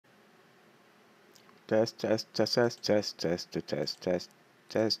Test, test, test, test, test, test, test, test, test,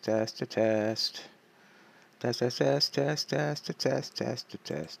 test, test, test. Test, test, test, test, test, test, test, test,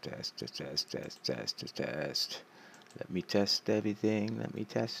 test, test, test, test, test. Let me test everything, let me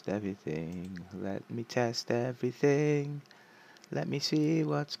test everything, let me test everything. Let me see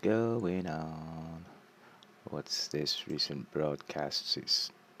what's going on. What's this recent broadcasts?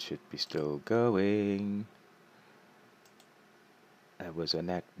 It should be still going. There was a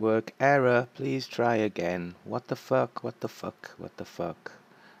network error. Please try again. What the fuck? What the fuck? What the fuck?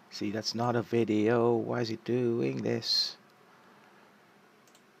 See, that's not a video. Why is it doing this?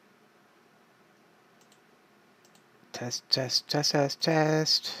 Test, test, test, test,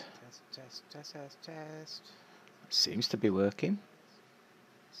 test. Test, test, test, test, test. Seems to be working.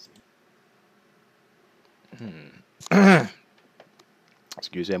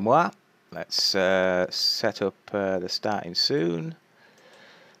 Excusez-moi. Let's set up the starting soon.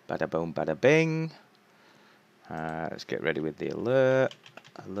 Bada boom, bada bing. Let's get ready with the alert.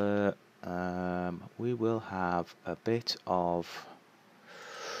 Alert. We will have a bit of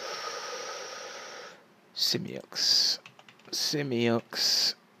Simiux.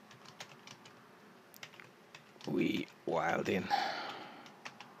 Simiux. We wildin'.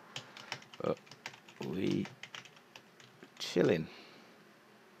 We chillin'.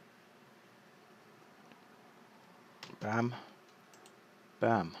 Bam.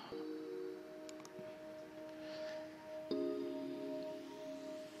 Bam.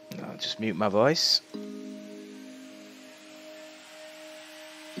 I'll just mute my voice.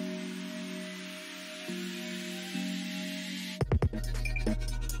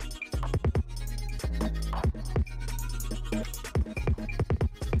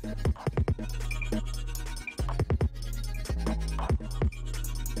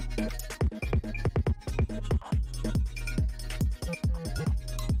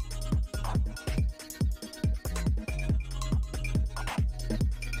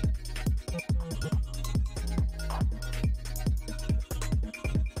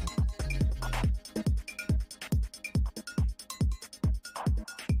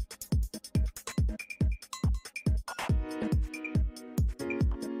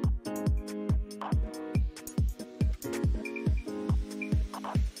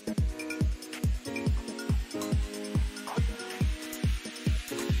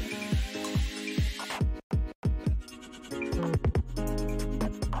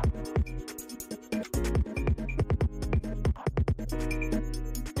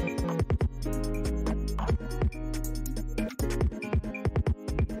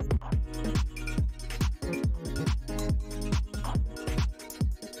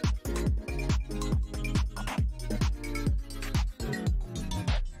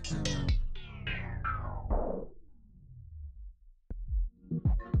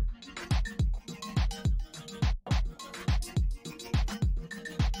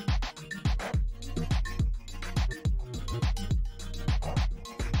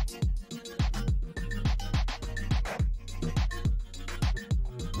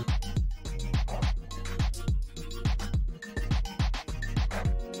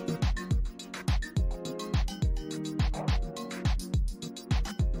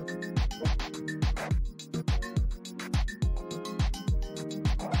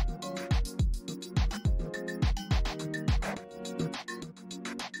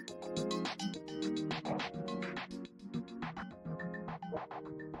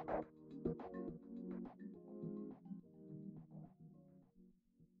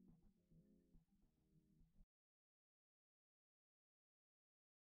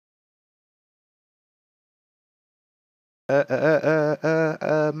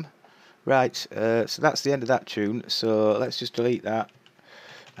 Right, so that's the end of that tune, so let's just delete that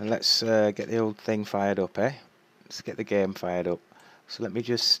and let's get the old thing fired up, eh? Let's get the game fired up. So let me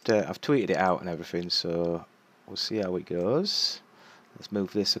just, I've tweeted it out and everything, so we'll see how it goes. Let's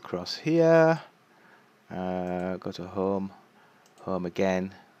move this across here, go to home, home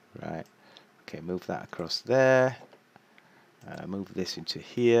again, right, okay, move that across there, move this into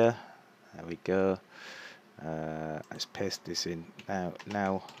here, there we go. Let's paste this in now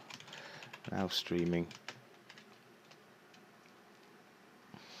streaming.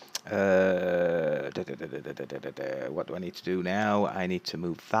 What do I need to do now? I need to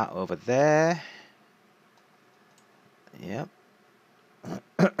move that over there. Yep.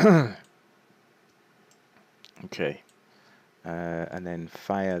 Okay. And then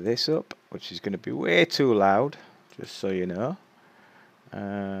fire this up, which is going to be way too loud, just so you know.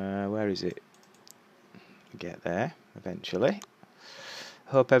 Where is it? Get there eventually.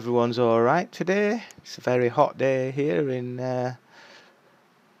 Hope everyone's alright today. It's a very hot day here in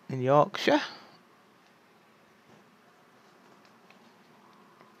Yorkshire.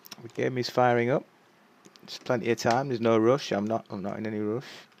 The game is firing up. There's plenty of time. There's no rush. I'm not in any rush.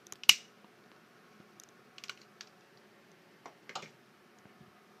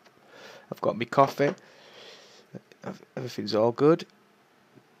 I've got my coffee. Everything's all good.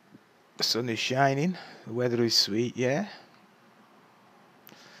 The sun is shining. The weather is sweet. Yeah.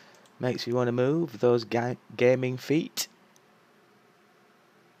 Makes you want to move those gaming feet.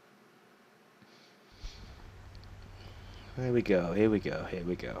 Here we go. Here we go. Here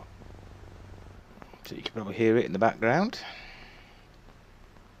we go. So you can probably hear it in the background.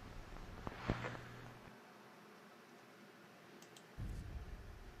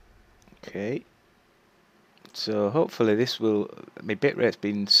 Okay. So hopefully this will, my bitrate's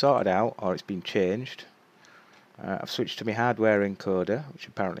been sorted out, or it's been changed. I've switched to my hardware encoder, which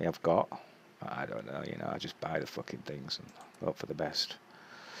apparently I've got. I don't know, you know, I just buy the fucking things and hope for the best.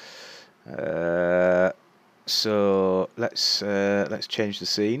 So let's change the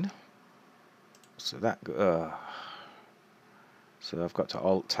scene. So that so I've got to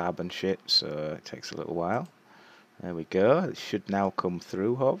Alt Tab and shit, so it takes a little while. There we go. It should now come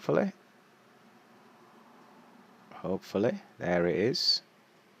through, hopefully. Hopefully, there it is.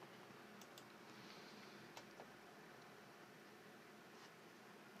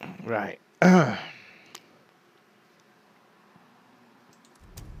 Right. Let's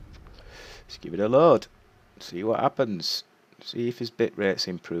give it a load. See what happens. See if his bitrate's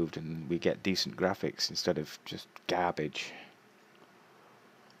improved and we get decent graphics instead of just garbage.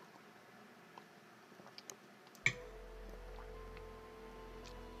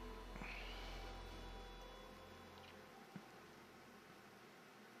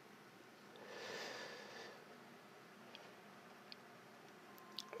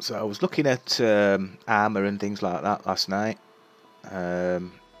 So I was looking at armor and things like that last night,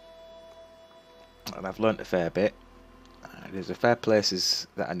 and I've learnt a fair bit. There's a fair places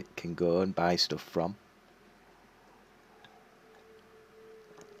that I can go and buy stuff from.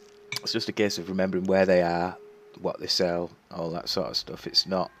 It's just a case of remembering where they are, what they sell, all that sort of stuff. It's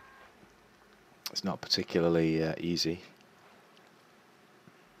not particularly easy,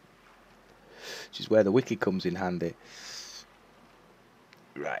 which is where the wiki comes in handy.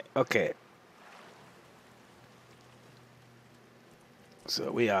 Right, okay. So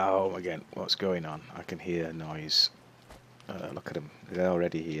we are home again. What's going on? I can hear noise. Look at them. They're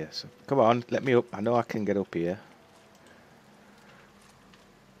already here. So come on, let me up. I know I can get up here.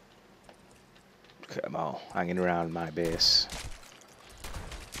 Look at them all hanging around my base.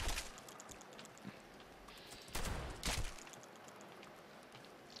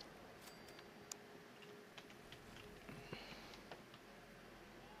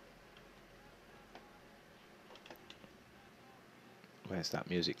 Where's that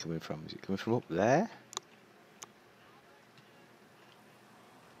music coming from? Is it coming from up there?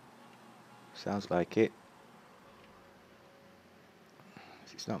 Sounds like it.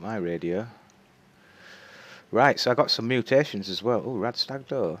 It's not my radio. Right, so I got some mutations as well. Oh, Rad Stag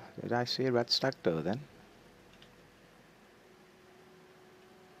Door. Did I see a Rad Stag Door then?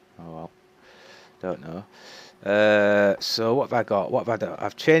 Oh well. Don't know. So what have I got? What have I done?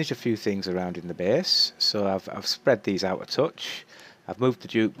 I've changed a few things around in the base. So I've spread these out a touch. I've moved the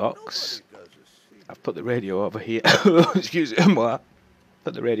jukebox. I've put the radio over here. Excuse me, what?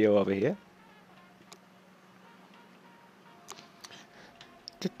 Put the radio over here.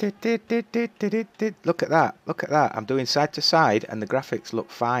 Look at that. Look at that. I'm doing side to side and the graphics look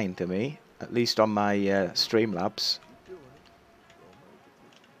fine to me. At least on my Streamlabs.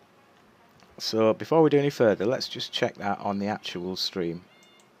 So before we do any further, let's just check that on the actual stream.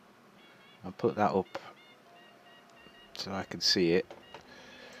 I'll put that up so I can see it.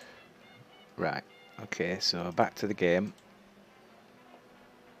 Right, okay, so back to the game.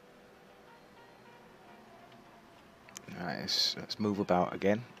 Right, let's move about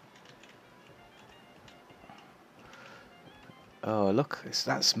again. Oh, look,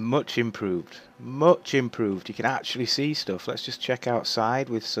 that's much improved. Much improved. You can actually see stuff. Let's just check outside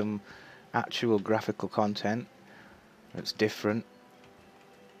with some actual graphical content that's different.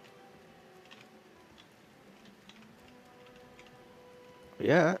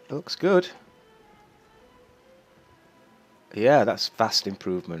 Yeah, it looks good. Yeah, that's vast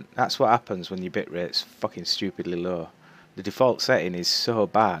improvement. That's what happens when your bitrate's fucking stupidly low. The default setting is so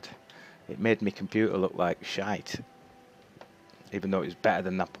bad, it made my computer look like shite. Even though it was better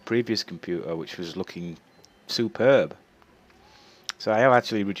than that previous computer, which was looking superb. So I have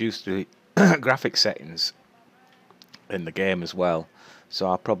actually reduced the graphic settings in the game as well. So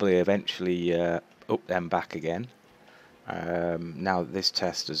I'll probably eventually up them back again. Now that this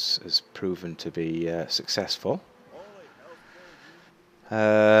test has proven to be successful.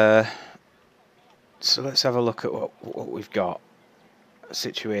 So let's have a look at what we've got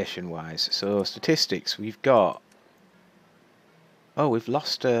situation-wise. So statistics, we've got. Oh, we've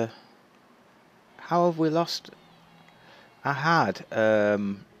lost a. How have we lost? I had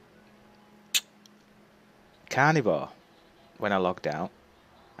carnivore when I logged out,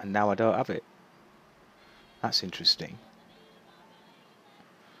 and now I don't have it. That's interesting.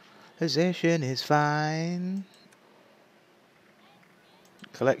 Position is fine.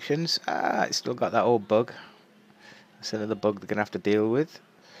 Collections. Ah, it's still got that old bug. That's another bug they're gonna have to deal with.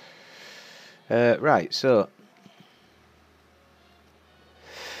 Right, so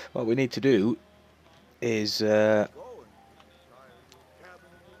what we need to do is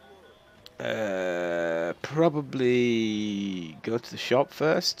probably go to the shop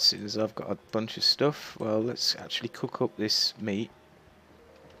first, since I've got a bunch of stuff. Well, let's actually cook up this meat.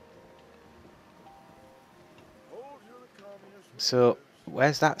 So,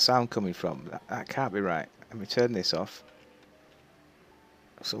 where's that sound coming from? That can't be right. Let me turn this off.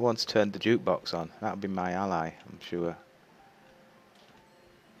 Someone's turned the jukebox on. That'll be my ally, I'm sure.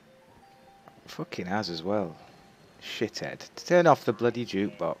 Fucking has as well. Shithead. Turn off the bloody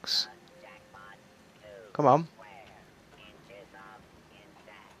jukebox. Come on.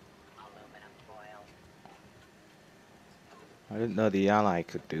 I didn't know the ally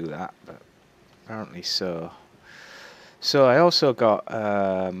could do that, but apparently so. So I also got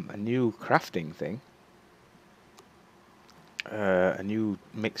a new crafting thing. A new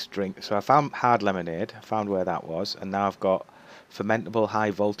mixed drink. So I found hard lemonade. I found where that was, and now I've got fermentable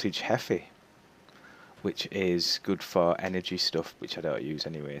high voltage Heffy, which is good for energy stuff, which I don't use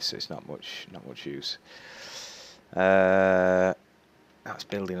anyway, so it's not much use. That's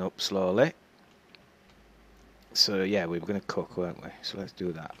building up slowly. So yeah, we were going to cook, weren't we? So let's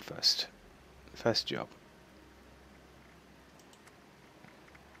do that first. First job.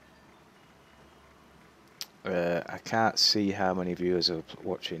 I can't see how many viewers are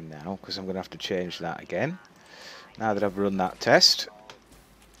watching now, because I'm going to have to change that again now that I've run that test.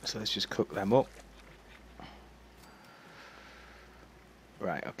 So let's just cook them up.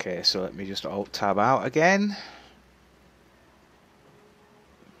 Right, okay, so let me just alt tab out again.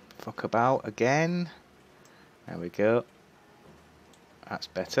 Fuck about again. There we go. That's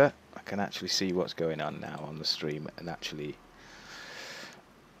better. I can actually see what's going on now on the stream and actually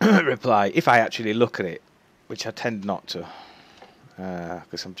reply if I actually look at it, which I tend not to,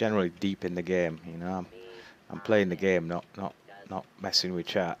 because I'm generally deep in the game. You know, I'm playing the game, not messing with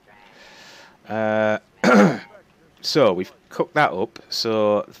chat. So we've cooked that up.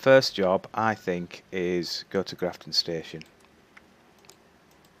 So the first job, I think, is go to Grafton Station.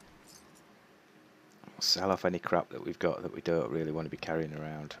 Sell off any crap that we've got that we don't really want to be carrying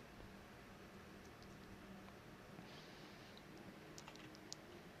around.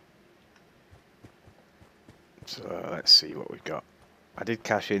 So let's see what we've got. I did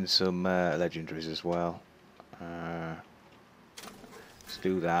cash in some legendaries as well. Let's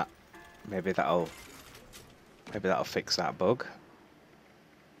do that. Maybe that'll fix that bug.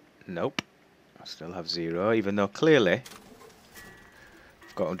 Nope. I still have 0, even though clearly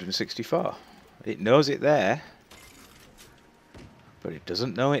I've got 164. It knows it there, but it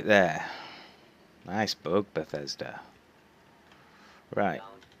doesn't know it there. Nice bug, Bethesda. Right.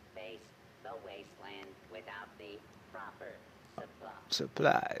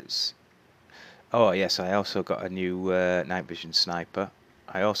 Supplies. Oh yes, I also got a new night vision sniper.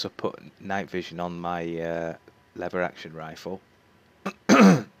 I also put night vision on my lever action rifle,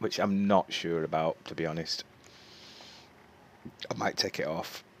 which I'm not sure about, to be honest. I might take it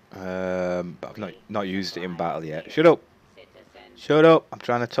off, but I've not used it in battle yet. Shut up! Shut up! I'm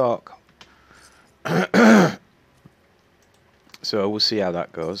trying to talk. So we'll see how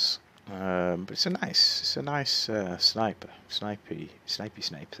that goes. But it's a nice snipey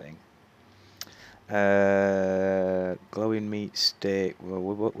thing. Glowing meat steak. Well,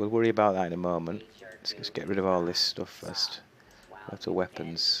 we'll worry about that in a moment. Let's just get rid of all this stuff first. Go to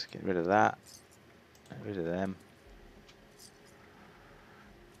weapons. Get rid of that. Get rid of them.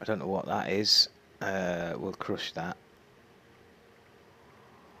 I don't know what that is. We'll crush that.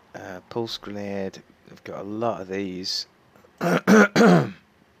 Pulse grenade. I've got a lot of these.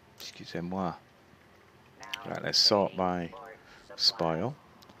 Excusez-moi. Right, let's sort by spoil.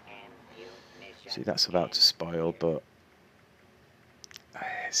 See, that's about to spoil, but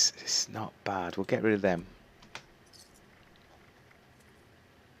it's not bad. We'll get rid of them.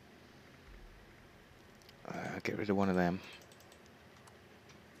 Get rid of one of them.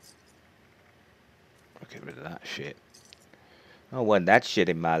 I'll get rid of that shit. I don't want that shit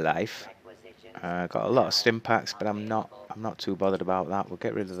in my life. Got a lot of stim packs, but I'm not I'm not too bothered about that. We'll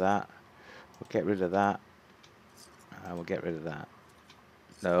get rid of that. We'll get rid of that. And we'll get rid of that.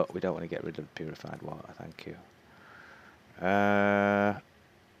 No, we don't want to get rid of purified water, thank you.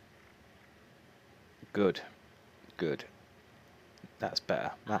 Good. Good. That's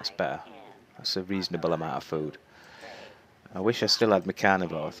better. That's better. That's a reasonable amount of food. I wish I still had my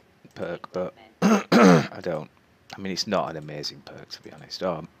carnivore perk, but I don't. I mean, it's not an amazing perk, to be honest.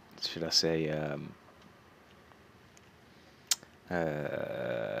 Or should I say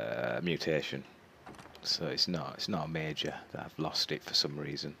mutation. So it's not a major that I've lost it for some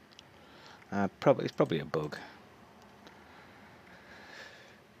reason. It's probably a bug.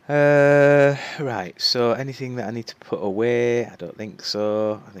 Right. So anything that I need to put away? I don't think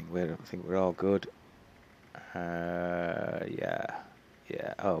so. I think we're all good. Yeah.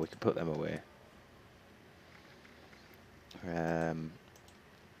 Oh, we can put them away.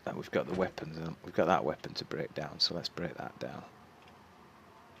 We've got the weapons. We've got that weapon to break down. So let's break that down.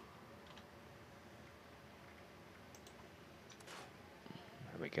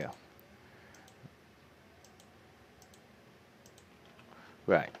 There we go.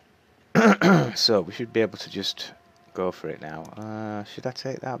 Right. So we should be able to just go for it now. Should I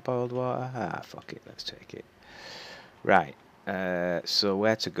take that boiled water? Fuck it. Let's take it. Right. So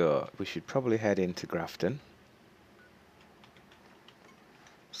where to go? We should probably head into Grafton.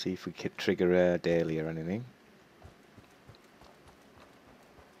 See if we could trigger a daily or anything.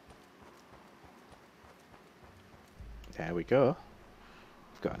 There we go.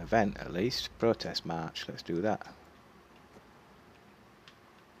 We've got an event at least. Protest march. Let's do that.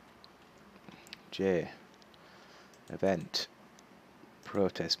 J. Event.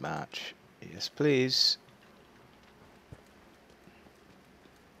 Protest march. Yes, please.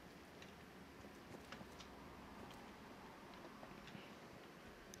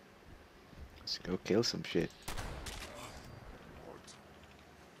 Let's go kill some shit.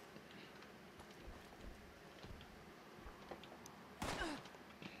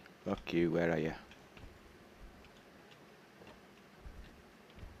 Fuck you, where are you?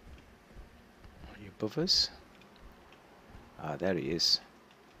 Are you above us? Ah, there he is.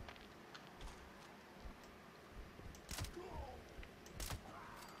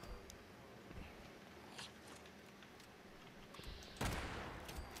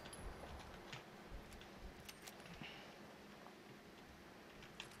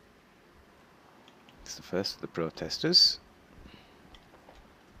 It's the first of the protesters.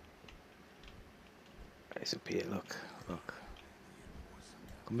 It's up here, look.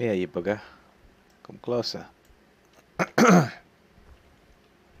 Come here, you bugger. Come closer.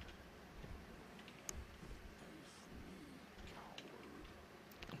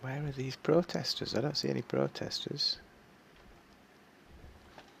 Where are these protesters? I don't see any protesters.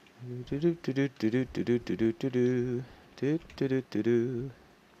 There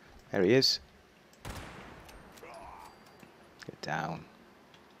he is. Get down.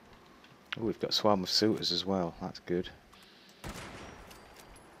 Oh, we've got a swarm of suitors as well. That's good.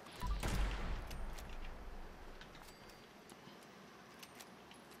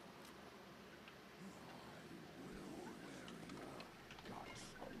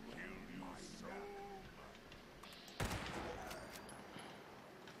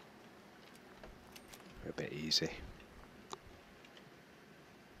 We're a bit easy.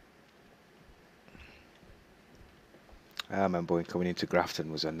 I remember when coming into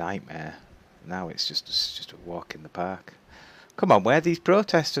Grafton was a nightmare. Now it's just a walk in the park. Come on, where are these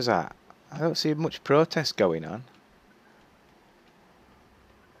protesters at? I don't see much protest going on.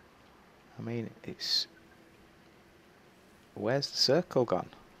 I mean, it's... Where's the circle gone?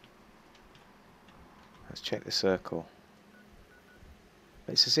 Let's check the circle.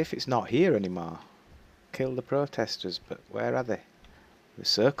 It's as if it's not here anymore. Kill the protesters, but where are they? The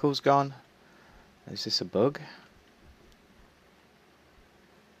circle's gone. Is this a bug?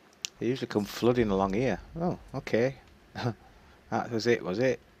 They usually come flooding along here. Oh, okay. That was it, was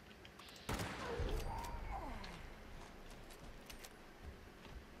it?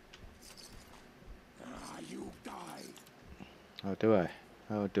 You die. Oh, do I?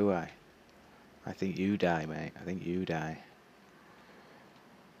 Oh, do I? I think you die, mate. I think you die.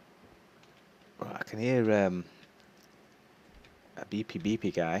 Well, I can hear a beepy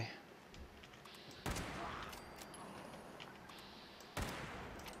beepy guy.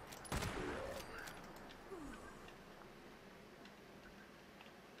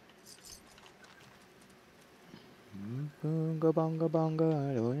 Bonga bonga bonga,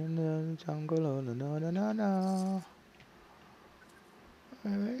 in the jungle, oh, no no no no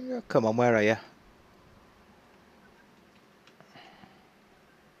no. Come on, where are you?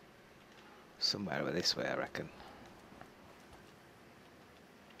 Somewhere over this way, I reckon.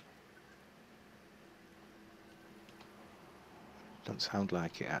 Doesn't sound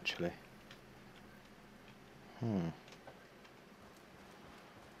like it actually.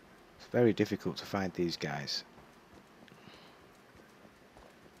 It's very difficult to find these guys.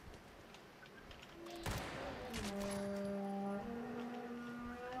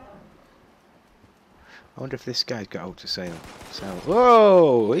 I wonder if this guy's got out to sail.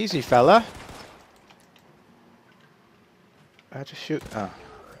 Whoa! Easy, fella. I just shoot. Oh,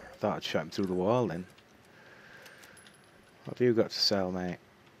 I thought I'd shot him through the wall then. What have you got to sell, mate?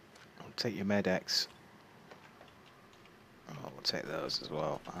 I'll take your Med-X. Oh, we'll take those as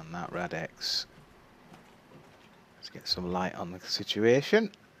well. And that Rad-X. Let's get some light on the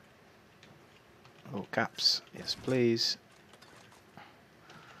situation. Oh, caps. Yes, please.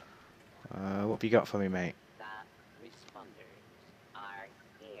 What have you got for me, mate? The responders are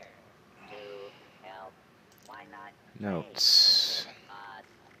here to help. Why not? Notes.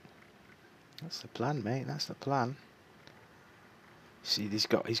 That's the plan, mate. That's the plan. See, he's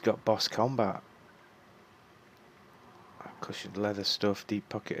got boss combat. Cushioned leather stuff, deep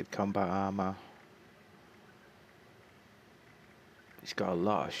pocketed combat armor. He's got a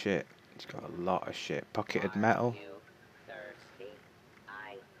lot of shit. He's got a lot of shit. Pocketed metal.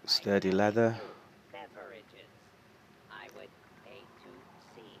 Sturdy leather. Beverages. I would pay to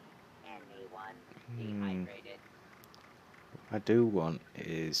see anyone dehydrated. What I do want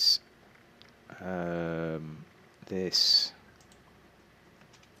is this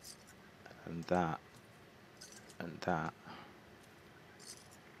and that and that.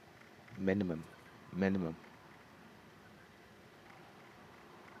 Minimum. Maybe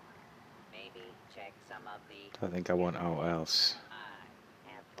check some of the. Don't think I want out else.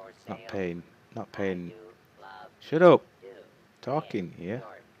 I have for Not sale. paying. Not paying. You love Shut up. do Talking it here.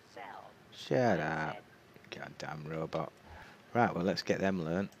 yourself. Shut I up. said, Goddamn robot. Right, well, let's get them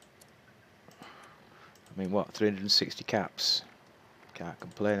learnt. I mean, what? 360 caps. Can't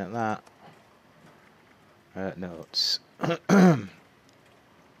complain at that. Notes.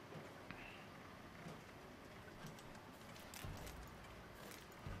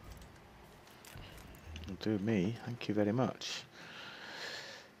 Do me, thank you very much.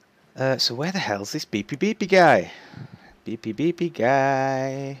 So where the hell's this beepy beepy guy? Beepy beepy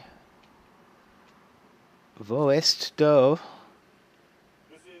guy. Wo ist du?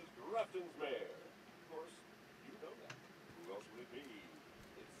 This is Grafton's mayor. Of course, you know that. Who else would it be?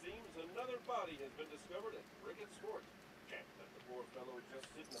 It seems another body has been discovered at Brickett's Fort. Can't let the poor fellow just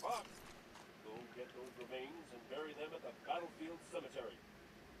sit in a box. Go get those remains and bury them at the battlefield cemetery.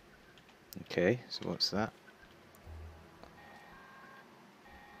 Okay, so what's that?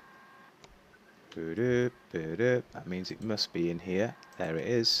 That means it must be in here. There it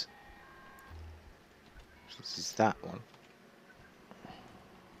is. This is that one.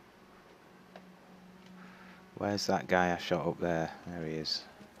 Where's that guy I shot up there? There he is.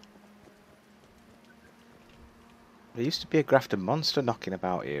 There used to be a Grafton monster knocking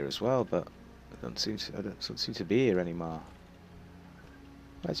about here as well, but I don't seem to be here anymore.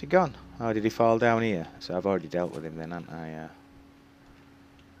 Where's he gone? Oh, did he fall down here? So I've already dealt with him then, haven't I?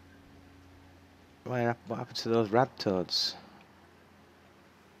 What happened to those rad toads?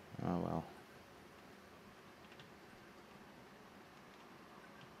 Oh well.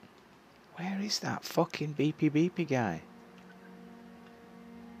 Where is that fucking beepy beepy guy?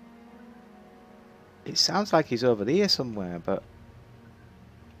 It sounds like he's over here somewhere, but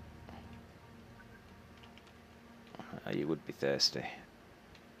you would be thirsty.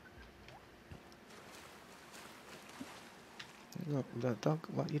 Look, that dog,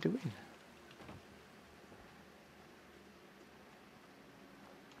 what are you doing?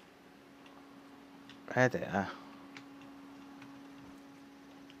 There they are.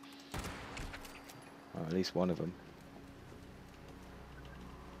 Or at least one of them.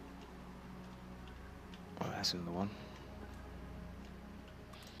 Oh, that's another one.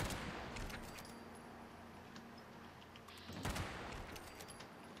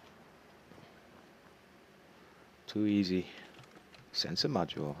 Too easy. Sensor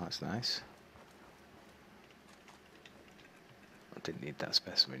module, that's nice. I didn't need that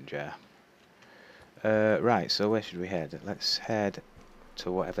specimen jar. Right, so where should we head? Let's head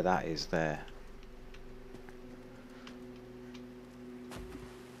to whatever that is there.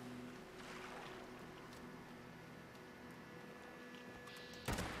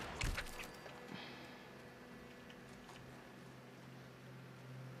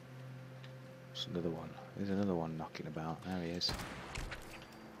 There's another one. There's another one knocking about. There he is.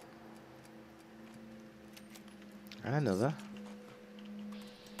 And another.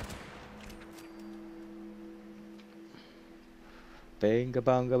 Banga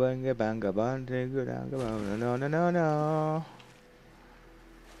banga banga banga banga banga banga no no no no.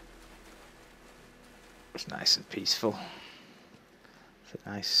 Nice and peaceful. It's a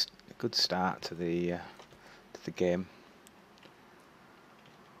nice, good start to the game.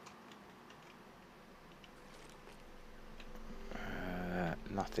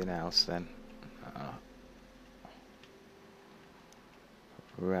 Nothing else then.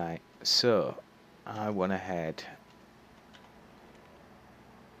 Right, so I want to head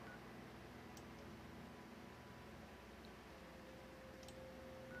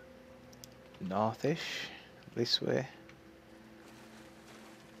northish, this way.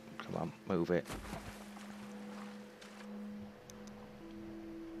 Come on, move it.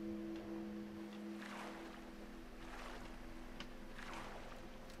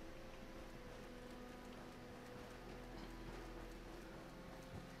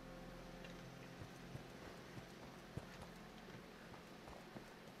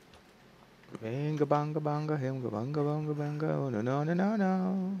 Binga banga banga him banga banga banga oh no no no no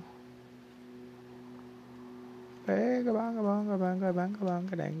no. Binga banga banga banga banga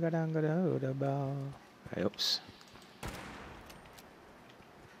banga danga danga do da ba. Oops.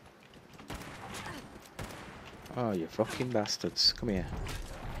 Oh, you fucking bastards! Come here.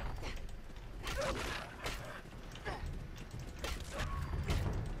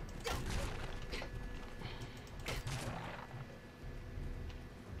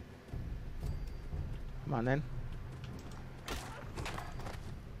 Come on then.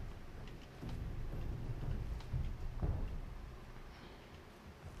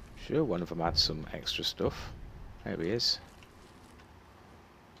 Sure, one of them had some extra stuff. There he is.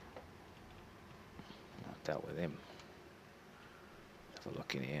 I dealt with him. Have a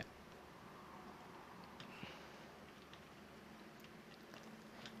look in here.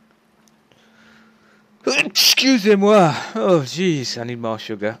 Excusez-moi. Oh, jeez, I need more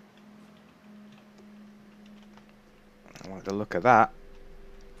sugar. I like the look of that.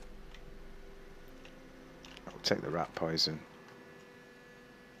 I'll take the rat poison.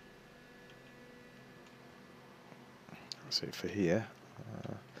 That's it for here.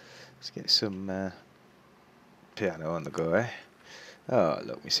 Let's get some piano on the go, eh? Oh,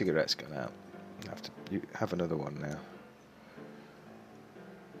 look, my cigarette's gone out. I have to have another one now.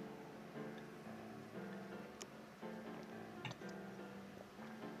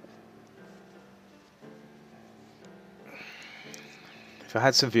 If I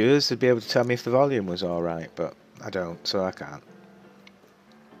had some viewers, they'd be able to tell me if the volume was alright, but I don't, so I can't.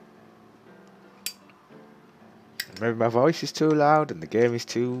 Maybe my voice is too loud and the game is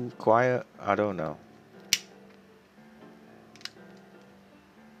too quiet, I don't know.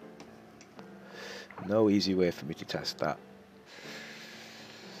 No easy way for me to test that.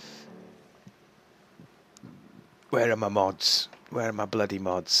 Where are my mods? Where are my bloody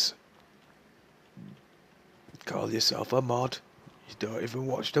mods? Call yourself a mod. You don't even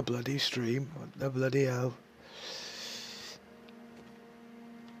watch the bloody stream. What the bloody hell?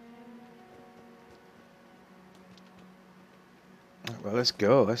 Well, let's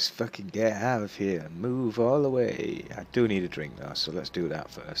go. Let's fucking get out of here and move all the way. I do need a drink though, so let's do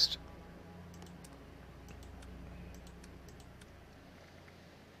that first.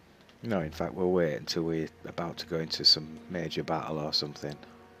 No, in fact, we'll wait until we're about to go into some major battle or something.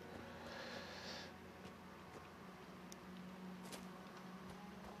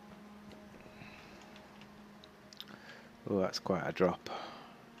 Oh, that's quite a drop.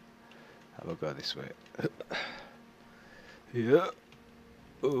 I will go this way. Yeah.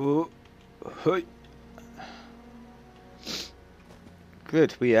 Oh. Hey.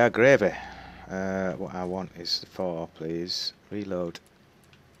 Good, we are gravy. What I want is the 4, please. Reload.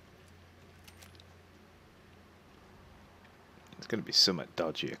 There's going to be something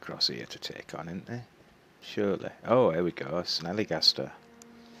dodgy across here to take on, isn't there? Surely. Oh, here we go. Snallygaster.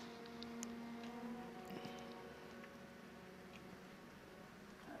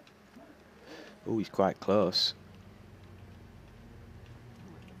 Oh, he's quite close.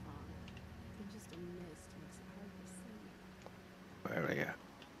 Where are you?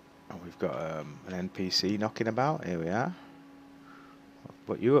 Oh, we've got an NPC knocking about. Here we are.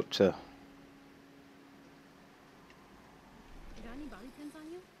 What you up to? You got any bobby pins on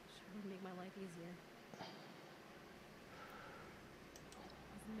you? Sure would make my life easier.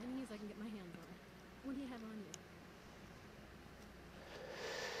 As many as I can get my hands on. What do you have on you?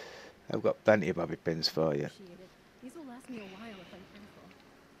 I've got plenty of bobby pins for you. Appreciate it. These will last me a while if I'm careful.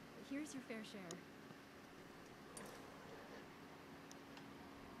 But here's your fair share.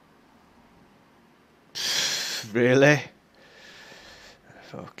 Really?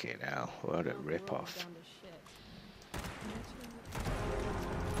 Fucking hell, what a rip-off.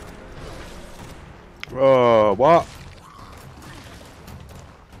 Oh, what?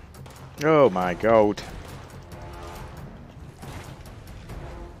 Oh my god.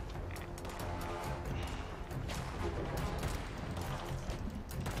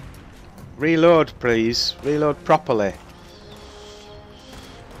 reload, please. Reload properly.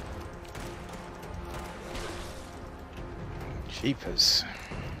 Jeepers.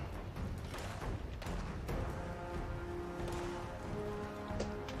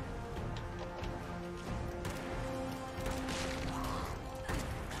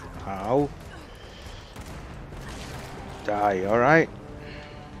 Ow. Die, alright.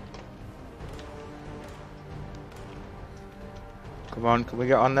 Come on, can we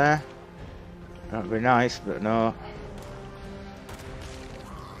get on there? That'd be nice, but no.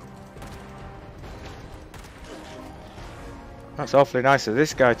 That's awfully nice of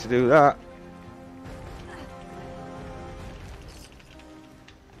this guy to do that.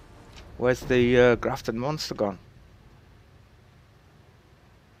 Where's the Grafton monster gone?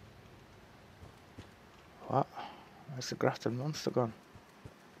 What? Where's the Grafton monster gone?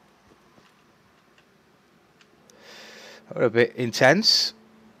 That were a bit intense.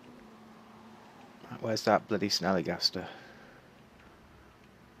 Where's that bloody Snallygaster?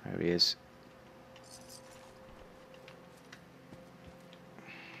 There he is.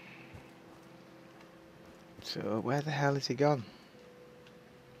 So where the hell is he gone?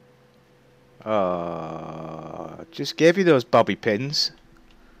 Oh, just gave you those bobby pins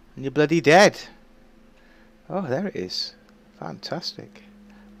and you're bloody dead. Oh, there it is. Fantastic.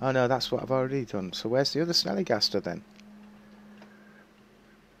 Oh no, that's what I've already done. So where's the other Snallygaster then?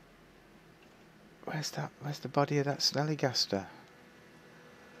 Where's that? Where's the body of that Snallygaster?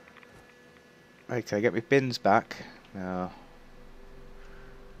 Right, can I get my pins back? No.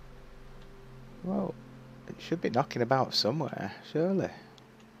 Well, it should be knocking about somewhere, surely.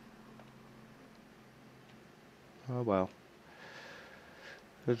 Oh well.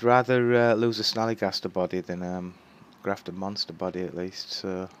 I'd rather lose a Snallygaster body than Grafton monster body at least,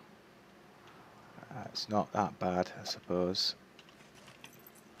 so it's not that bad, I suppose.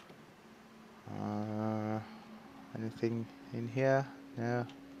 Anything in here? No.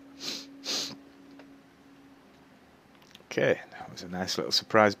 Okay, that was a nice little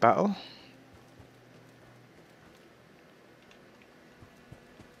surprise battle.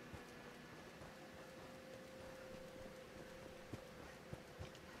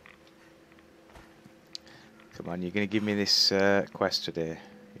 Come on, you're going to give me this quest today.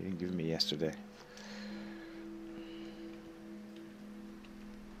 You didn't give me yesterday.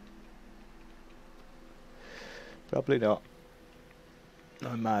 Probably not.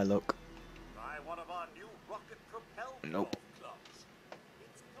 Not in my luck. Try one of our new rocket-propelled Nope. golf clubs.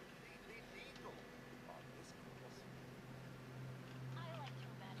 It's completely legal on this course. I like to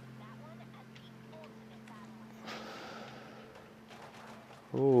imagine that one as the ultimate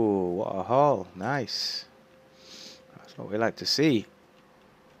battle. Oh, what a haul. Nice. That's what we like to see.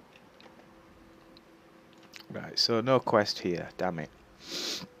 Right, so no quest here. Damn it.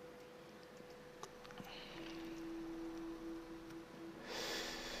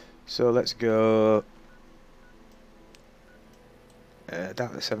 So let's go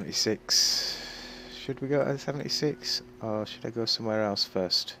down to 76. Should we go to 76 or should I go somewhere else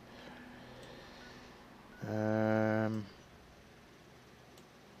first? Well,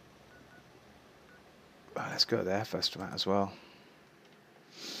 let's go there first, might as well.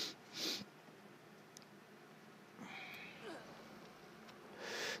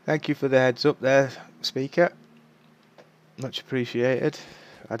 Thank you for the heads up there, speaker. Much appreciated.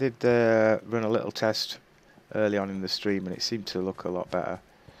 I did run a little test early on in the stream and it seemed to look a lot better.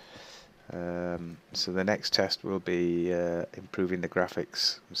 So the next test will be improving the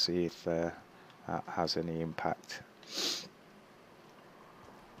graphics and see if that has any impact.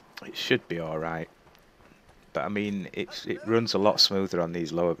 It should be alright. But I mean, it runs a lot smoother on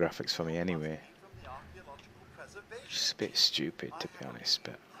these lower graphics for me anyway. It's a bit stupid to be honest,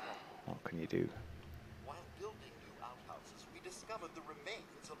 but what can you do? While building new outhouses, we discovered the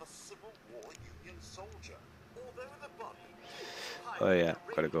remains of a Civil War Union soldier. Although the body... Oh yeah,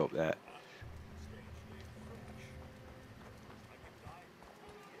 gotta go up there.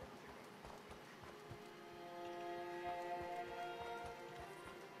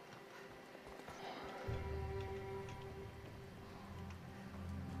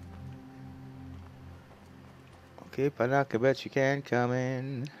 Okay, Panaka, bet you can come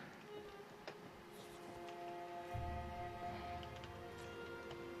in.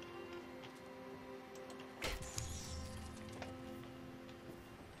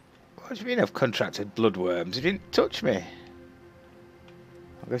 What do you mean I've contracted bloodworms? You didn't touch me.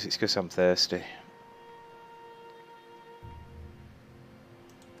 I guess it's because I'm thirsty.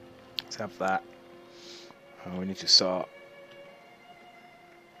 Let's have that. Oh, we need to sort.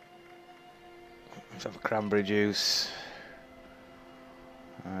 Let's have a cranberry juice.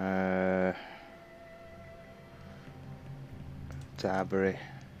 Tarbury.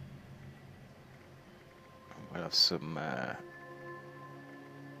 We'll have some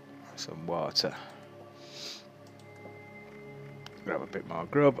water. Grab a bit more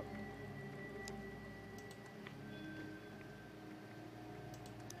grub.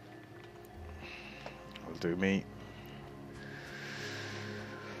 I'll do meat.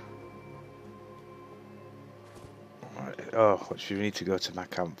 Right. Oh, what should we need to go to my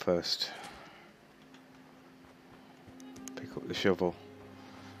camp first? Pick up the shovel.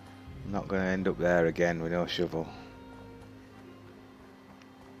 I'm not going to end up there again with no shovel.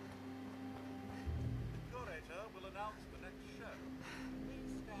 Curator will announce the next show. Please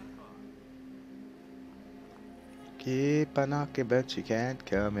stand by. Keep on knocking, but you can't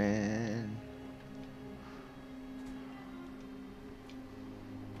come in.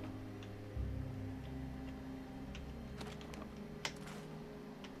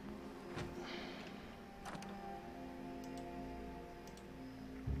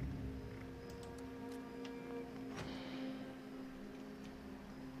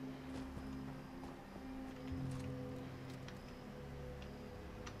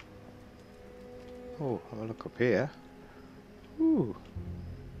 Oh, have a look up here. Ooh.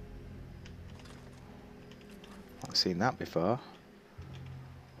 Not seen that before.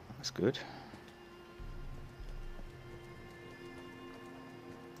 That's good.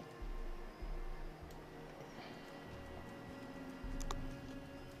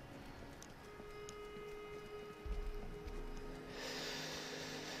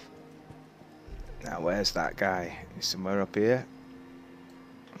 Now where's that guy? He's somewhere up here.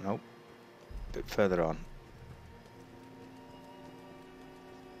 Nope. A bit further on.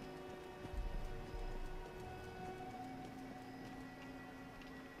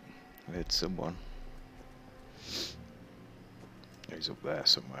 I heard someone. He's up there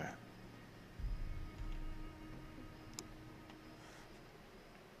somewhere.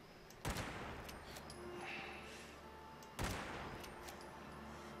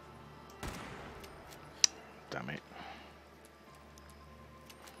 Damn it.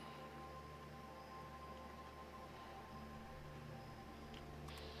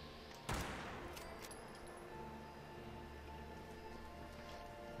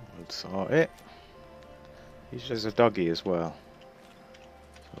 We'll sort it. Usually there's a doggy as well.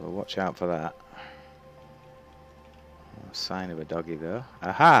 So we'll watch out for that. No sign of a doggy though.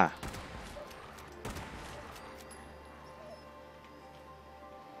 Aha!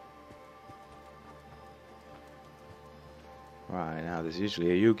 Right, now there's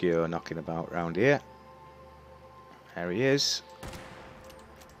usually a Yu-Gi-Oh knocking about round here. There he is.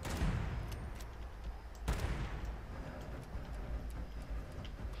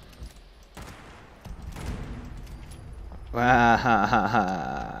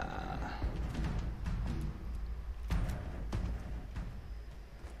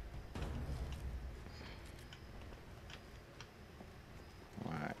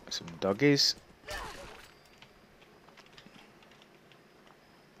 Right, some doggies.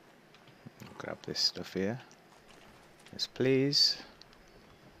 Grab this stuff here. Yes, please.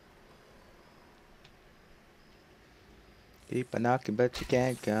 Keep a knocking, but you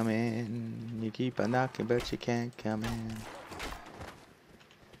can't come in. You keep a knocking, but you can't come in.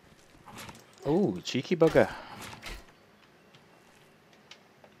 Oh, cheeky bugger.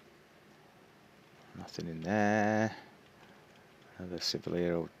 Nothing in there. Another civil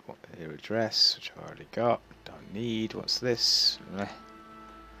hero dress, which I've already got. Don't need. What's this?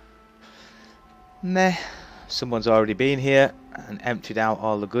 Meh. Someone's already been here and emptied out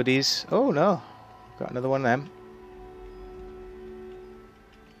all the goodies. Oh no. Got another one of them.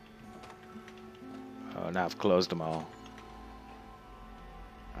 Oh, now I've closed them all.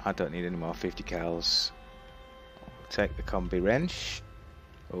 I don't need any more 50 cals. I'll take the combi wrench.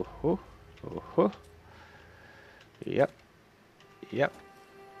 Oh ho. Oh ho. Yep. Yep.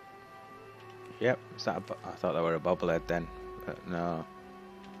 Yep. Is that I thought they were a bobblehead then. No.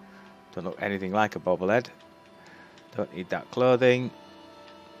 Don't look anything like a bobblehead. Don't need that clothing.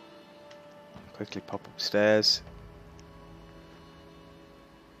 Quickly pop upstairs.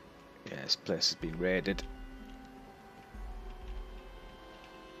 Yeah, this place has been raided.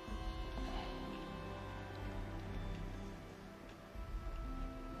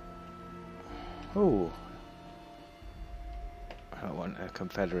 Oh. I don't want a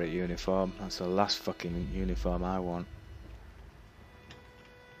Confederate uniform. That's the last fucking uniform I want.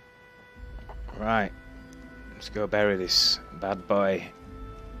 Right. Let's go bury this bad boy.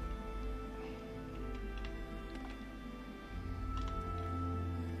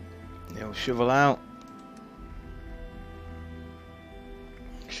 Yo, shovel out.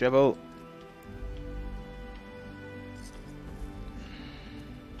 Shovel.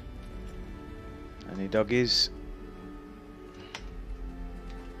 Any doggies?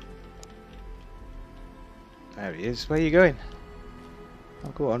 There he is. Where are you going? Oh,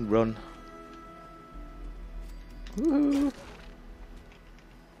 go on, run. Woohoo!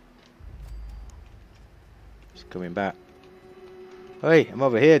 He's coming back. Oi, I'm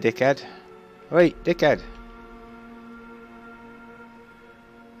over here, dickhead. Oi, dickhead.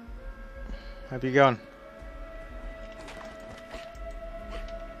 Have you gone?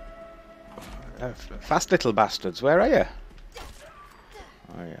 Fast little bastards, where are you?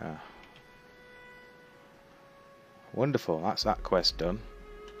 Oh yeah. Wonderful, that's that quest done.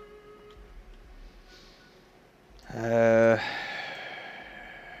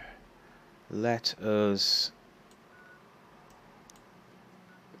 Let us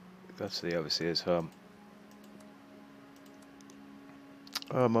go to the overseer's home.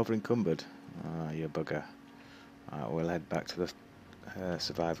 Oh, I'm over encumbered. Ah, you bugger. Alright, we'll head back to the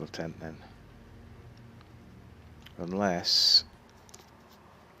survival tent then. Unless...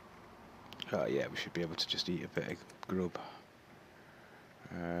 oh yeah, we should be able to just eat a bit of grub.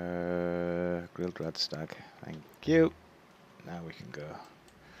 Grilled rad stag. Thank you. Now we can go.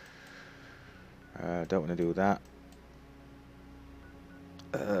 Don't want to do that.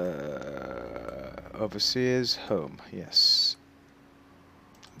 Overseer's home. Yes.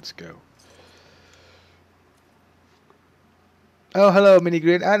 Let's go. Oh, hello, Mini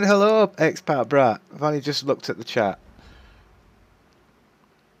Green, and hello, Expat Brat. I've only just looked at the chat.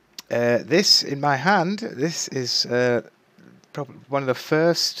 This in my hand. This is probably one of the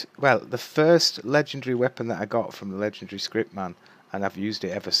first. Well, the first legendary weapon that I got from the legendary script man, and I've used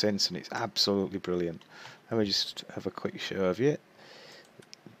it ever since, and it's absolutely brilliant. Let me just have a quick show of it.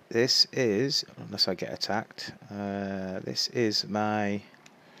 This is, unless I get attacked, this is my,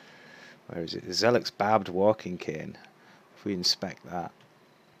 where is it? The Zelix barbed walking cane. If we inspect that,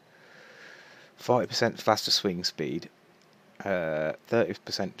 40% faster swing speed,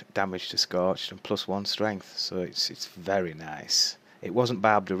 30% damage to scorched, and +1 strength. So it's very nice. It wasn't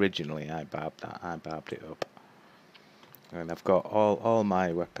barbed originally. I barbed it up, and I've got all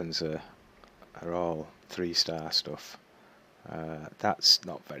my weapons are all 3-star stuff. That's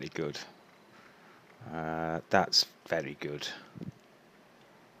not very good. That's very good.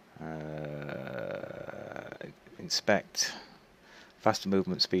 Inspect. Faster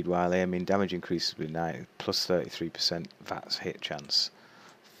movement speed while aiming. Damage increases with 9 plus 33% VATS hit chance.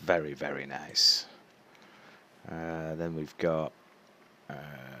 Very, very nice. Then we've got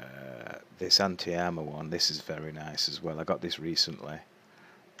this anti-armor one. This is very nice as well. I got this recently.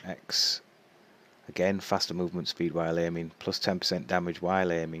 X. Again, faster movement speed while aiming, plus 10% damage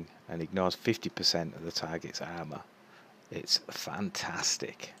while aiming, and ignores 50% of the target's armor. It's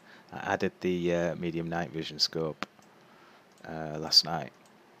fantastic. I added the medium night vision scope last night.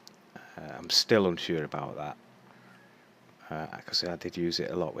 I'm still unsure about that because I did use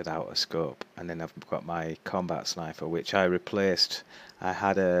it a lot without a scope. And then I've got my combat sniper, which I replaced. I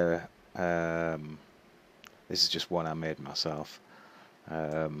had a this is just one I made myself.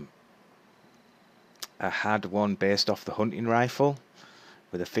 I had one based off the hunting rifle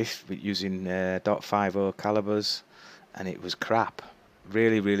with using .50 calibers, and it was crap.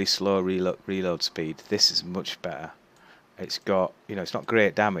 Really slow reload speed. This is much better. It's got, it's not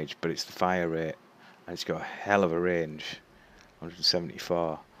great damage, but it's the fire rate, and it's got a hell of a range,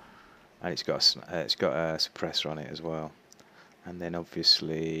 174, and it's got a suppressor on it as well. And then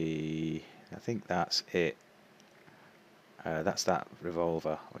obviously, I think that's it. That's that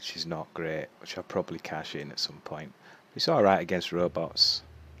revolver, which is not great, which I'll probably cash in at some point. It's alright against robots.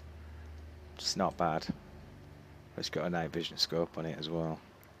 It's not bad. It's got a night vision scope on it as well.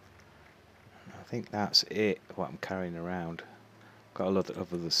 I think that's it, what I'm carrying around. Got a lot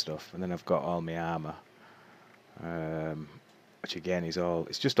of other stuff, and then I've got all my armour, which again is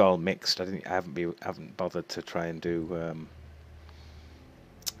it's just all mixed. I haven't bothered to try and do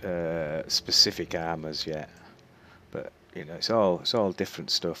specific armours yet, but it's all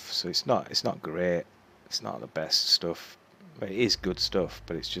different stuff. So it's not great. It's not the best stuff, but it is good stuff.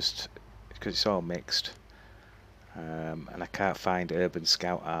 But it's just because it's all mixed. And I can't find urban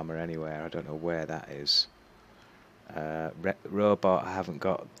scout armor anywhere. I don't know where that is. Robot, I haven't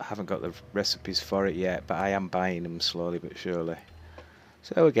got the recipes for it yet, but I am buying them slowly but surely.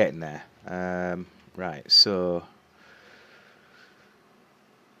 So we're getting there. Right, so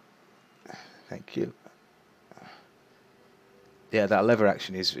thank you. Yeah, that lever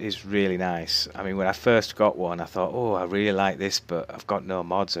action is really nice. I mean, when I first got one, I thought, oh, I really like this, but I've got no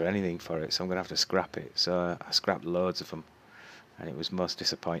mods or anything for it, so I'm going to have to scrap it. So I scrapped loads of them, and it was most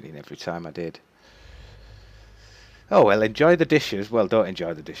disappointing every time I did. Oh, well, enjoy the dishes. Well, don't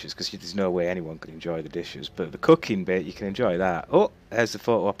enjoy the dishes, because there's no way anyone can enjoy the dishes. But the cooking bit, you can enjoy that. Oh, there's the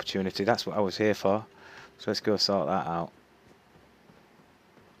photo opportunity. That's what I was here for. So let's go sort that out.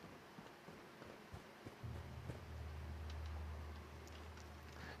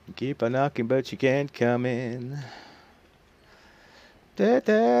 Keep on knocking, but you can't come in. Da,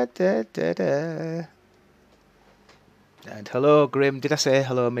 da, da, da, da. And hello, Grim. Did I say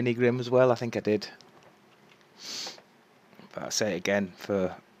hello, Mini Grim, as well? I think I did. But I'll say it again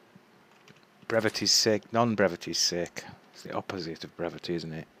for brevity's sake, non-brevity's sake. It's the opposite of brevity,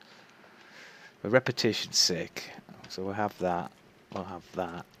 isn't it? For repetition's sake. So we'll have that. We'll have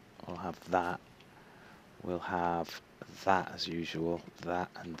that. We'll have that. We'll have that as usual. That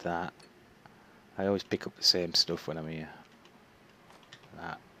and that. I always pick up the same stuff when I'm here.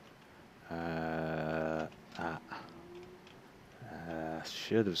 That. That.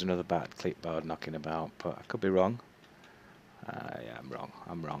 Sure, there was another bad clipboard knocking about, but I could be wrong. Yeah, I'm wrong.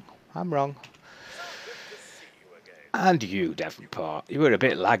 I'm wrong. I'm wrong. And you, Davenport. You were a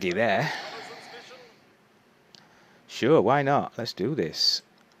bit laggy there. Sure, why not? Let's do this.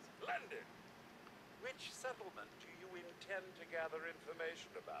 Splendid. Which settlement do you intend to gather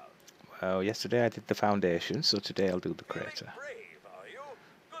information about? Well, yesterday I did the foundation, so today I'll do the crater. Feeling brave, are you?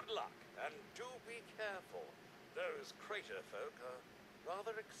 Good luck, and do be careful. Those crater folk are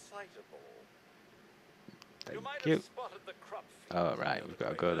rather excitable. Thank might you. have spotted the crop fields Oh, right, we've got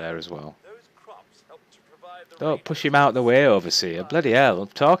to go there as well. Those crops help to provide the Don't raiders push him out the way, Overseer. Bloody hell, I'm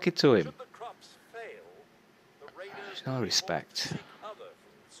talking to him. Should the crops fail, the raiders There's no will be respect. forced to seek other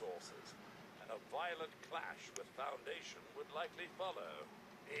food sources, and a violent clash with Foundation would likely follow.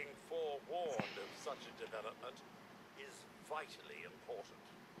 Being forewarned of such a development is vitally important.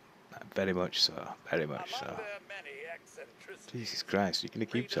 Very much so. Very much Among so. their many eccentricities, Jesus Christ, you're going to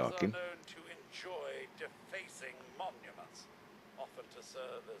keep raiders talking. are known to enjoy defacing monuments, often to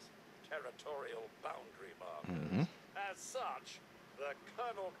serve as territorial boundary markers. As such, the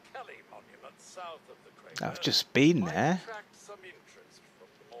Colonel Kelly monument south of the crater I've just been might there. attract some interest from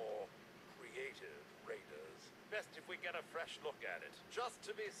the more creative raiders. Best if we get a fresh look at it, just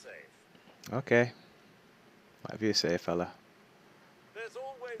to be safe. Okay. Whatever you say, fella. There's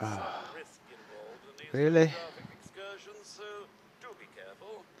always some risk involved in these Really? photographic excursions, so do be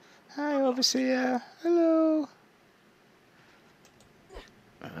careful. Hi, Overseer. Hello.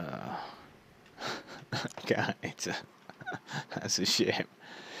 God, that's a shame.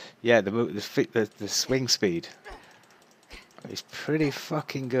 Yeah, the swing speed is pretty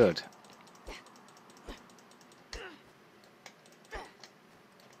fucking good.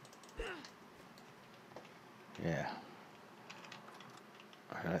 Yeah.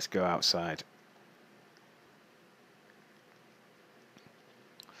 Alright, let's go outside.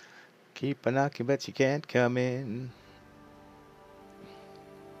 Keep on knocking, but you can't come in.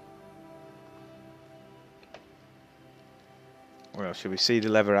 Well, shall we see the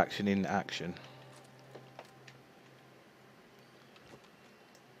lever action in action?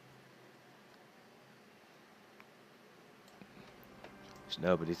 There's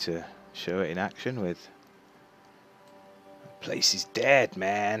nobody to show it in action with. The place is dead,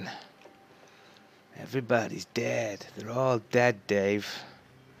 man. Everybody's dead. They're all dead, Dave.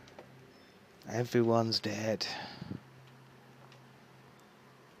 Everyone's dead.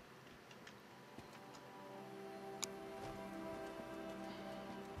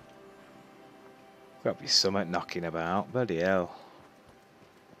 Got to be something knocking about. Bloody hell.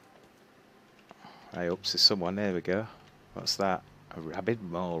 Hey, ups, there's someone. There we go. What's that? A rabid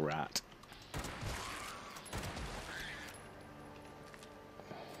mole rat.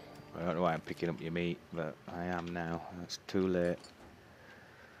 I don't know why I'm picking up your meat, but I am now. It's too late.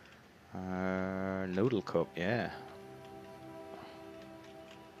 Noodle cup, yeah.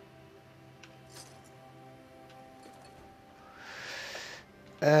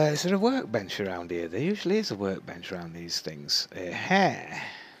 Is there a workbench around here? There usually is a workbench around these things.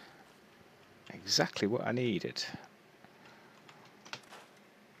 Exactly what I needed.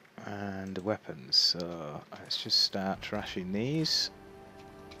 And weapons. So let's just start trashing these.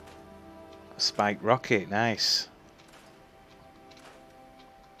 Spiked rocket, nice.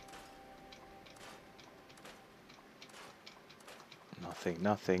 Nothing,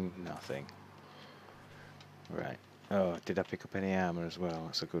 nothing, nothing. Right. Oh, did I pick up any armor as well?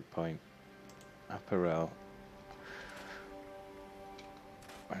 That's a good point. Apparel.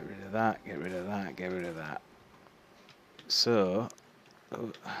 Get rid of that, get rid of that, get rid of that. So...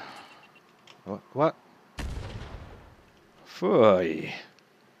 What? Phoy.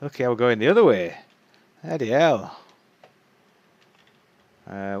 Okay, we're going the other way. Bloody hell.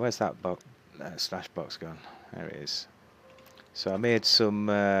 Where's that box? Slash box gone? There it is. So I made some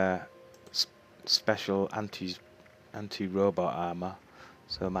special anti-robot armor.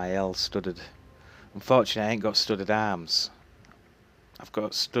 So my L studded. Unfortunately, I ain't got studded arms. I've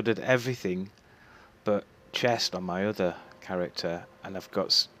got studded everything but chest on my other character, and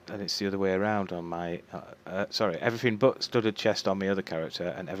and it's the other way around on my sorry, everything but studded chest on my other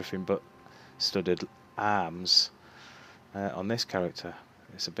character, and everything but studded arms on this character.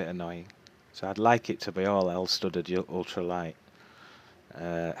 It's a bit annoying. So I'd like it to be all L studded ultralight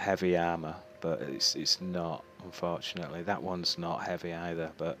heavy armor, but it's not, unfortunately. That one's not heavy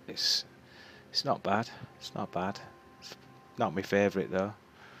either, but it's not bad. It's not bad. It's not my favourite though.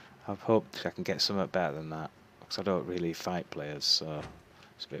 I've hoped I can get something better than that, because I don't really fight players, so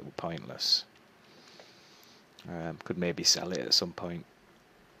it's a bit pointless. Could maybe sell it at some point.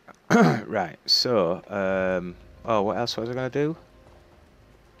 Right, so oh, what else was I going to do?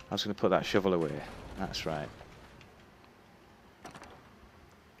 I was going to put that shovel away. That's right.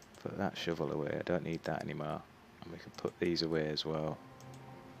 Put that shovel away. I don't need that anymore. And we can put these away as well.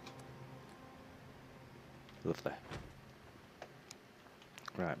 Lovely.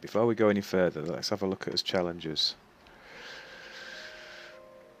 Right, before we go any further, let's have a look at his challenges.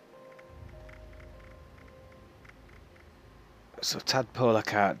 So tadpole I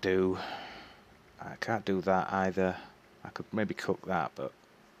can't do. I can't do that either. I could maybe cook that, but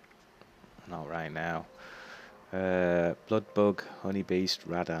not right now. Blood bug, honey beast,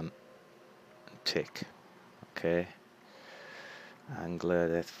 radant, tick. Okay. Angler,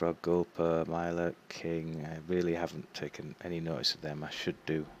 death frog, gulper, miler, king. I really haven't taken any notice of them. I should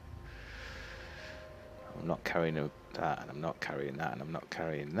do. I'm not carrying that, and I'm not carrying that, and I'm not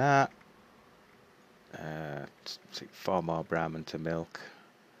carrying that. Take 4 more Brahmin to milk.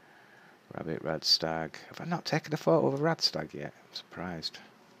 Rabbit, rad stag. Have I not taken a photo of a rad stag yet? I'm surprised.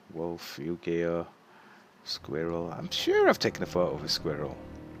 Wolf, Yu-Gi-Oh, squirrel. I'm sure I've taken a photo of a squirrel.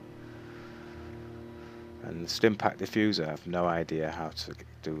 And Stimpack diffuser, I have no idea how to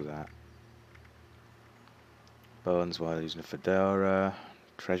do that. Bones while using a fedora.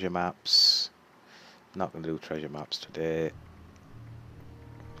 Treasure maps. Not going to do treasure maps today.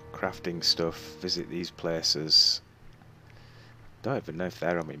 Crafting stuff. Visit these places. Don't even know if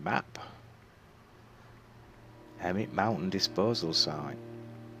they're on my map. Emmett Mountain disposal site.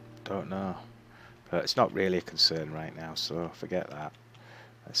 Don't know. But it's not really a concern right now, so forget that.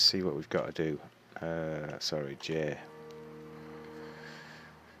 Let's see what we've got to do. Sorry, J.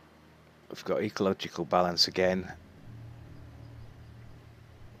 We've got ecological balance again.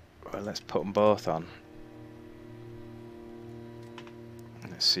 Well, let's put them both on.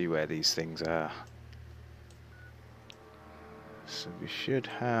 Let's see where these things are. So we should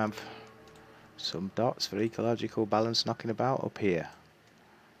have some dots for ecological balance knocking about up here.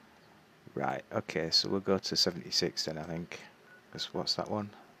 Right, okay, so we'll go to 76 then, I think. Because what's that one?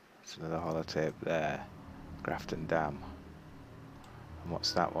 It's another holotape there. Grafton Dam. And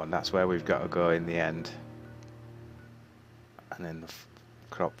what's that one? That's where we've got to go in the end. And then the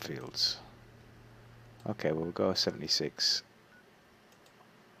crop fields. Okay, well, we'll go 76.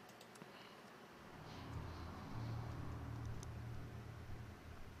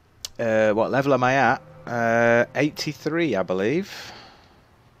 What level am I at? 83, I believe.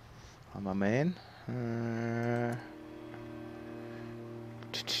 On my main.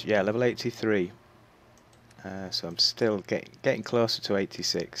 Yeah, level 83. So I'm still getting closer to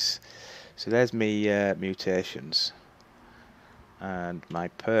 86. So there's me mutations. And my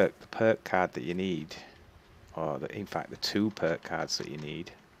perk, the perk card that you need, or in fact the 2 perk cards that you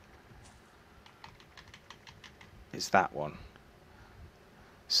need, is that one.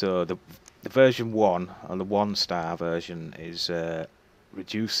 So the version 1, or the 1-star version, is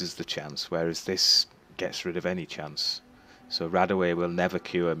reduces the chance, whereas this gets rid of any chance. So Radaway will never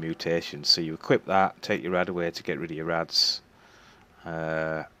cure mutations. So you equip that, take your Radaway to get rid of your Rads,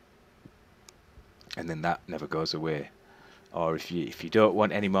 and then that never goes away. Or if you don't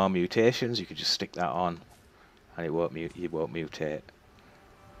want any more mutations, you can just stick that on, and it won't mutate.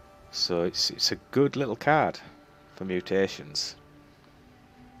 So it's a good little card for mutations.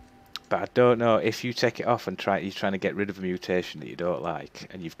 But I don't know if you take it off and you're trying to get rid of a mutation that you don't like,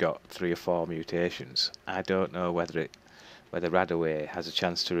 and you've got 3 or 4 mutations. I don't know whether Radaway has a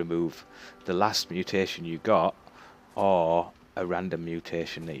chance to remove the last mutation you got, or a random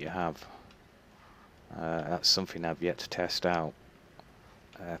mutation that you have. That's something I've yet to test out,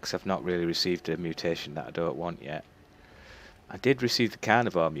 because I've not really received a mutation that I don't want yet. I did receive the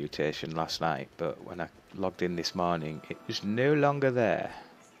carnivore mutation last night, but when I logged in this morning, it was no longer there.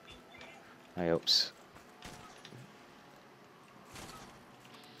 Oops.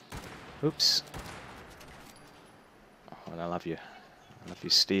 Oops. And I'll have your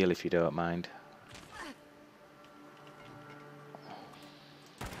steel if you don't mind.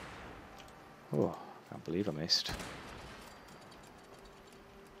 Oh, can't believe I missed.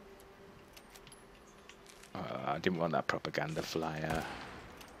 I didn't want that propaganda flyer.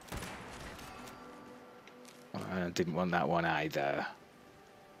 I didn't want that one either.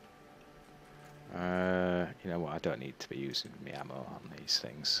 You know what? I don't need to be using my ammo on these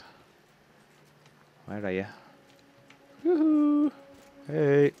things. Where are you? Woohoo!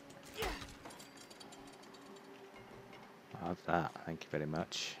 Hey! I'll have that. Thank you very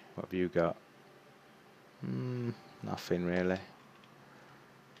much. What have you got? Nothing really.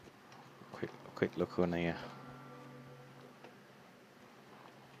 Quick look on here.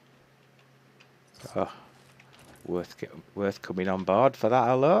 Oh, worth coming on board for that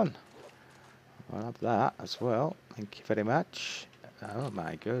alone. I'll have that as well. Thank you very much. Oh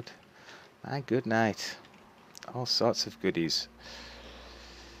my good night. All sorts of goodies.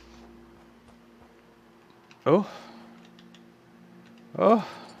 Oh. You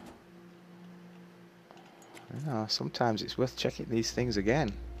know, sometimes it's worth checking these things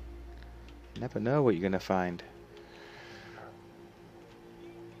again. You never know what you're going to find.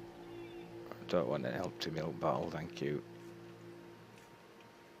 I don't want an empty milk bottle, thank you.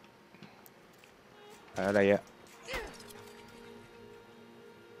 Where are you?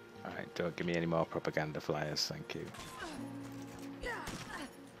 Alright, don't give me any more propaganda flyers, thank you.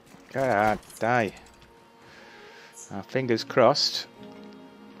 God, die. Fingers crossed.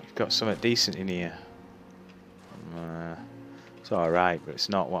 We've got something decent in here. It's alright, but it's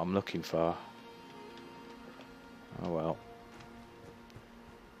not what I'm looking for. Oh well.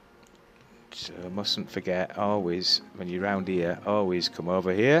 So mustn't forget, always, when you're round here, always come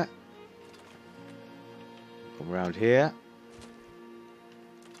over here. Come round here.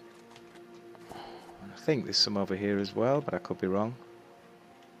 I think there's some over here as well, but I could be wrong.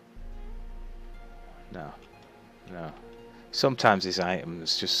 No. Sometimes this item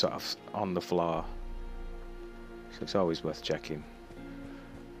is just sort of on the floor. So it's always worth checking.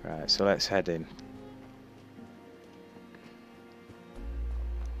 Right, so let's head in.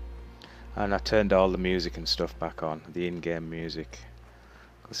 And I turned all the music and stuff back on, the in-game music,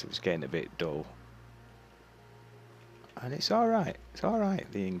 because it was getting a bit dull. And it's alright,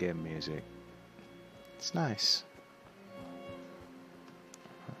 the in-game music. It's nice.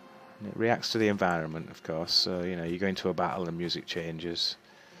 And it reacts to the environment, of course, so, you know, you go into a battle and music changes.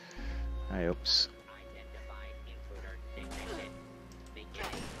 Hi, ups.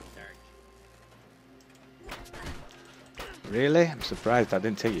 Really? I'm surprised I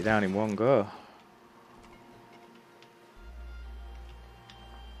didn't take you down in one go.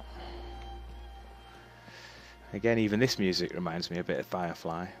 Again, even this music reminds me a bit of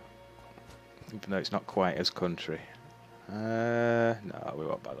Firefly, even though it's not quite as country. No, we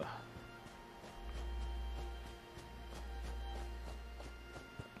won't bother.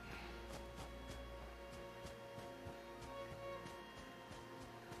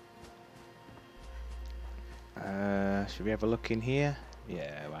 Should we have a look in here?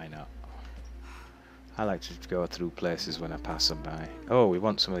 Yeah, why not? I like to go through places when I pass them by. Oh, we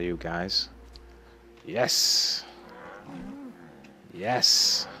want some of you guys. Yes!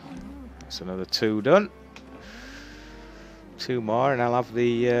 Yes! That's another 2 done. 2 more and I'll have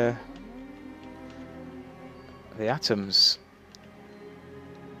the atoms.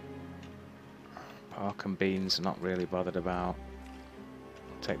 Pork and beans, not really bothered about.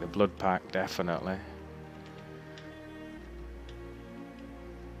 Take the blood pack, definitely.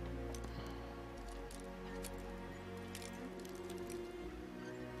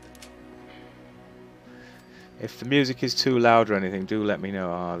 If the music is too loud or anything, do let me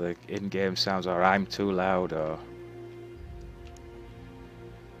know. Or the in-game sounds, or I'm too loud, or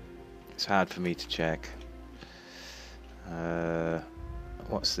it's hard for me to check.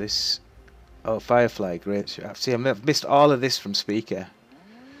 What's this? Oh, Firefly, great. See, I've missed all of this from speaker.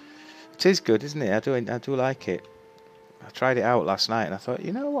 It is good, isn't it? I do like it. I tried it out last night and I thought,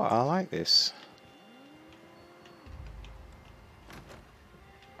 you know what? I like this.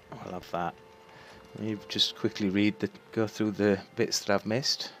 I love that. Let me just quickly go through the bits that I've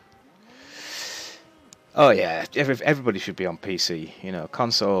missed. Oh yeah, everybody should be on PC. You know,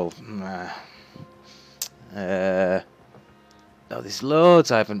 console. Oh, there's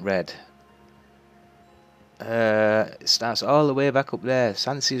loads I haven't read. It starts all the way back up there.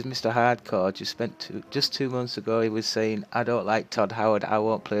 Sansy's Mr. Hardcore just 2 months ago. He was saying, "I don't like Todd Howard. I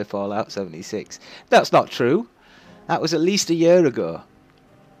won't play Fallout 76." That's not true. That was at least a year ago.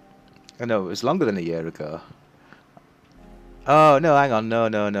 Oh, no, it was longer than a year ago. Oh no, hang on,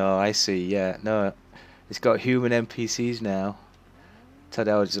 no. I see. Yeah, no. It's got human NPCs now. Todd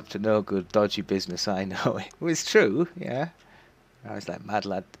Howard's up to no good, dodgy business, I know it. Well, it's true, yeah. I was like, mad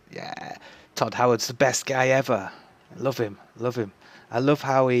lad, yeah. Todd Howard's the best guy ever. I love him, love him. I love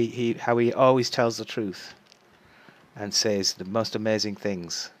how he always tells the truth and says the most amazing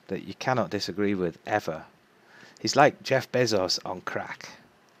things that you cannot disagree with, ever. He's like Jeff Bezos on crack.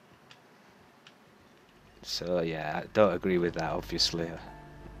 So yeah, I don't agree with that, obviously.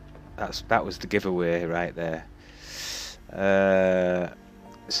 That was the giveaway right there.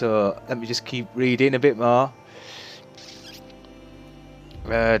 So let me just keep reading a bit more.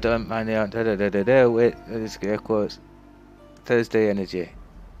 Don't mind the wait. Let's get quotes. Thursday energy.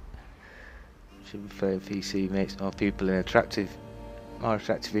 Should be fair. PC makes more people more attractive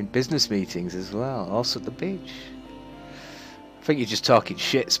in business meetings as well. Also at the beach. I think you're just talking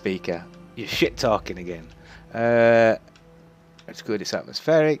shit, speaker. You're shit talking again. It's good. It's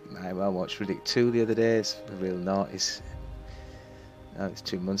atmospheric. I watched Riddick 2 the other day. It's a real notice. No, it's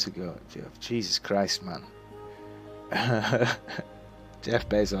 2 months ago. Jesus Christ, man. Jeff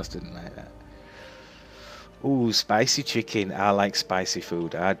Bezos didn't like that. Ooh, spicy chicken. I like spicy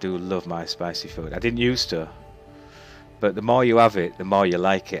food. I do love my spicy food. I didn't used to. But the more you have it, the more you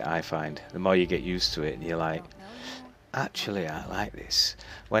like it, I find. The more you get used to it and you're like, actually, I like this.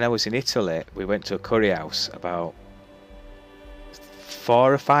 When I was in Italy, we went to a curry house about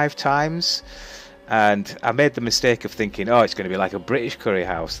 4 or 5 times. And I made the mistake of thinking, oh, it's going to be like a British curry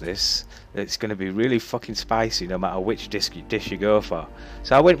house, this. It's going to be really fucking spicy no matter which dish you go for.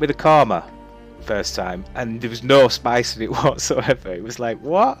 So I went with the korma first time, and there was no spice in it whatsoever. It was like,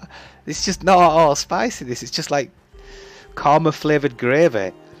 what? It's just not at all spicy, this. It's just like korma flavoured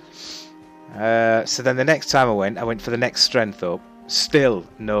gravy. So then the next time I went for the next strength up. Still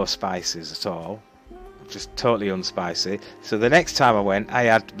no spices at all. Just totally unspicy. So the next time I went, I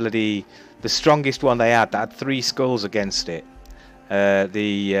had the strongest one they had that had 3 skulls against it.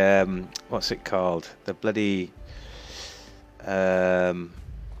 What's it called? The bloody the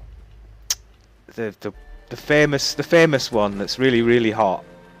famous one that's really hot.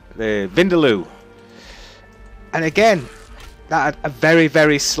 The Vindaloo. And again, that had a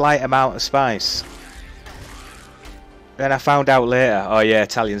very slight amount of spice. Then I found out later, oh yeah,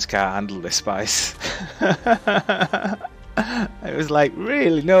 Italians can't handle this spice. It was like,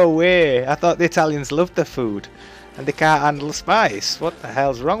 really? No way. I thought the Italians loved their food and they can't handle spice. What the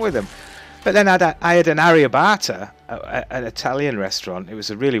hell's wrong with them? But then I had an arrabbiata at an Italian restaurant. It was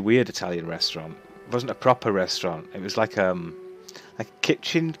a really weird Italian restaurant. It wasn't a proper restaurant. It was like a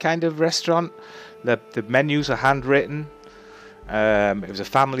kitchen kind of restaurant. The menus are handwritten. It was a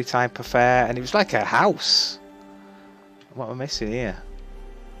family type affair, and it was like a house. What am I missing here?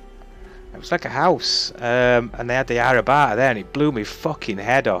 It was like a house, and they had the arrabbiata there, and it blew me fucking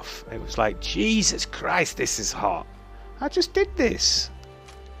head off. It was like, Jesus Christ, this is hot. I just did this.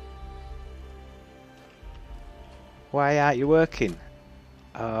 Why aren't you working?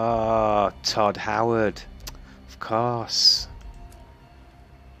 Oh, Todd Howard. Of course.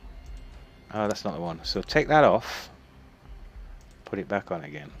 Oh, that's not the one. So take that off. Put it back on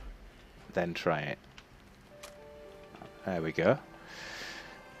again. Then try it. There we go.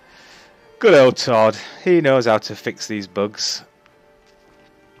 Good old Todd. He knows how to fix these bugs.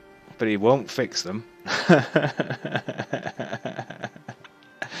 But he won't fix them.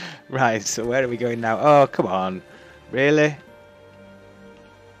 Right, so where are we going now? Oh, come on. Really?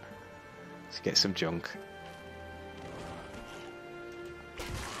 Let's get some junk.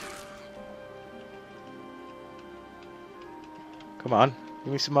 Come on,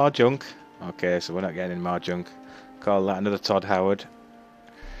 give me some more junk. Okay, so we're not getting any more junk. Call that another Todd Howard.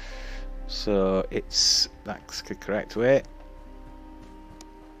 So that's the correct way.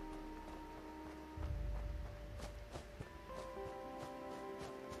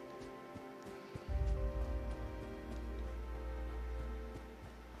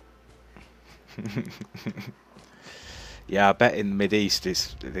 Yeah, I bet in the Mid-East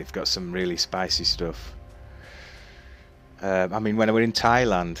they've got some really spicy stuff. I mean, when I were in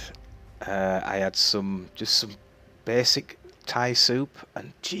Thailand, I had just some basic Thai soup,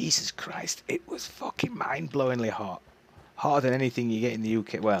 and Jesus Christ, it was fucking mind-blowingly hot. Hotter than anything you get in the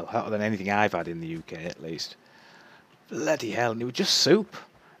UK. Well, hotter than anything I've had in the UK, at least. Bloody hell, and it was just soup.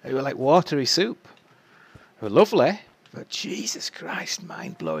 It was like watery soup. It was lovely, but Jesus Christ,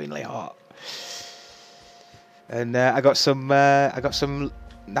 mind-blowingly hot. And I got some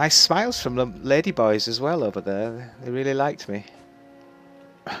nice smiles from the ladyboys as well over there. They really liked me.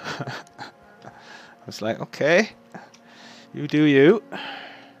 I was like, okay, you do you.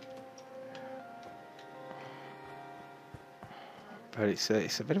 But it's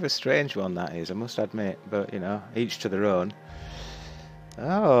a bit of a strange one, that is, I must admit. But you know, each to their own.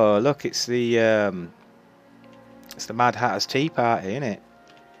 Oh, look, it's the Mad Hatter's Tea Party, isn't it?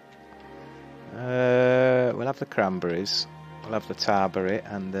 We'll have the cranberries, we'll have the tarberry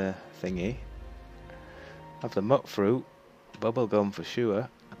and the thingy. Have the mutt fruit, bubble gum for sure,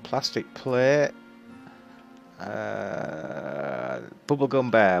 a plastic plate,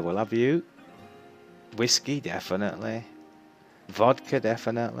 bubblegum bear, we'll have you. Whiskey, definitely. Vodka,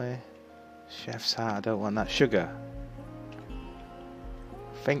 definitely. Chef's hat, I don't want that. Sugar.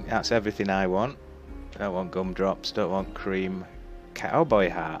 I think that's everything I want. Don't want gumdrops, don't want cream. Cowboy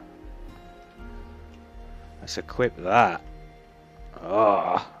hat. Let's equip that.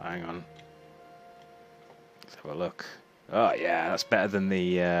 Oh, hang on. Let's have a look. Oh yeah, that's better than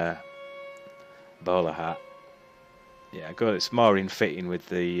the bowler hat. Yeah, good. It's more in fitting with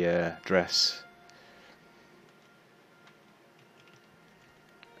the dress.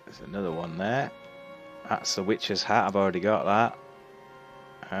 There's another one there. That's the witch's hat. I've already got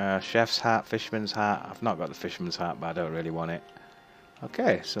that. Chef's hat, fisherman's hat. I've not got the fisherman's hat, but I don't really want it.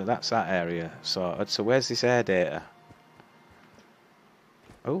 Okay, so that's that area sorted. So where's this air data?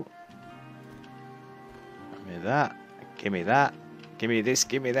 Oh. Give me that. Give me that. Give me this.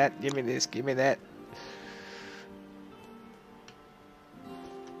 Give me that. Give me this. Give me that.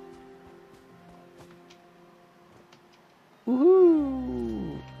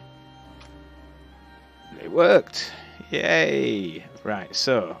 Woohoo! It worked. Yay! Right,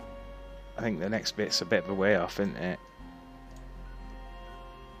 so I think the next bit's a bit of a way off, isn't it?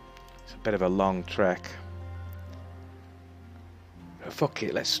 It's a bit of a long trek. Fuck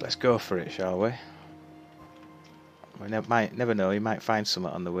it, let's go for it, shall we? We might never know. You might find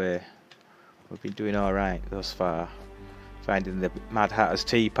something on the way. We've been doing all right thus far. Finding the Mad Hatter's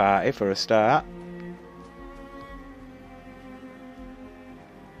Tea Party for a start.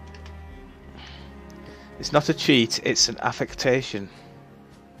 It's not a cheat, it's an affectation.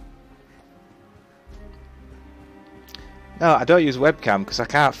 No, I don't use webcam because I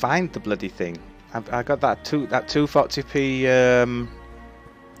can't find the bloody thing. I got that 240p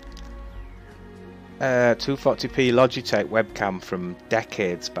 240p Logitech webcam from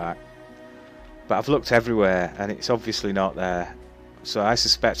decades back, but I've looked everywhere and it's obviously not there. So I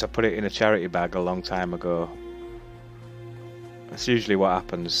suspect I put it in a charity bag a long time ago. That's usually what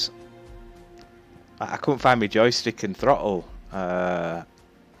happens. I couldn't find my joystick and throttle a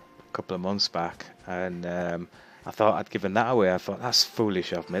couple of months back, and I thought I'd given that away. I thought, that's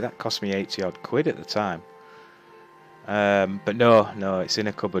foolish of me. That cost me 80 odd quid at the time. But no, it's in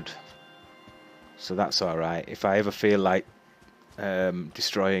a cupboard, so that's all right. If I ever feel like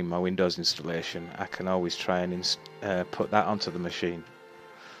destroying my Windows installation, I can always try and put that onto the machine.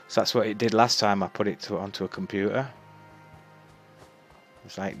 So that's what it did last time I put it onto a computer.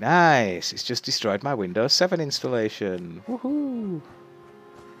 It's like, nice, it's just destroyed my Windows 7 installation. Woohoo!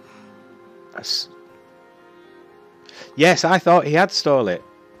 Yes, I thought he had stole it.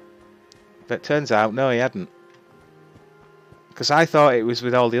 But turns out, no, he hadn't. Because I thought it was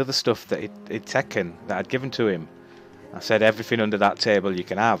with all the other stuff that he'd taken, that I'd given to him. I said, everything under that table you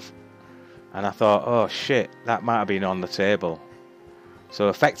can have. And I thought, oh shit, that might have been on the table. So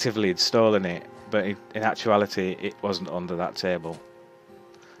effectively he'd stolen it, but in actuality it wasn't under that table.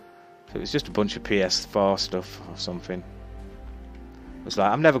 So it was just a bunch of PS4 stuff or something. It was like,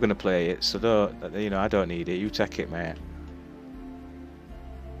 I'm never going to play it, so don't, you know, I don't need it. You take it, mate.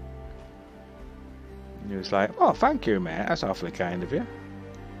 And he was like, oh, thank you, mate. That's awfully kind of you.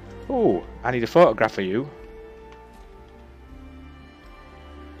 Oh, I need a photograph of you.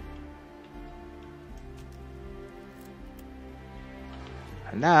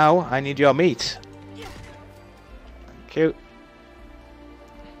 And now I need your meat. Thank you.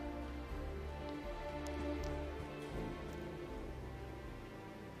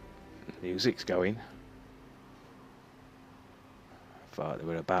 Music's going. I thought there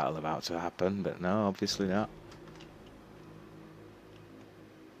were a battle about to happen, but no, obviously not.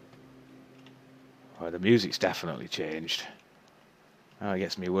 Oh, the music's definitely changed. Oh, it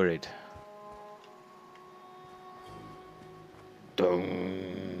gets me worried.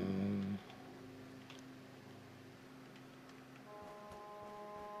 Dun.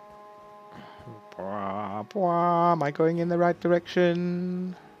 Bwah, bwah. Am I going in the right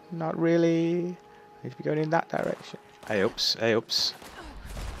direction? Not really. I need to be going in that direction. Hey ups, hey ups.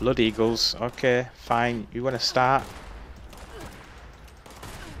 Blood eagles. Okay, fine. You want to start?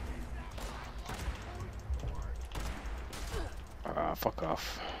 Ah, fuck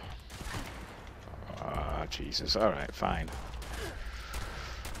off. Ah, Jesus. Alright, fine.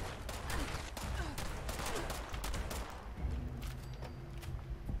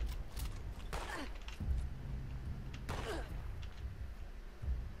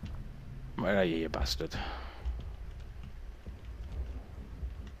 Where are you, you bastard?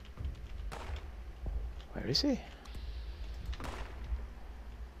 Where is he?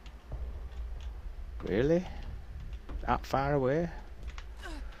 Really? That far away?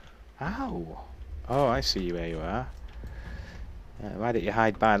 Ow! Oh, I see where you are. Why didn't you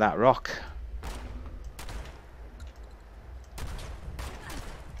hide by that rock?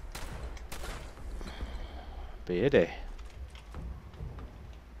 Beardy.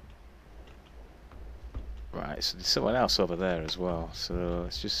 Right, so there's someone else over there as well. So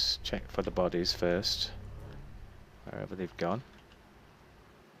let's just check for the bodies first. Wherever they've gone.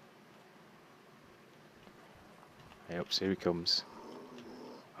 Yep, here he comes.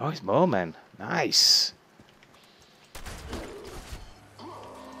 Oh, it's more men. Nice.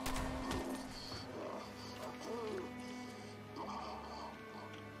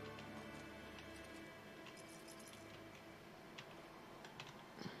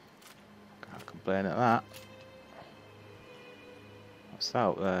 Can't complain at that. What's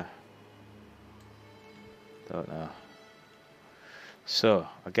out there? Don't know. So,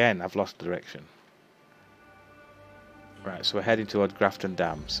 again, I've lost direction. Right, so we're heading toward Grafton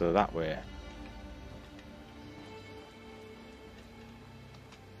Dam, so that way.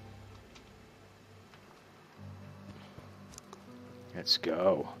 Let's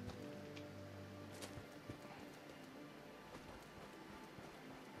go.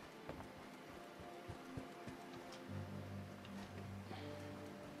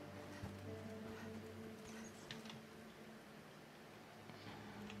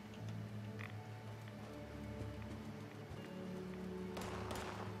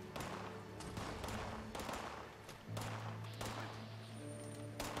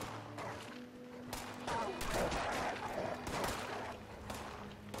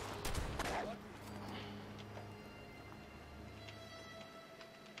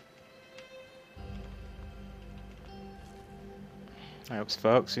 Helps,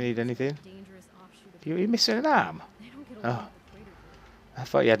 folks. You need anything? Dangerous offshoot of You missing an arm? They don't get Oh, along with the Praetor group. I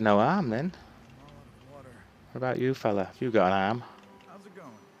thought you had no arm then. I'm all out of water. What about you, fella? Have you got an arm? How's it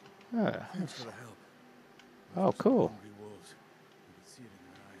going? Oh, Thanks for the help. oh cool. Hungry wolves. You could see it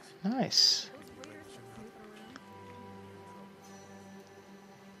in their eyes. Nice. Those Praetors just snoop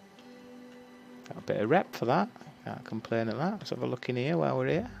around. Got a bit of rep for that. Can't complain at that. Let's have a look in here while we're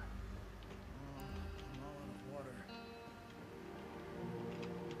here. I'm all out of water.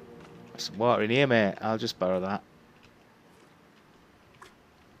 There's some water in here, mate. I'll just borrow that.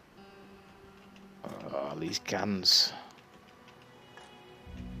 Oh, these cans.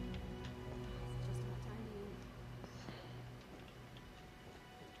 Just about time to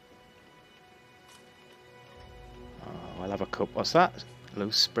eat. Oh, we'll have a cup. What's that?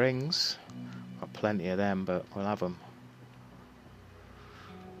 Loose springs. Got plenty of them, but we'll have them.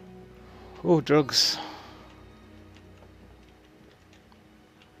 Oh, drugs.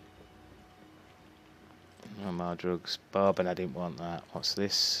 No more drugs. Bob, and I didn't want that. What's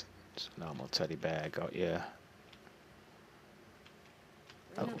this? It's a normal teddy bear. Got you.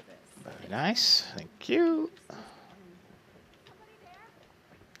 Bring Oh. up this. Very nice. Thank you.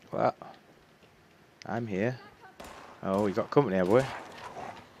 What? I'm here. Oh, we got company, have we?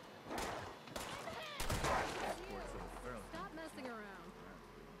 Stop messing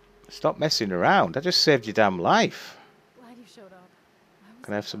around. Stop messing around. I just saved your damn life. Glad you showed up.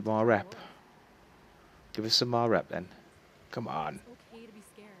 Can I have some more rep? Give us some more rep then. Come on. It's okay to be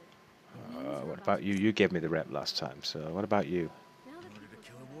scared. It means you're What about you? You gave me the rep last time, so what about you? Now that In order to people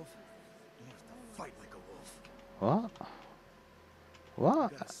kill a wolf, you have to fight like a wolf. What?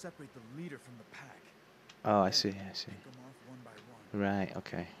 What? You gotta separate the leader from the pack. Oh, I see, I see. Pick them off one by one. Right,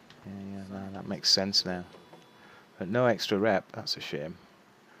 okay. Yeah, no, that makes sense now. But no extra rep, that's a shame.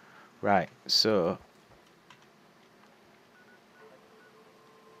 Right, so...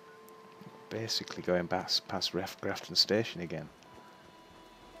 basically going past Grafton Station again.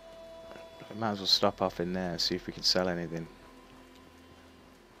 We might as well stop off in there, see if we can sell anything.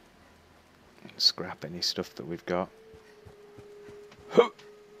 Scrap any stuff that we've got.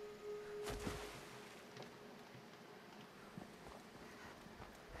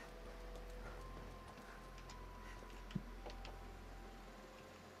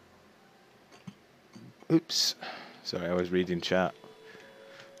 Oops. Sorry, I was reading chat.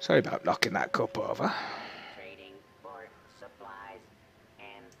 Sorry about knocking that cup over. Trading for supplies,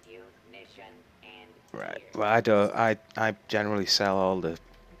 ammunition, and Right. gear. Well, I generally sell all the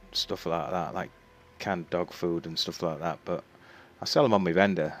stuff like that, like canned dog food and stuff like that. But I sell them on my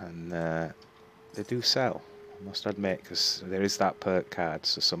vendor, and they do sell. I must admit, because there is that perk card,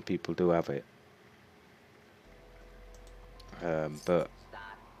 so some people do have it. But Stock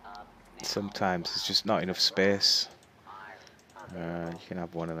up Sometimes there's just not enough space. You can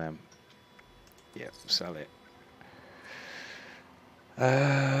have one of them. Yep, sell it.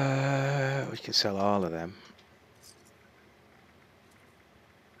 We can sell all of them.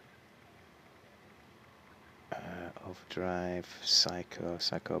 Overdrive,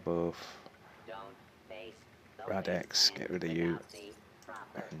 Psycho both. Radex, get rid of you.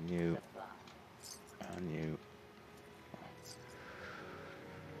 And you. And you.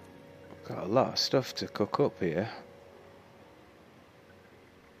 We've got a lot of stuff to cook up here.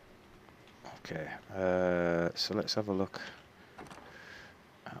 Okay, so let's have a look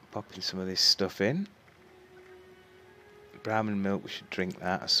at popping some of this stuff in. Brahmin milk, we should drink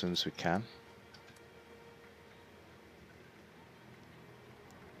that as soon as we can.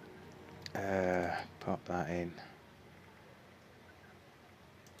 Pop that in.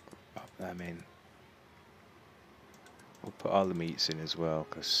 Pop them in. We'll put all the meats in as well,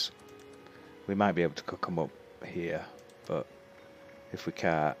 because we might be able to cook them up here, but if we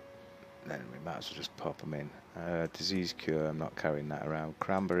can't, then we might as well just pop them in. Disease cure, I'm not carrying that around.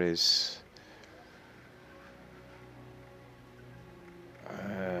 Cranberries.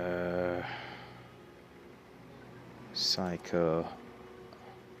 Psycho.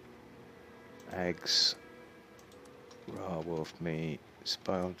 Eggs. Raw wolf meat.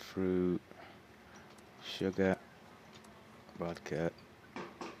 Spoiled fruit. Sugar. Vodka.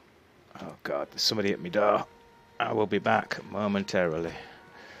 Oh god, there's somebody at my door. I will be back momentarily.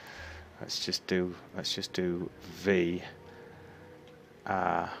 Let's just do V.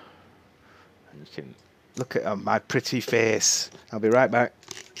 And you can look at my pretty face. I'll be right back.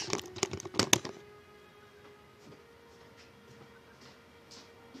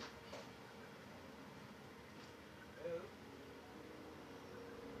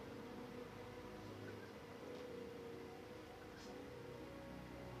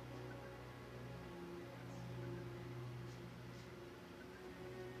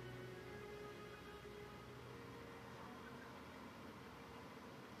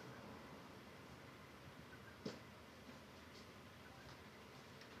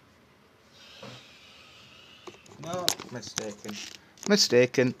 No, mistaken.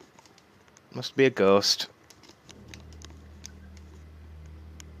 Mistaken. Must be a ghost.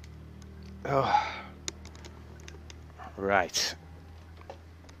 Oh. Right.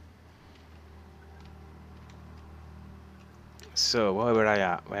 So, where were I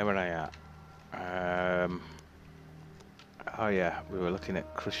at? Oh yeah, we were looking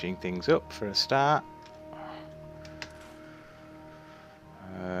at crushing things up for a start.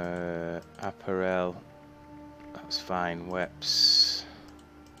 Apparel. That's fine. Weps.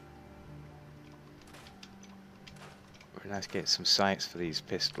 Very nice to get some sights for these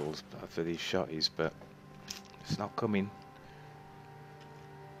pistols, for these shotties, but it's not coming.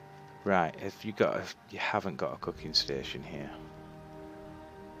 Right, if you haven't got a cooking station here,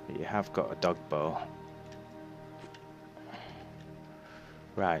 but you have got a dog bowl.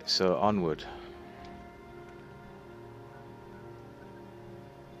 Right, so onward.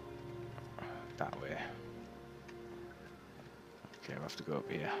 That way. Okay, we'll have to go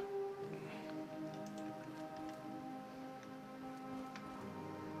up here.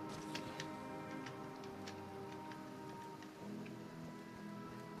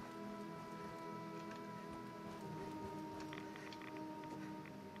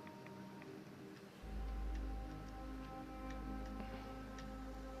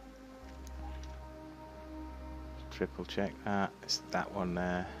 Triple check that. It's that one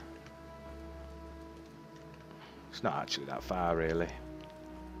there. It's not actually that far, really.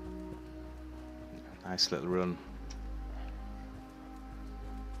 Nice little run.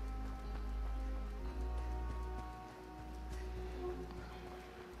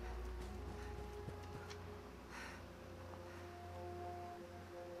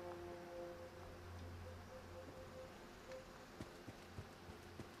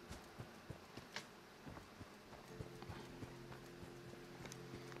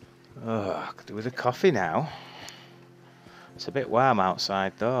 Oh, could do with a coffee now. It's a bit warm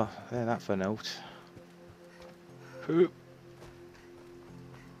outside though. There, that for note. Oh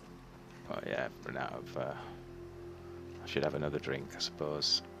yeah, I've run out of. I should have another drink, I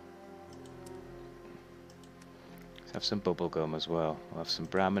suppose. Let's have some bubble gum as well. We'll have some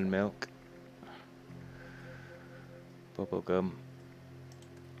Brahmin milk. Bubble gum.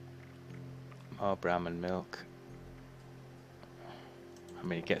 More Brahmin milk. I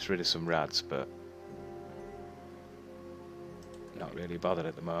mean, it gets rid of some rads, but not really bothered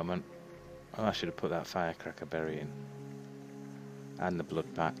at the moment. Oh, I should have put that firecracker berry in. And the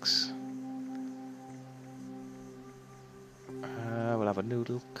blood packs. We'll have a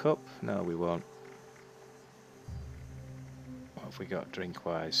noodle cup. No, we won't. What have we got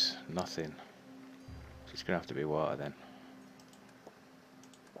drink-wise? Nothing. It's going to have to be water then.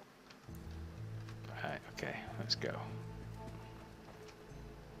 Right, okay, let's go.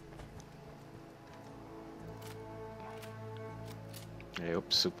 Hey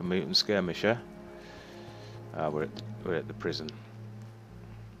up, Super Mutant Skirmisher. We're at the prison.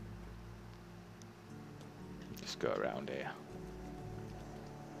 Just go around here.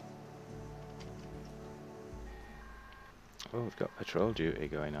 Oh, we've got patrol duty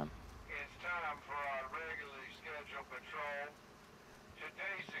going on. It's time for our regularly scheduled patrol.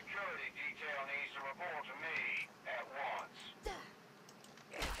 Today's security detail needs to report to me at once.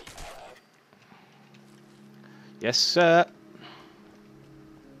 Yes, sir.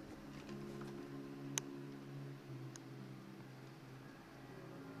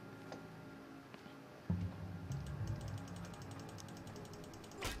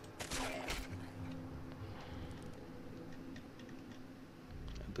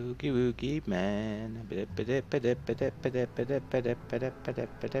 Boogie woogie man. A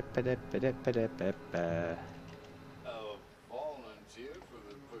volunteer for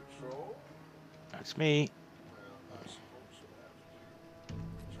the patrol? That's me. Well, I suppose you'll have to do.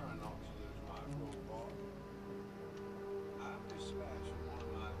 Try not to lose my crowbar. I'm dispatching one of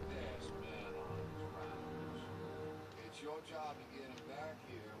my best men on his rounds. It's your job to get him back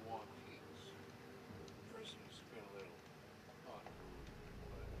here in one piece. Prisoners have been a little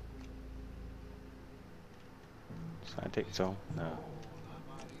unruly. Side dictator. No. I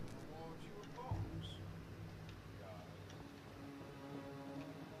might even award you a bonus.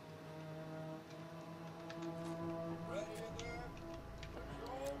 Ready in there?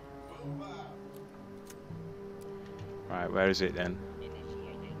 Patrol, move out. Right, where is it then?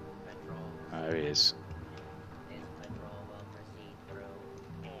 Initiating patrol. There he is. This patrol will proceed through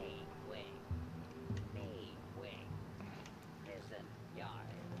A wing, B wing, prison yard.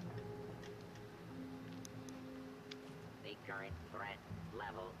 The current threat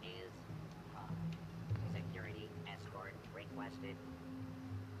level is security escort requested.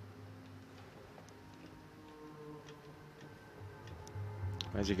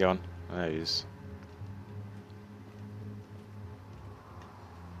 Where's he gone? There he is.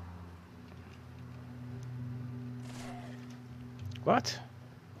 What?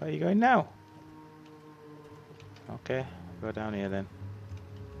 Where are you going now? Okay, go down here then.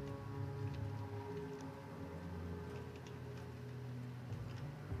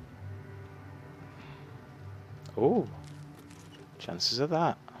 Oh, chances of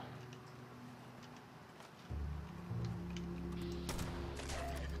that.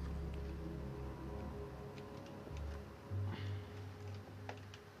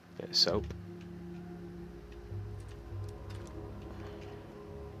 Bit of soap.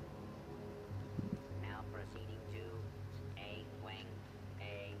 Now proceeding to A wing.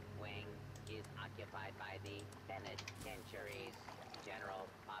 A wing is occupied by the penitentiary's general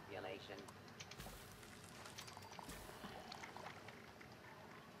population.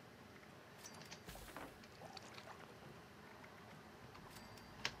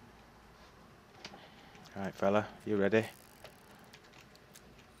 Right, fella, you ready?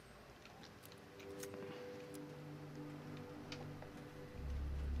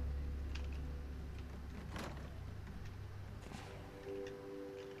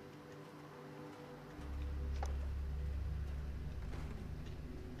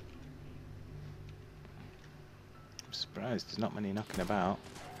 I'm surprised there's not many knocking about.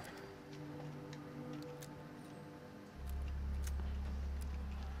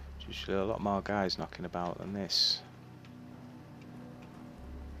 There's usually a lot more guys knocking about than this.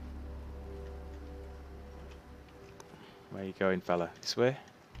 Where you going, fella? This way?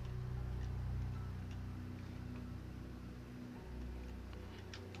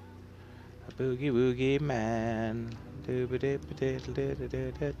 A boogie woogie man. Don't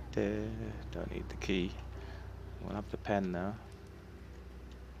need the key. We'll have the pen though.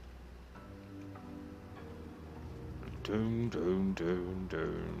 Doom, doom, doom,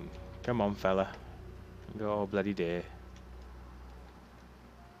 doom. Come on, fella. Go all bloody day.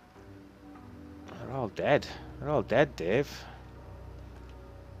 They're all dead. They're all dead, Dave.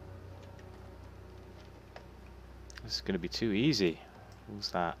 This is going to be too easy. Who's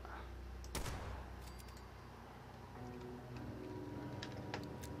that?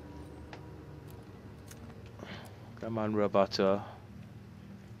 Come on, Roboto.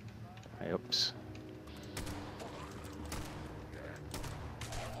 Hey, oops.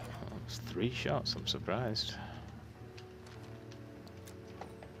 Oh, it's 3 shots, I'm surprised.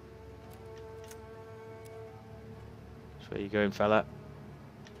 Where you going, fella? Are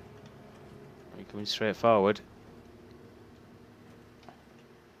you coming straight forward?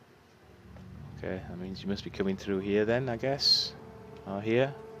 Okay, that means you must be coming through here then, I guess. Or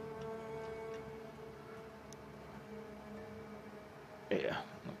here. Yeah,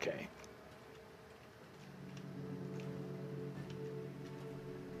 okay.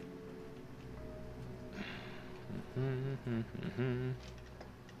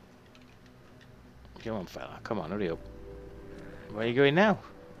 Come on, fella. Come on, hurry up. Where are you going now?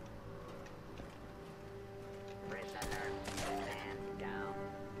 Prisoner, stand down.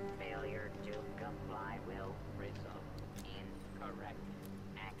 Failure to comply will result in correct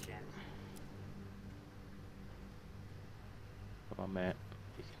action. Come on, mate.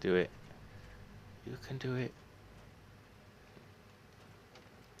 You can do it. You can do it.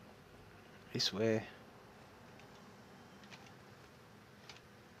 This way.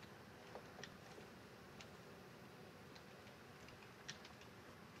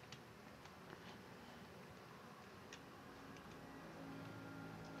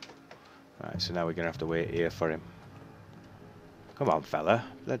 Right, so now we're going to have to wait here for him. Come on, fella.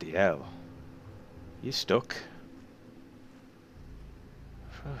 Bloody hell. You stuck.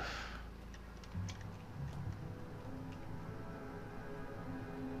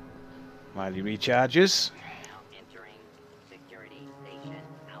 While he recharges. Now entering security station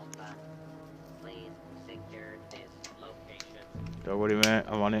Alpha. Please secure this location. Don't worry, mate.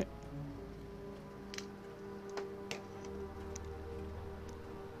 I'm on it.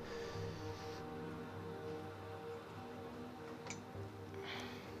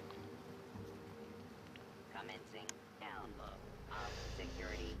 Commencing download of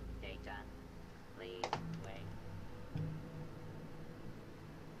security data. Please wait.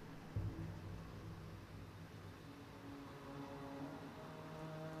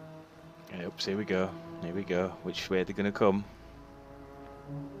 Oops, here we go. Here we go. Which way are they going to come?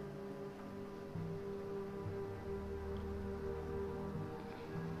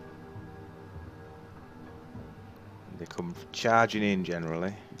 They come charging in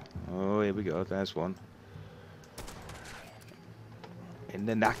generally. Oh, here we go. There's one. In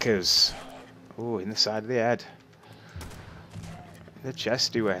the knackers. Oh, in the side of the head. In the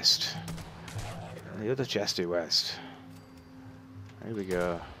chesty west. And the other chesty west. Here we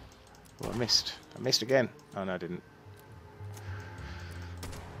go. Oh, I missed. I missed again. Oh, no, I didn't.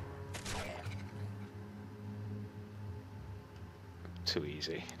 Too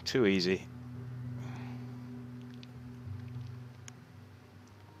easy. Too easy.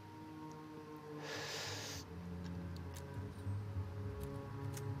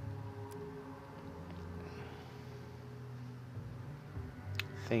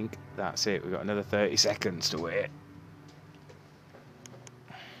 I think that's it. We've got another 30 seconds to wait.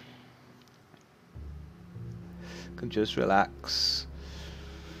 Can just relax.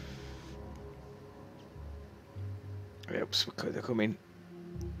 Oops, they're coming.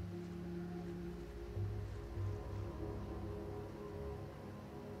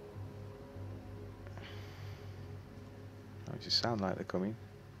 Oh, it just sound like they're coming.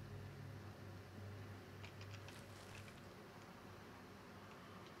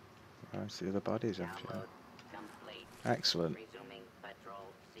 That's the other bodies, actually. Download complete. Excellent. Resuming patrol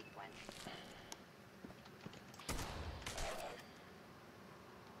sequence.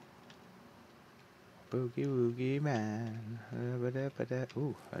 Boogie woogie man.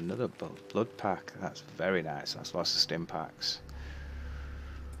 Ooh, another blood pack. That's very nice. That's lots of stim packs.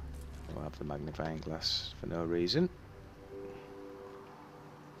 We'll have the magnifying glass for no reason.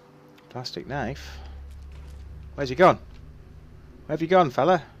 Plastic knife. Where's he gone? Where have you gone,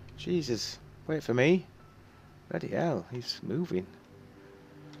 fella? Jesus. Wait for me. Bloody hell, he's moving.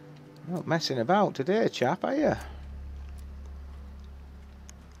 You're not messing about today, chap, are you?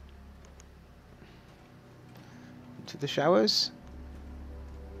 Into the showers.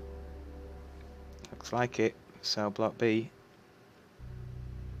 Looks like it. Cell block B.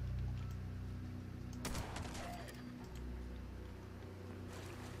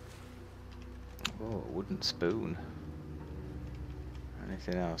 Oh, wooden spoon.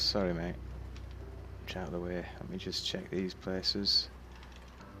 Anything else? Sorry, mate. Get out of the way. Let me just check these places.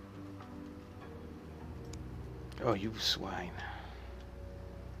 Oh, you swine.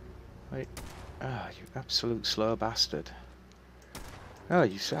 Wait. Ah, you absolute slow bastard. Oh,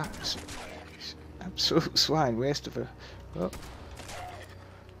 you absolute swine. Waste of a... Oh.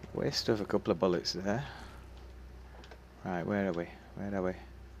 Waste of a couple of bullets there. Right, where are we? Where are we?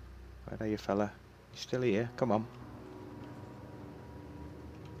 Where are you, fella? You still here? Come on.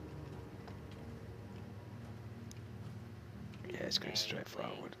 Yeah, it's going straight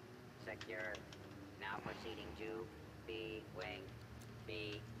forward. Secure. Now proceeding to B wing.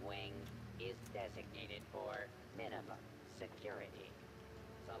 B wing is designated for minimum security.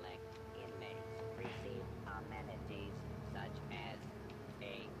 Select inmates receive amenities such as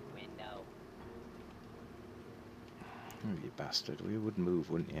a window. Oh, you bastard. We would move,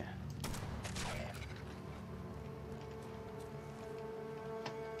 wouldn't you?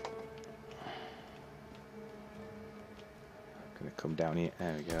 Gonna come down here.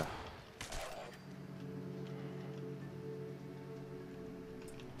 There we go.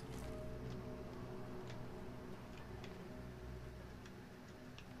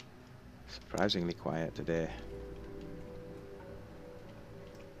 Surprisingly quiet today.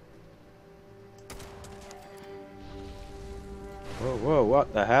 Whoa, whoa,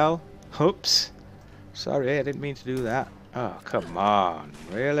 what the hell? Oops. Sorry, I didn't mean to do that. Oh, come on.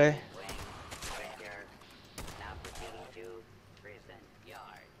 Really? Secure. Now proceeding to prison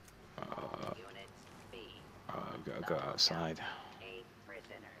yard. All units B. Oh, I've got to go outside. A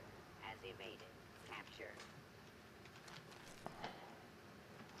prisoner has evaded capture.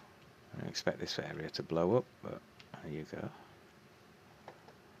 I didn't expect this area to blow up, but there you go.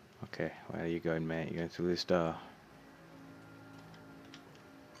 Okay, where are you going, mate? You going through this door?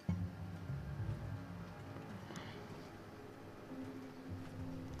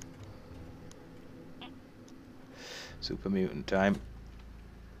 Super mutant time.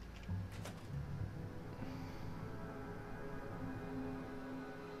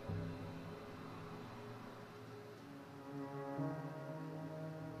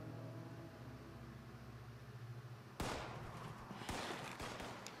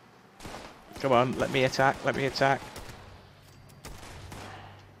 Come on, let me attack, let me attack.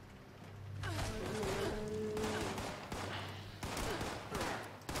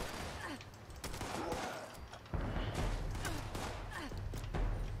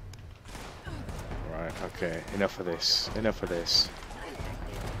 Right, okay, enough of this, enough of this.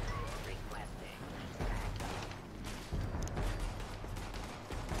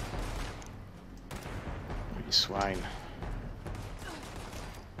 You swine.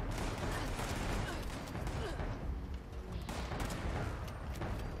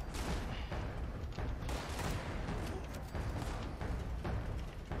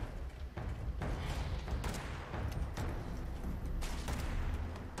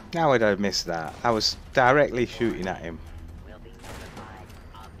 How did I miss that? I was directly shooting at him. Will be notified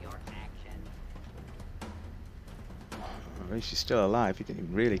of your action. At least he's still alive. He didn't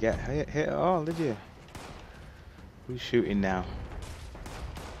even really get hit at all, did you? Who's shooting now?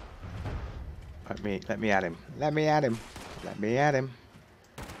 Let me at him. Let me at him. Let me at him.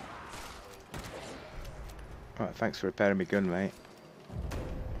 Alright, thanks for repairing my gun, mate.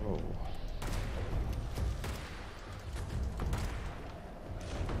 Oh.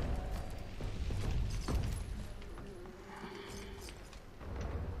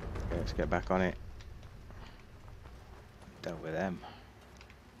 Okay, let's get back on it. Dealt with them.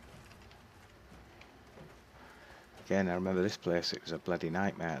 Again, I remember this place, it was a bloody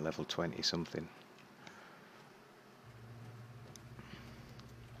nightmare at level 20 something.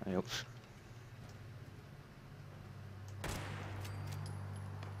 Oops.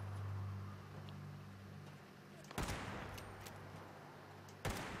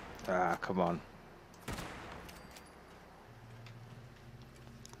 Ah, come on.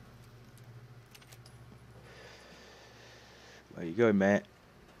 Where you going, mate?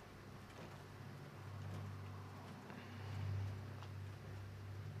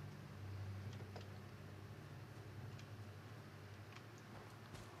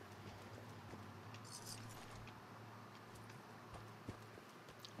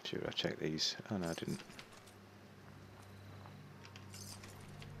 Sure, I checked these. Oh no, I didn't.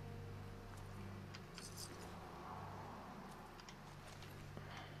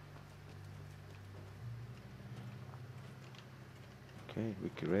 Okay,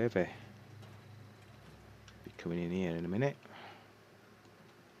 Wiki Ravy. Be coming in here in a minute.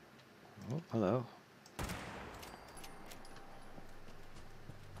 Oh, hello.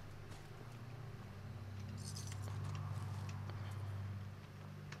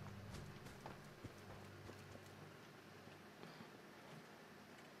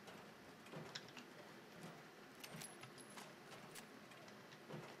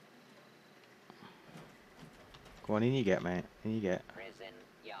 Go on, in you get, mate. In you get. Prison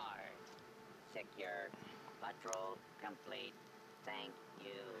yard. Secure. Patrol complete. Thank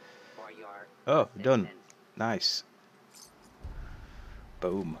you for your Oh, done. assistance. Nice.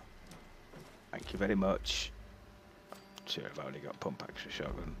 Boom. Thank you very much. Sure, I've already got pump action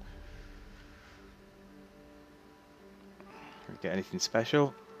shotgun. Can we get anything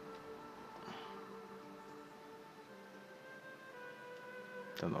special?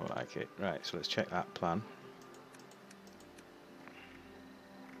 Don't look like it. Right, so let's check that plan.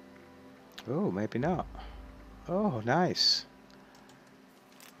 Oh, maybe not. Oh, nice.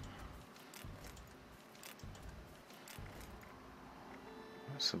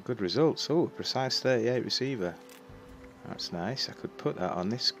 That's some good results. Oh, precise 38 receiver. That's nice. I could put that on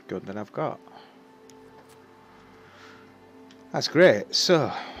this gun that I've got. That's great.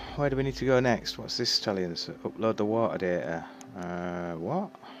 So, where do we need to go next? What's this telling us? Upload the water data.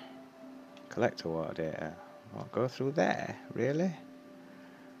 What? Collect the water data. I'll go through there? Really?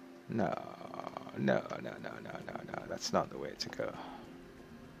 No. No. That's not the way to go.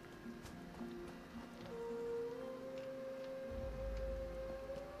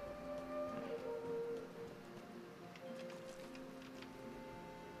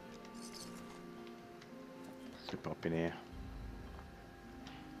 Slip up in here.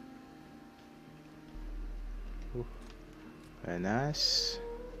 Ooh. Very nice.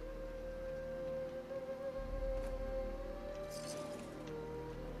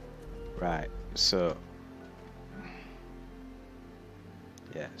 Right, so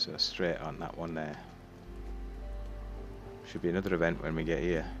yeah, so straight on that one there. Should be another event when we get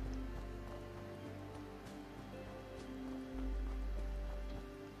here.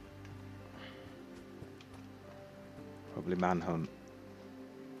 Probably manhunt.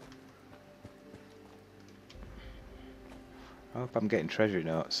 I hope I'm getting treasure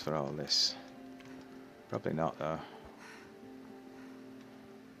notes for all this. Probably not though.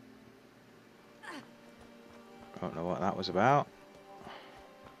 Don't know what that was about.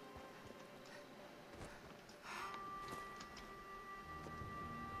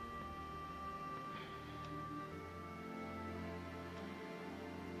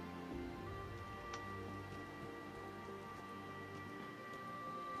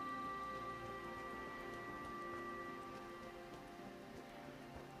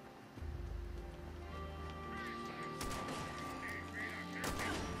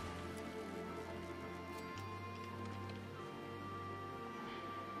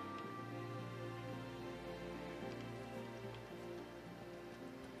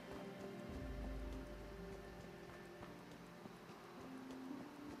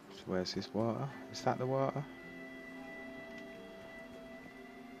 Where's this water? Is that the water?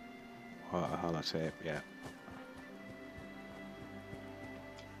 Water holotape, yeah.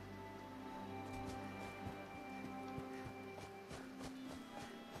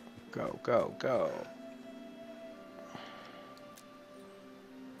 Go, go, go.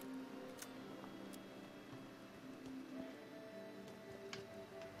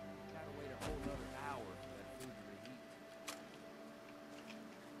 Gotta wait a whole other hour for that food to reheat.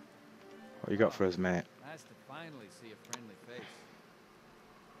 What you got for us, mate? Nice to finally see a friendly face.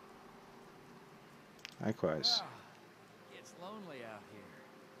 Likewise. It's lonely out here.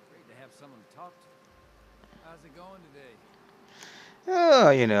 Great to have someone to talk to. How's it going today? Oh,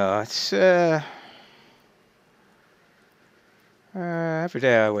 you know, it's every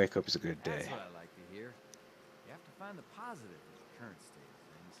day I wake up is a good day. That's what I like to hear. You have to find the positive in the current state of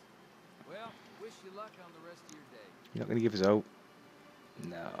things. Well, wish you luck on the rest of your day. You're not going to give us hope?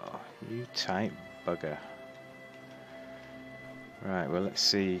 No, you tight bugger. Right, well, let's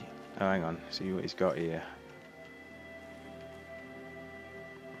see. Oh, hang on, see what he's got here.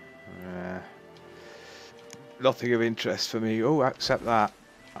 Nothing of interest for me. Oh, accept that.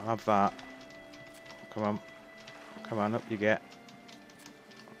 I'll have that. Come on. Come on, up you get.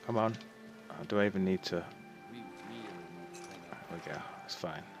 Come on. Oh, do I even need to? We really need to clean up. There we go. That's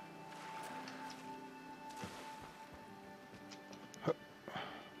fine. Hup.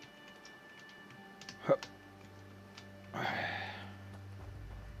 Hup.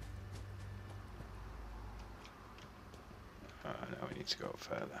 Now we need to go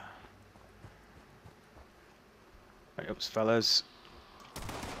further. Right, ups, fellas.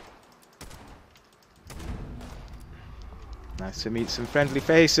 Nice to meet some friendly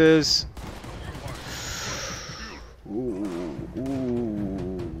faces. Ooh,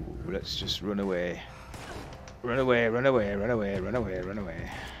 ooh. Let's just run away. Run away, run away, run away, run away, run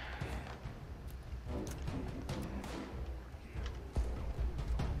away.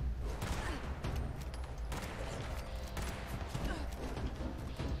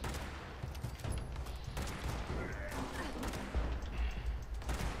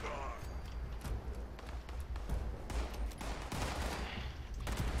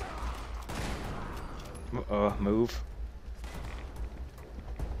 Uh-oh, move.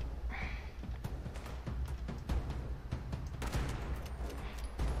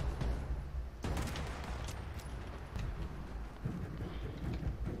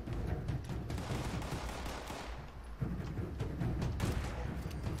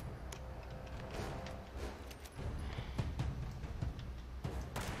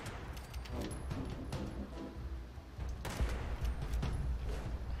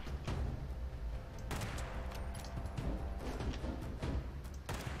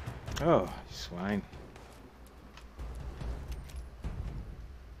 Oh, swine.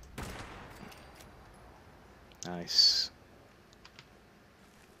 Nice.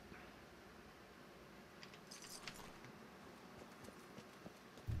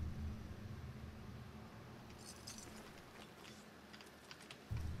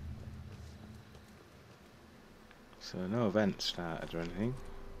 So no event started or anything.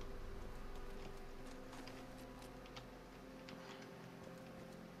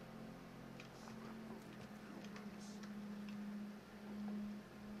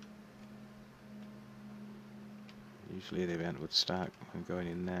 Usually the event would start when going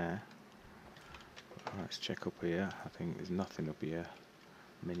in there. Let's check up here. I think there's nothing up here.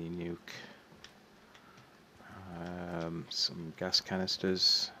 Mini nuke. Some gas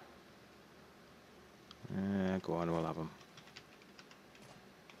canisters. Go on, we'll have them.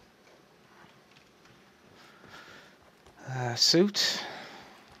 Suit.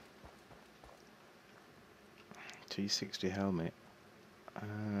 T60 helmet.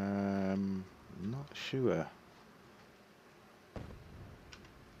 Not sure.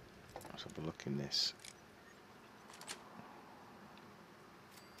 Let's have a look in this.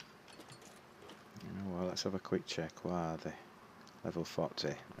 Well, let's have a quick check. What are they? Level 40.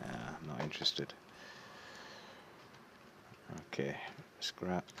 Nah, I'm not interested. Okay,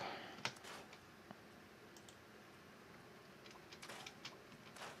 scrap.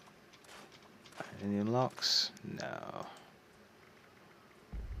 Any unlocks? No.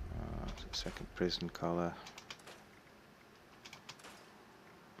 Second prison collar.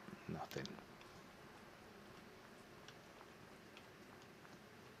 Nothing.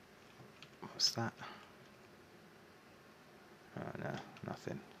 What's that? Oh no,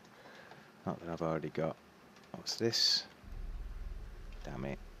 nothing. Not that I've already got. What's this? Damn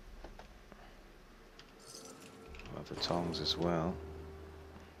it. I'll have the tongs as well.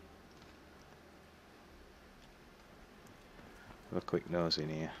 Have a quick nose in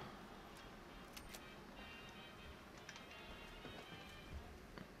here.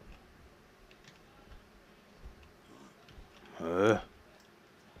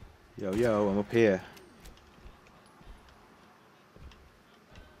 Yo, I'm up here.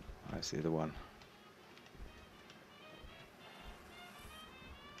 Where's the other one?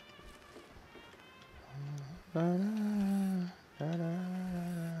 Bit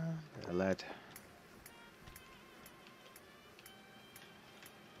of lead.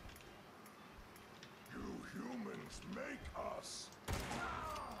 You humans make us.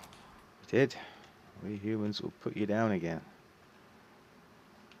 We did. We humans will put you down again.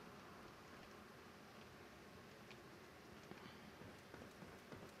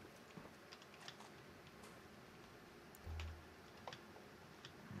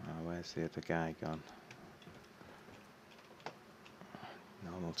 Where's the other guy gone?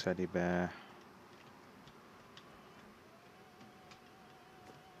 Normal teddy bear.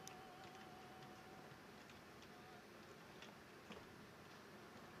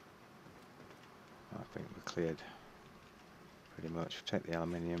 I think we're cleared. Pretty much. Take the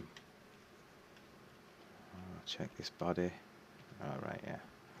aluminium. Check this body. Alright, yeah.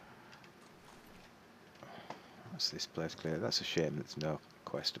 That's this place clear. That's a shame that no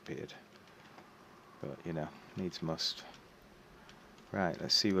quest appeared. But, you know, needs must. Right,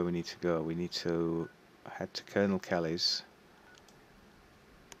 let's see where we need to go. We need to head to Colonel Kelly's.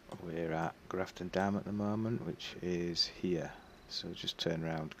 We're at Grafton Dam at the moment, which is here. So just turn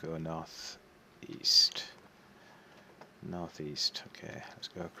around, go north east. Northeast. Okay, let's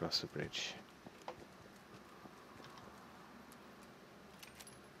go across the bridge.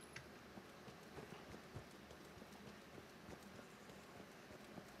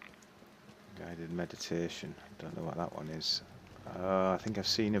 Guided meditation. Don't know what that one is. I think I've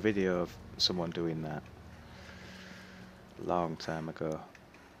seen a video of someone doing that a long time ago.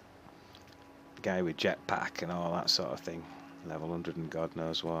 Guy with jetpack and all that sort of thing. Level 100 and God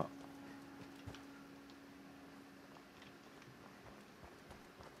knows what.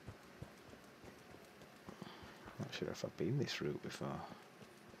 Not sure if I've been this route before.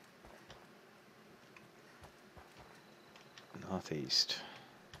 Northeast.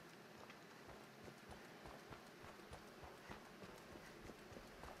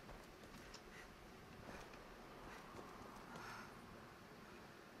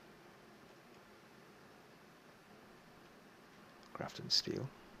 Grafton Steel.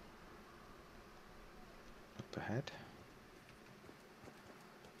 Up ahead.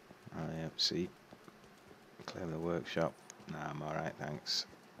 Oh yeah, see. Claim the workshop. Nah, I'm alright, thanks.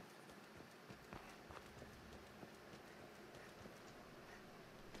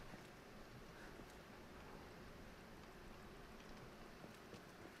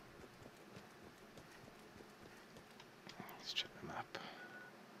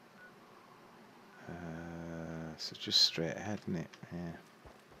 So just straight ahead, isn't it? Yeah.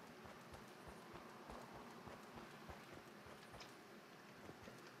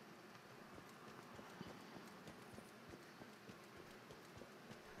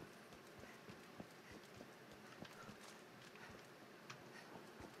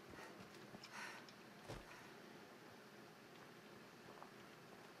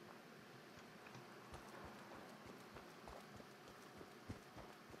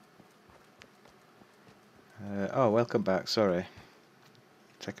 Oh, welcome back. Sorry,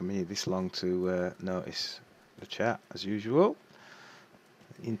 taking me this long to notice the chat as usual.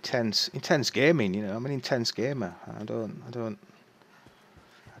 Intense gaming. You know, I'm an intense gamer. I don't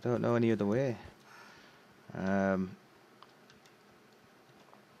know any other way.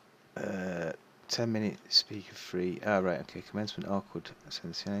 10-minute speaker free. Ah, right. Okay. Commencement awkward.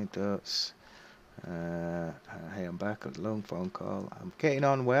 Send the anecdotes. Hey, I'm back. A long phone call. I'm getting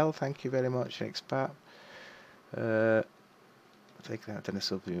on well. Thank you very much, expat. Take that. Then a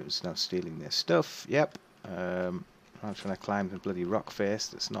subunit is now stealing their stuff. Yep. I'm trying to climb the bloody rock face.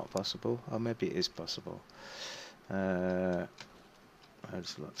 That's not possible. Or maybe it is possible. I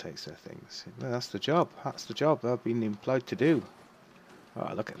just lot takes their things. Well, that's the job. That's the job I've been employed to do.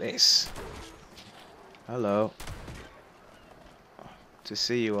 Oh, look at this. Hello. To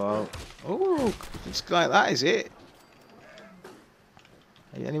see you all. Oh, it's like that, is it?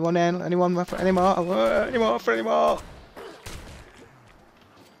 Anyone in? Anyone for any more? Any more for any more?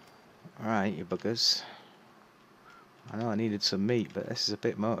 Alright, you buggers. I know I needed some meat, but this is a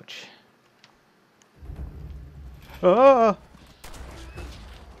bit much. Oh!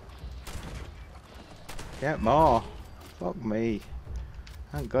 Get more. Fuck me.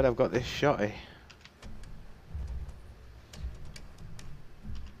 Thank God I've got this shotty.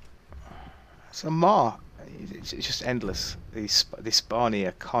 Some more. It's just endless. They spawn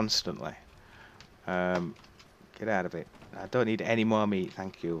here constantly. Get out of it. I don't need any more meat,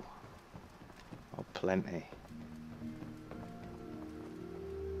 thank you. Oh, plenty.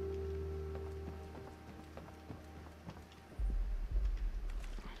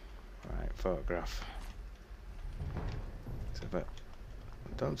 Right, photograph. So, but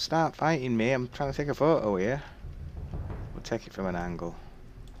don't start fighting me. I'm trying to take a photo here. We'll take it from an angle.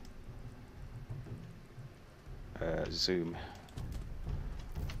 Zoom.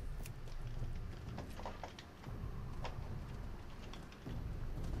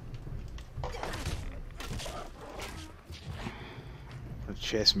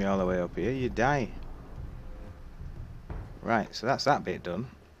 Chase me all the way up here, you die. Right, so that's that bit done.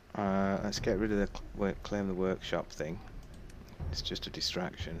 Let's get rid of the claim the workshop thing. It's just a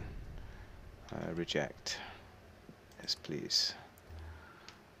distraction. Reject. Yes, please.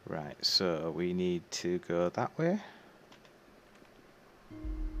 Right, so we need to go that way.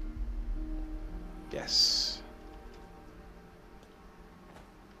 Yes.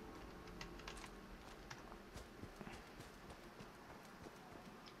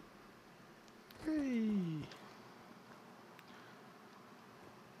 Hey.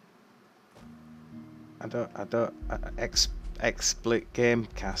 XSplit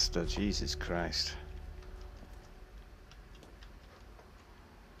Gamecaster, Jesus Christ.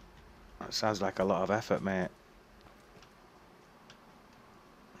 That sounds like a lot of effort, mate.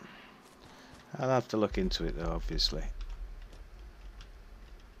 I'll have to look into it though, obviously.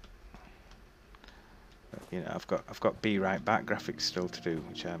 But, you know, I've got Be Right Back graphics still to do,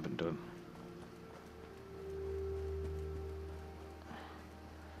 which I haven't done.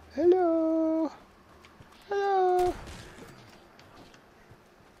 Hello. Hello.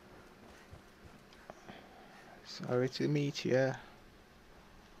 Sorry to meet you.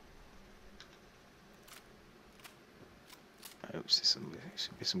 Oops, there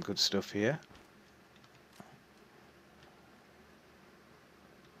should be some good stuff here.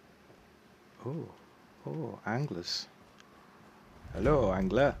 Oh, anglers. Hello,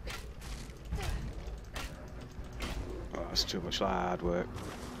 angler. Oh, that's too much hard work.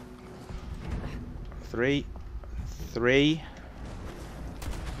 Three.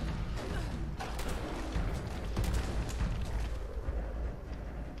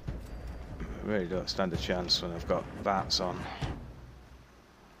 I really don't stand a chance when I've got bats on.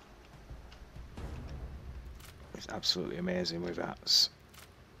 It's absolutely amazing with bats.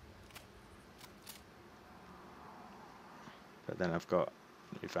 But then I've got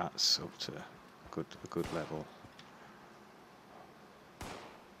VATs up to a good level.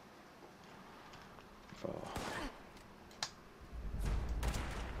 4.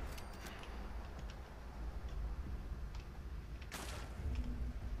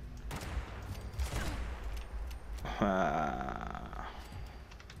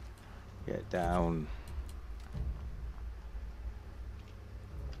 Get down.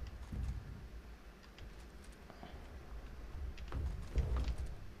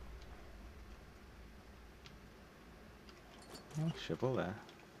 shovel there.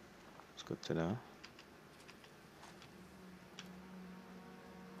 It's good to know.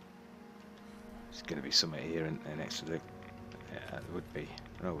 There's going to be something here next to the... Yeah, there would be.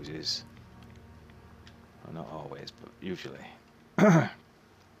 There always is. Well, not always, but usually.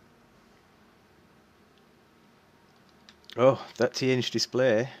 Oh, 30-inch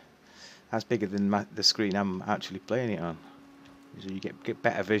display. That's bigger than the screen I'm actually playing it on. So you get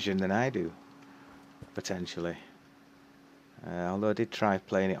better vision than I do, potentially. Although I did try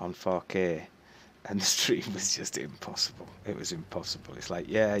playing it on 4K, and the stream was just impossible. It was impossible. It's like,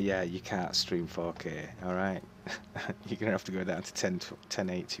 yeah, you can't stream 4K, alright? You're going to have to go down to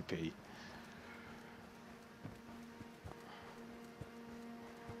 1080p.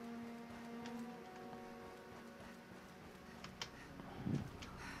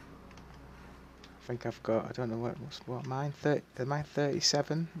 I think I've got, I don't know what mine, am I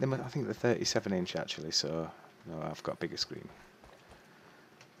 37? I think they're 37-inch actually, so no, I've got a bigger screen.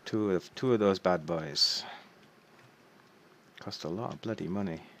 Two of those bad boys. Cost a lot of bloody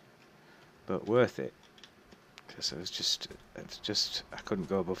money, but worth it, because it's just I couldn't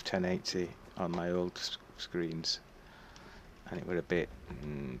go above 1080 on my old screens, and it were a bit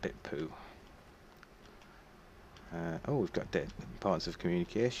poo. Oh, we've got the importance of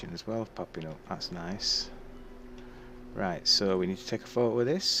communication as well popping up. That's nice. Right, so we need to take a photo of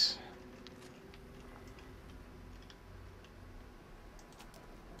this.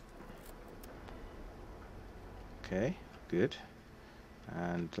 Okay, good.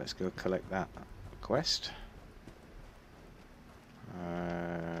 And let's go collect that quest.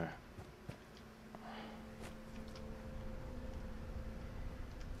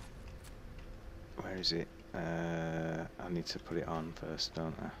 Where is it? I need to put it on first,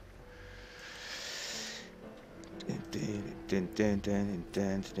 don't I?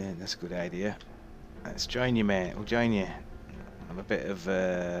 That's a good idea. Let's join you, mate. We'll join you. I'm a bit of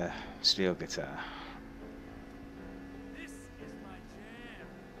steel guitar. This is my jam.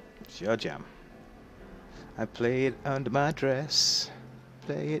 It's your jam. I play it under my dress.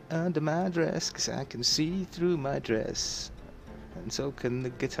 Play it under my dress, 'cause I can see through my dress. And so can the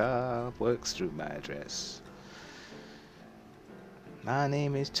guitar, works through my dress. My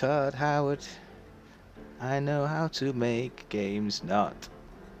name is Todd Howard. I know how to make games not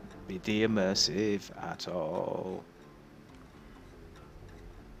be immersive at all.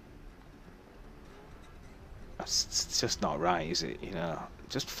 It's just not right, is it? You know,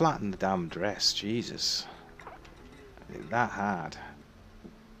 just flatten the damn dress, Jesus. Is it that hard?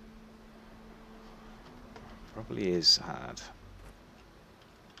 Probably is hard.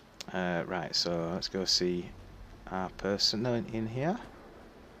 Right, so let's go see our person in here.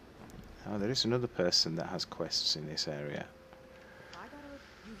 Oh, there is another person that has quests in this area.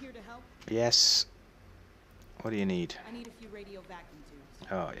 You here to help? Yes. What do you need? I need a few radio vacuum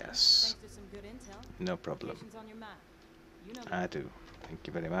tubes. Oh, yes. Thanks to some good intel. No problem. Location's on your map. You know I do. Thank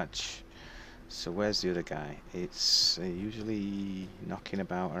you very much. So where's the other guy? It's usually knocking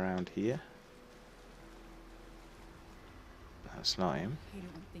about around here. That's not him. I hate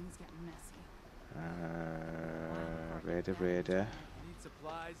it when things get messy. Raider. Need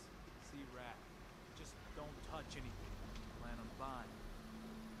supplies? See rat. Just don't touch anything. Plan on buying.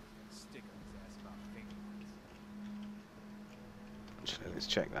 Stick on his ass about fingerprints. Actually, let's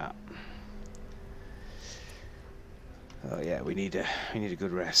check that. Oh yeah, we need a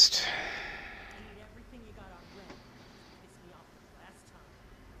good rest. I need everything you got on red. Pissed me off the last time.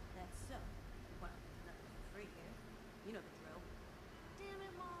 That's so. Well, nothing for free here. You know the drill. Damn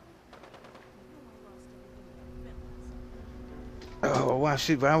it, Molly. No one lost everything we had Oh,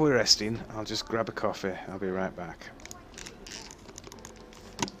 while we're resting, I'll just grab a coffee. I'll be right back. I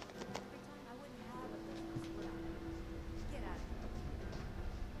wouldn't have a business without it. Get out of here.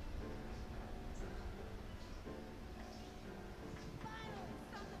 Finally,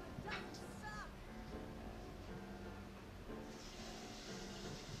 something that doesn't suck.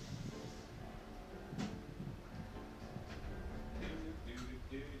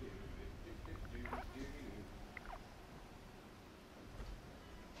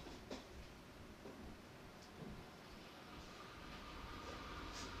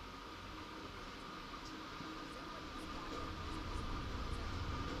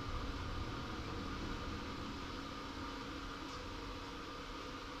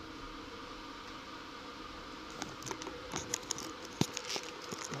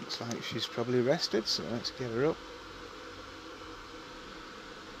 Looks like she's probably rested, so let's get her up.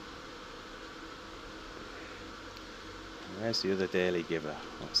 Where's the other daily giver?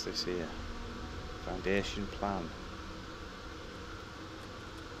 What's this here? Foundation plan.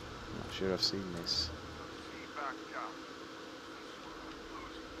 Not sure I've seen this. Proceed back down.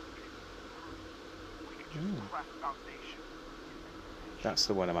 Spacecraft Foundation. That's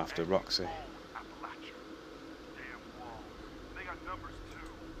the one I'm after, Roxy. Appalachia. Damn walls. They got numbers too.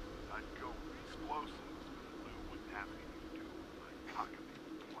 I'd go with explosives, but Lou wouldn't have anything to do with my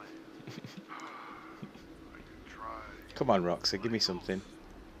cockamamie plan. I could try. Come on, Roxy, give me something.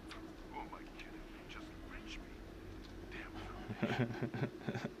 Who am I kidding? Just reach me. Damn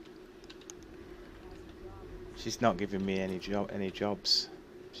foundation. She's not giving me any jobs.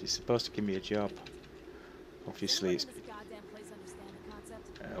 She's supposed to give me a job. Obviously, Does anyone in this goddamn place understand the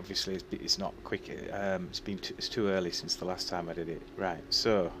concept? obviously it's not quick. It's too early since the last time I did it. Right.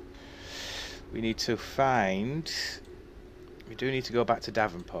 So we need to find. We do need to go back to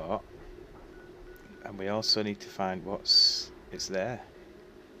Davenport, and we also need to find it's there.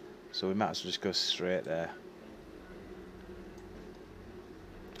 So we might as well just go straight there.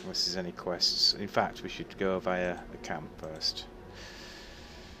 Unless there's any quests. In fact, we should go via the camp first.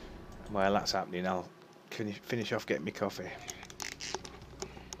 While that's happening, I'll finish off getting me coffee.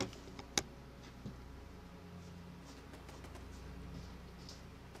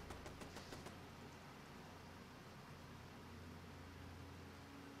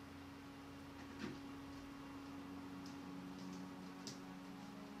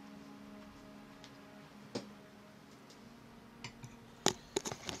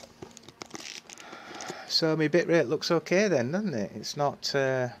 So my bitrate looks okay then, doesn't it? It's not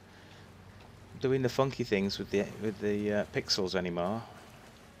doing the funky things with the pixels anymore.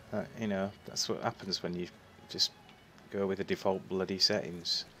 You know, that's what happens when you just go with the default bloody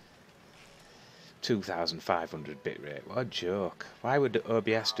settings. 2,500 bitrate. What a joke! Why would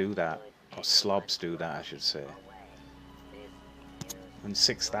OBS do that, or slobs do that, I should say? And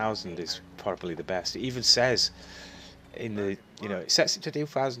 6,000 is probably the best. It even says in the, it sets it to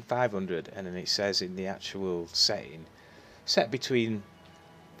 2,500, and then it says in the actual setting, set between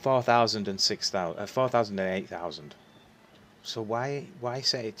 4,000 and 6,000, 4,000 and 8,000. So why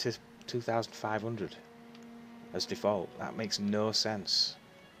set it to 2,500 as default? That makes no sense.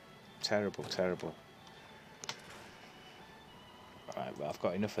 Terrible, terrible. Alright, well, I've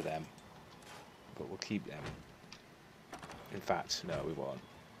got enough of them, but we'll keep them. In fact, no, we won't.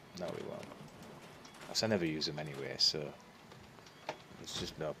 No, we won't. I never use them anyway, so it's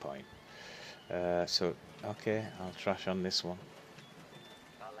just no point. So, okay, I'll trash on this one.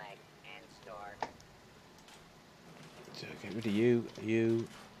 Collect and store. So get rid of you,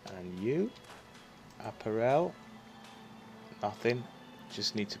 and you. Apparel. Nothing.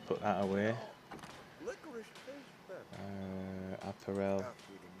 Just need to put that away. Licorice tastes better. Apparel.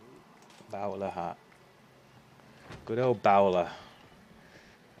 Bowler hat. Good old Bowler.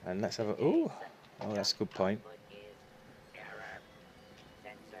 And let's have a... Ooh! Oh, that's a good point. Output is error.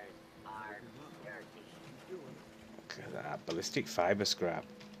 Sensors are dirty. Look at that. Ballistic fiber scrap.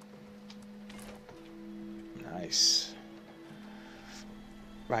 Nice.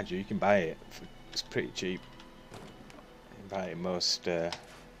 Mind you can buy it. It's pretty cheap. You can buy it in most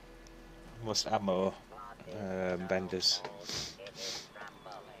ammo vendors.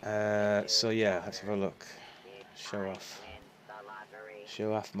 So yeah, let's have a look. Show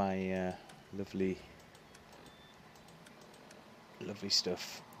off my lovely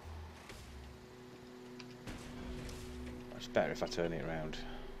stuff. It's better if I turn it around.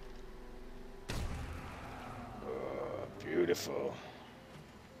 Oh, beautiful.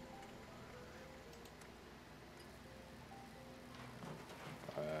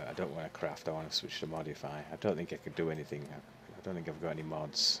 I don't want to craft, I want to switch to modify. I don't think I could do anything. I don't think I've got any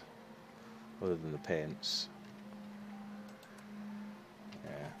mods other than the paints.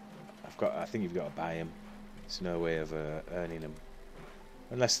 Yeah, I think you've got to buy them. There's no way of earning them,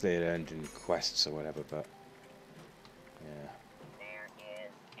 unless they're earned in quests or whatever. But yeah, There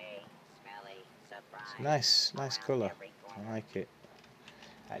is a smelly surprise. it's nice around colour. every I corner. like it.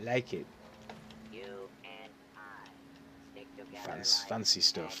 I like it. You and I stick together like Fancy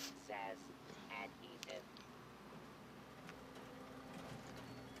stuff. excess adhesive.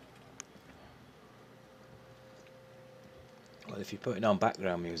 Well, if you're putting on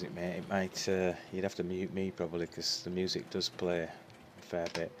background music, mate, it might you'd have to mute me probably, because the music does play a fair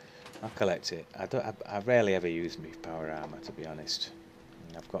bit. I'll collect it. I rarely ever use my power armor, to be honest.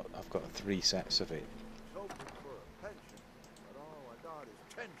 And I've got 3 sets of it. Hoping for a pension, but all I got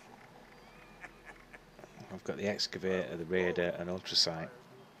is tension. I've got the excavator, the raider, and ultrasight,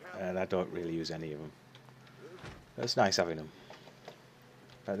 and I don't really use any of them. But it's nice having them.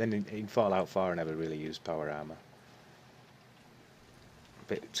 But then in Fallout 4, I never really used power armor. A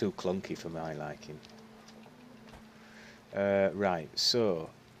bit too clunky for my liking. Right, so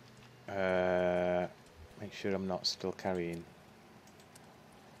make sure I'm not still carrying.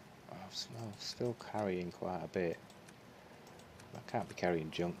 I'm still carrying quite a bit. I can't be carrying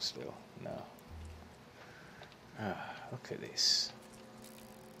junk still. No. Ah, look at this.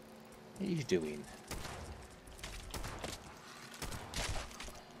 What are you doing?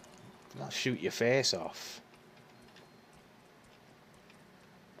 I'll shoot your face off.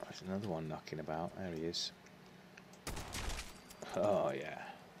 There's another one knocking about. There he is. Oh yeah.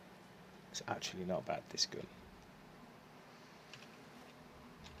 It's actually not bad, this gun.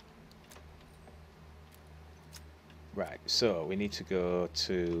 Right, so we need to go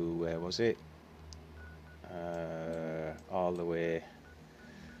to, where was it? All the way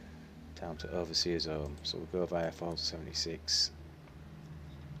down to Overseer's Home. So we'll go via Falls 76.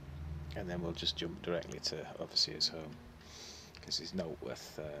 And then we'll just jump directly to Overseer's Home. Because it's not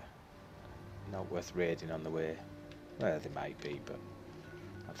worth raiding on the way. Well, there might be, but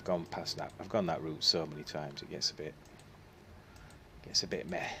I've gone past that. I've gone that route so many times it gets a bit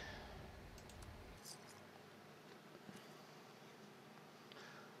meh.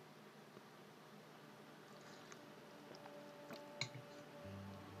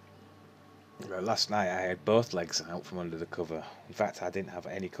 Well, last night I had both legs out from under the cover. In fact, I didn't have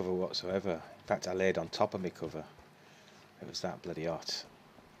any cover whatsoever. In fact, I laid on top of my cover. It was that bloody hot.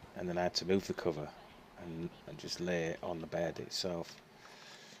 And then I had to move the cover and just lay on the bed itself.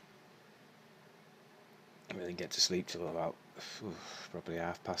 I didn't get to sleep till about probably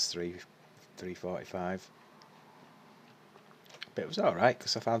 3:30, 3:45. But it was alright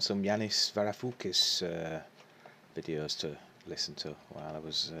because I found some Yanis Varoufakis videos to listen to while I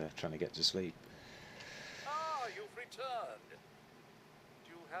was trying to get to sleep. Ah, you've returned.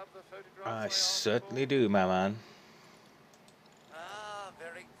 Do you have the photographs I asked certainly for? do, my man. Ah,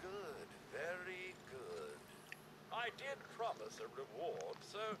 very good, very good. I did promise a reward,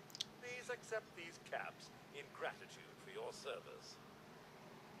 so please accept these caps in gratitude for your service.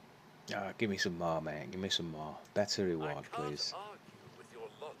 Ah, give me some more, mate. Give me some more. Better reward, I can't please. argue with your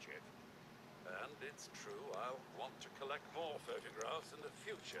logic. And it's true, I'll want to collect more photographs in the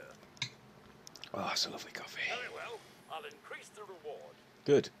future. Oh, it's a lovely coffee. Very well, I'll increase the reward.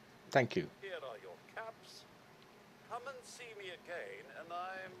 Good. Thank you. Here are your caps. Come and see me again, and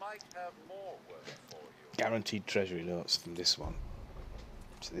I might have more work for you. Guaranteed treasury notes from this one.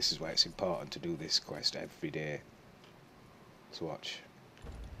 So this is why it's important to do this quest every day. So watch.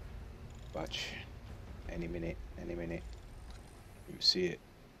 Watch. Any minute. You see it.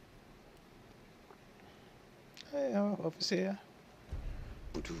 Hey, Overseer.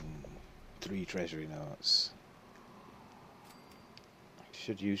 3 treasury notes.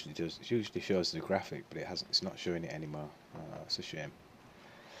 It usually shows the graphic, but it hasn't. It's not showing it anymore. Oh, that's a shame.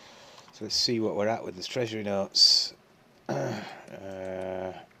 So let's see what we're at with the treasury notes.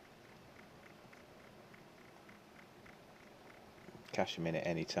 Cash them in at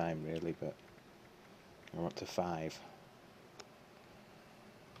any time, really, but we're up to 5.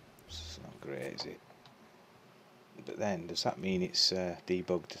 It's not great, is it? But then, does that mean it's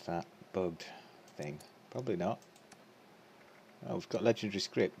debugged that bugged thing? Probably not. Oh, we've got legendary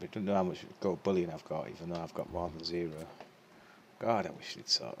script, but don't know how much gold bullion I've got, even though I've got more than 0. God, I wish they'd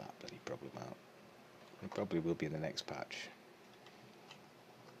sort that bloody problem out. It probably will be in the next patch.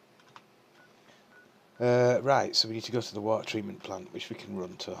 Right, so we need to go to the water treatment plant, which we can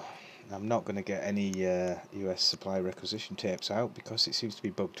run to. I'm not going to get any US supply requisition tapes out because it seems to be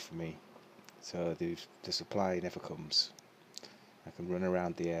bugged for me. So the supply never comes. I can run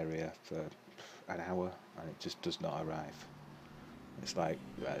around the area for an hour and it just does not arrive. It's like,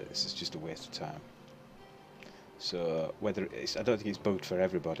 this is just a waste of time. So whether it's, I don't think it's bugged for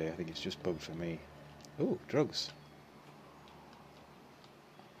everybody. I think it's just bugged for me. Ooh, drugs.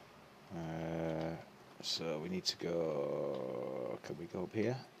 So we need to go. Can we go up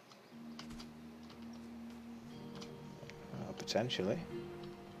here? Potentially.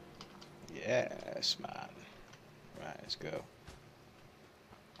 Yes, man. Right, let's go.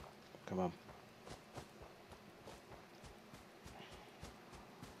 Come on.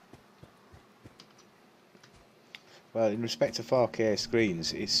 Well, in respect to 4K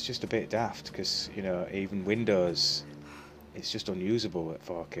screens, it's just a bit daft because, you know, even Windows, it's just unusable at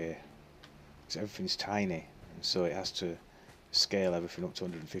 4K. Because everything's tiny, and so it has to scale everything up to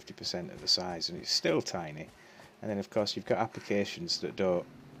 150% of the size, and it's still tiny. And then, of course, you've got applications that don't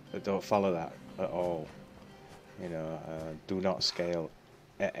follow that at all. You know, do not scale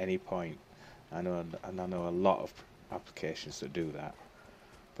at any point. I know a lot of applications that do that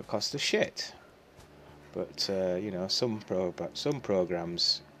because they're shit. But you know, some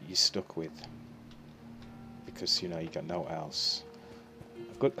programs you're stuck with because you know you got no else.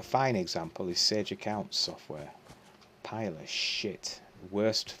 A fine example is Sage Accounts software. Pile of shit.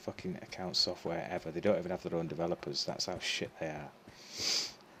 Worst fucking account software ever. They don't even have their own developers. That's how shit they are.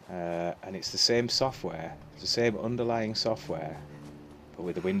 And it's the same software, it's the same underlying software, but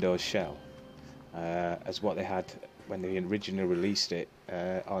with a Windows shell, as what they had when they originally released it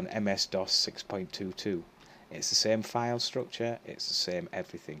on MS-DOS 6.22. It's the same file structure, it's the same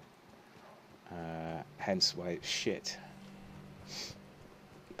everything. Hence why it's shit.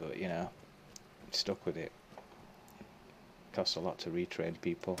 But you know, I'm stuck with it. Costs a lot to retrain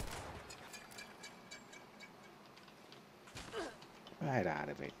people. Right out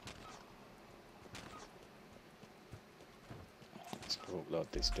of it. Let's go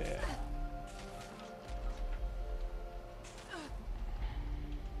upload this data.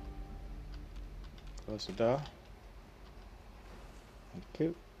 Close the door. Thank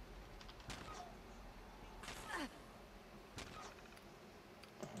you.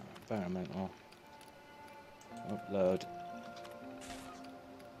 Environmental. Upload.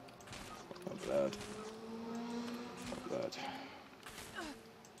 Upload. Upload.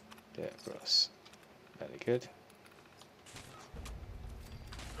 Data bros. Very good.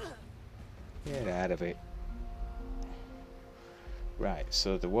 Get out of it. Right,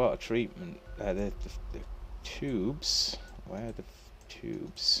 so the water treatment, the tubes. Where are the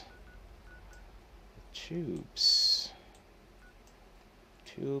tubes? Tubes.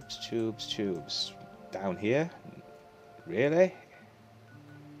 Tubes. Down here? Really?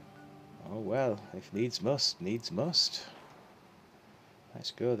 Oh well, if needs must, needs must.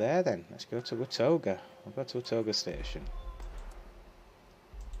 Let's go there then. Let's go to Watoga. We'll go to Watoga Station.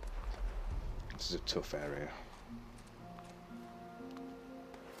 This is a tough area.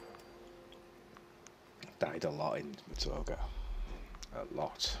 Died a lot in Watoga. A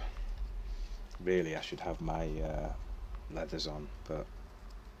lot. Really, I should have my leathers on, but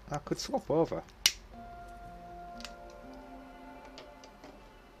I could swap over.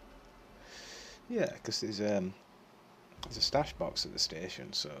 Yeah, because there's a stash box at the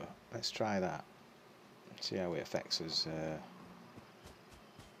station, so let's try that. See how it affects us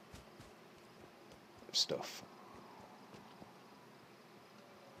stuff.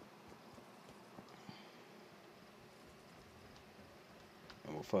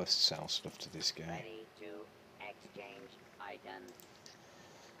 And we'll first sell stuff to this guy. Ready to exchange items.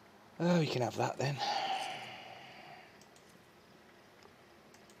 Oh, you can have that then.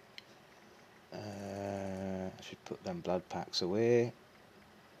 I should put them blood packs away.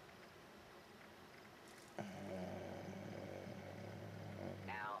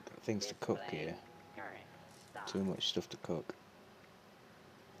 Now, Got things to cook display here. current stock. Too much stuff to cook.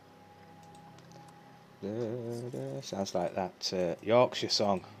 Sounds like that Yorkshire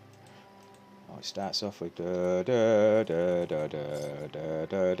song. Oh, it starts off with da da da da da da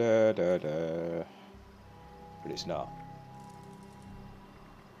da da da da, but it's not.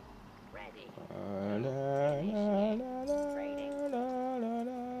 Ready.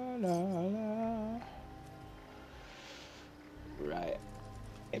 Right.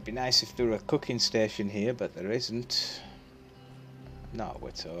 It'd be nice if there were a cooking station here, but there isn't. Not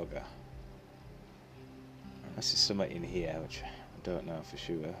Watoga. Unless there's something in here, which I don't know for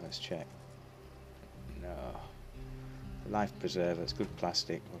sure. Let's check. No. Life preserver, it's good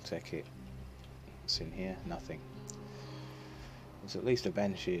plastic, we'll take it. What's in here? Nothing. There's at least a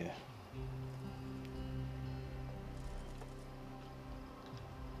bench here.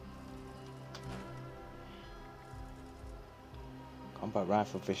 Combat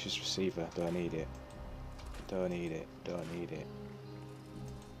rifle, vicious receiver, don't need it. Don't need it, don't need it.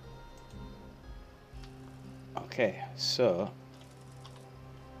 Okay, so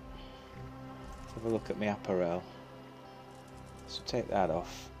let's have a look at my apparel. So take that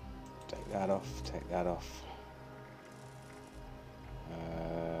off, take that off, take that off.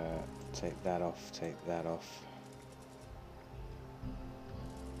 Take that off, take that off.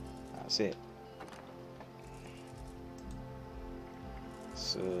 That's it.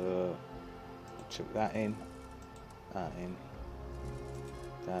 So chuck that in, that in,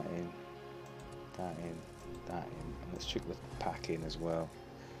 that in, that in, that in, and let's chuck the pack in as well.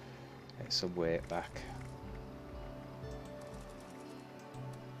 Get some weight back.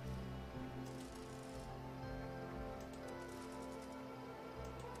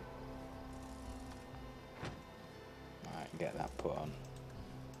 Right, get that put on.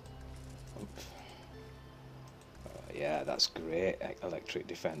 Oops. Yeah, that's great. Electric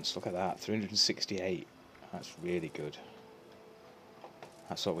defense. Look at that, 368. That's really good.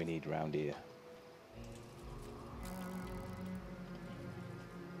 That's what we need around here.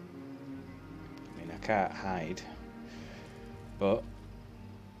 I mean, I can't hide, but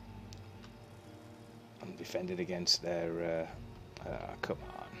I'm defended against their Come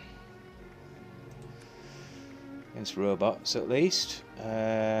on. Against robots at least.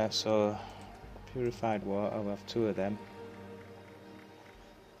 So purified water, I'll have 2 of them.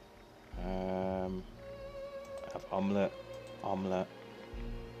 Have omelette,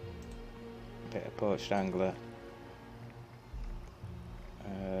 bit of poached angler.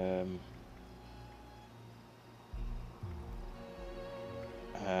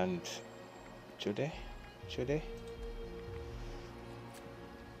 And Judy?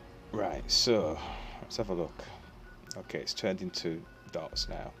 Right, so let's have a look. Okay, it's turned into dots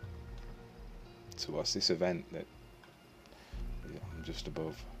now. So what's this event that I'm just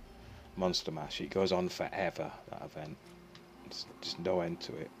above? Monster Mash. It goes on forever, that event. There's just no end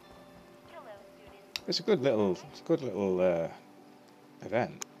to it. Hello, students. It's a good little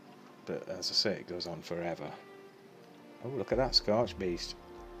event, but as I say, it goes on forever. Oh, look at that Scorch Beast.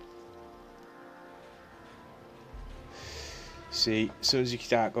 See, as soon as you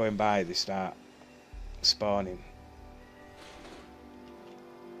start going by, they start spawning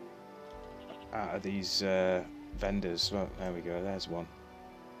out of these vendors. Well, there we go, there's one.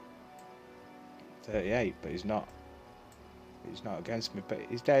 38, but he's not against me, but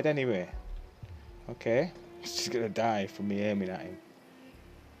he's dead anyway. Okay, he's just gonna die from me aiming at him.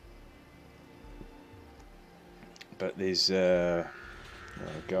 But there's oh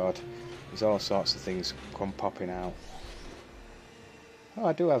god, there's all sorts of things come popping out. Oh,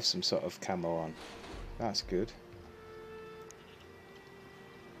 I do have some sort of camo on. That's good.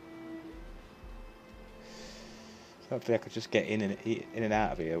 Hopefully I could just get in and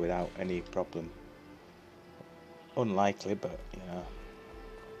out of here without any problem. Unlikely, but you know,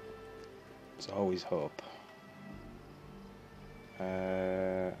 there's always hope.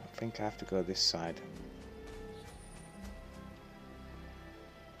 I think I have to go this side.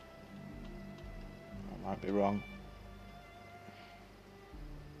 I might be wrong.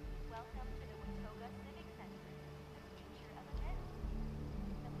 Welcome to the Watoga Civic Center, the future of events.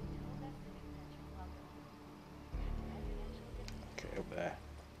 The Watoga Civic Center welcomes you. Residential business. Okay, up there.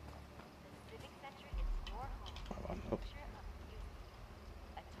 The Civic Center is your home. Come on, The up. future of music.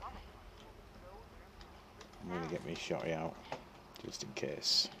 Atomic Party. Go through. I'm gonna get me shotty out, just in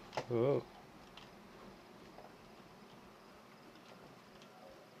case. Oh.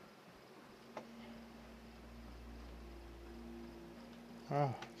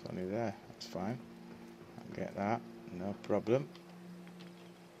 Oh, it's only there. That's fine. I'll get that. No problem.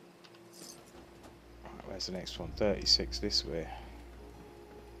 Right, where's the next one? 36 this way.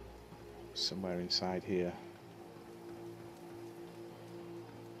 Somewhere inside here.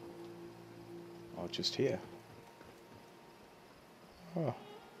 Or just here. Oh,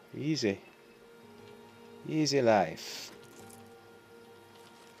 easy. Easy life.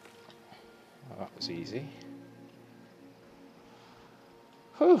 Oh, that was easy.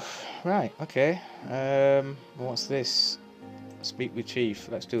 Whew, right, okay. What's this? Speak with Chief.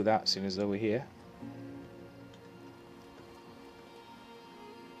 Let's do that, seeing as though we're here.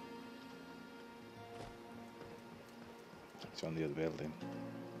 It's on the other building.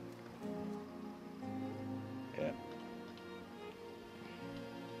 Yeah.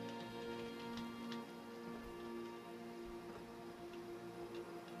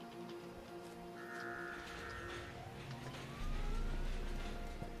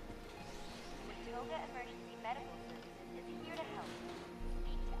 Watoga Emergency Medical Services is here to help.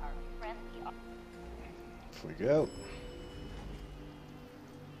 Speak to our friendly Off we go.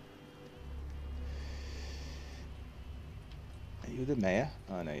 Are you the mayor?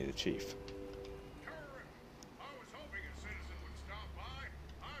 Oh no, you're the chief. Curran, I was hoping a citizen would stop by.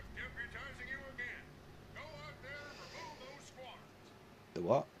 I'm deputizing you again. Go out there and remove those squatters. The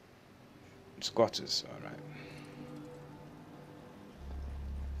what? Squatters, alright.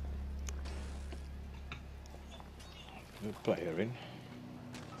 Good player in.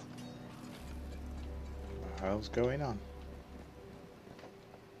 What the hell's going on?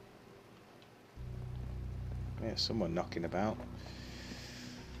 Yeah, someone knocking about.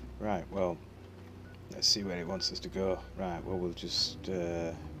 Right, well, let's see where it wants us to go. Right, well we'll just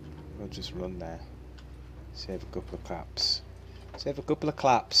run there. Save a couple of claps. Save a couple of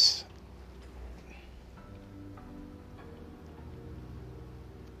claps.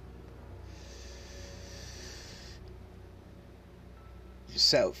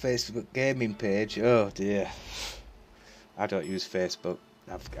 Set up Facebook gaming page. Oh dear. I don't use Facebook.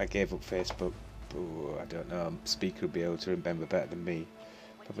 I gave up Facebook. Oh, I don't know. Speaker would be able to remember better than me.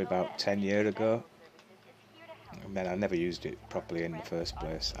 Probably about 10 years ago. And then I never used it properly in the first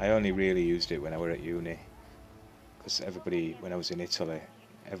place. I only really used it when I were at uni. Because everybody, when I was in Italy,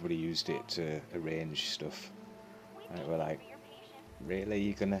 everybody used it to arrange stuff. And it were like Really?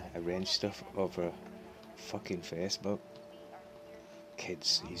 You're gonna arrange stuff over fucking Facebook?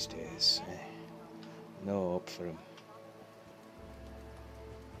 Kids these days. No hope for them.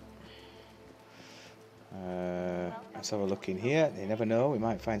 Let's have a look in here. You never know, we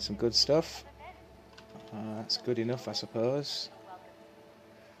might find some good stuff. That's good enough, I suppose.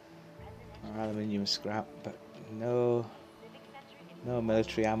 Aluminium scrap, but no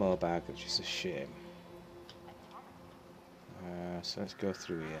military ammo bag, which is a shame. So let's go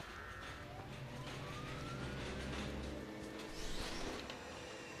through here.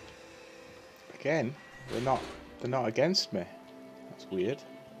 Again, they're not against me. That's weird.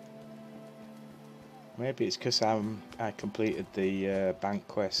 Maybe it's because I completed the bank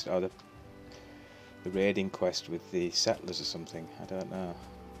quest or the raiding quest with the settlers or something. I don't know.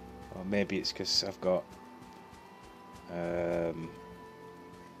 Or maybe it's because I've got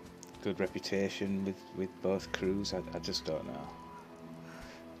good reputation with both crews. I just don't know.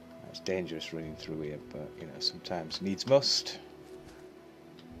 It's dangerous running through here, but you know, sometimes needs must.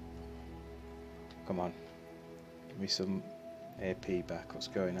 Come on, give me some AP back. What's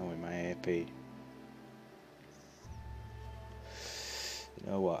going on with my AP? You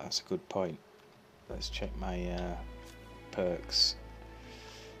know what? That's a good point. Let's check my perks.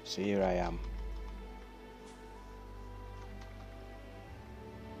 So here I am.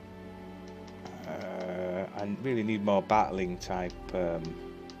 I really need more battling type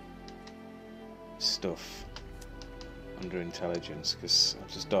stuff under intelligence because I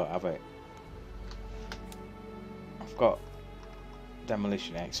just don't have it. I've got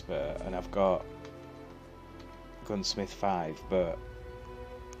demolition expert and I've got gunsmith 5, but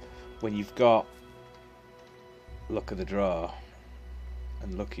when you've got luck of the draw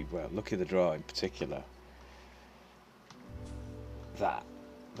and lucky of the draw in particular, that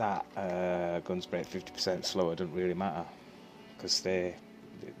guns break 50% slower doesn't really matter because they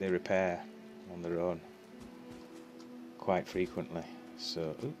repair on their own quite frequently.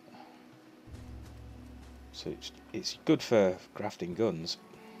 So it's good for crafting guns.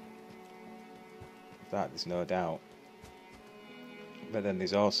 That there's no doubt. But then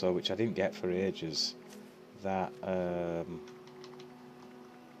there's also, which I didn't get for ages, that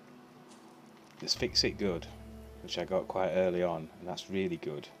this Fix It Good, which I got quite early on, and that's really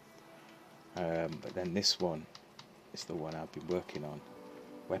good. But then this one is the one I've been working on,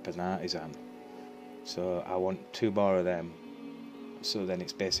 Weapon Artisan. So I want 2 more of them. So then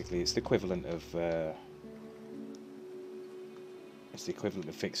it's the equivalent of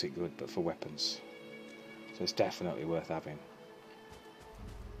Fix It Good, but for weapons. So it's definitely worth having.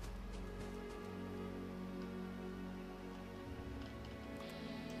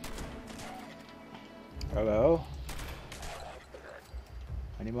 Hello?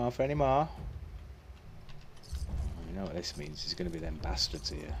 Any more for any more? You know what this means? There's going to be them bastards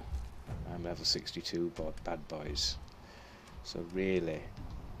here. I'm level 62 bad boys. So really,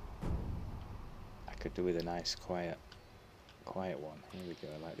 I could do with a nice quiet one. Here we go,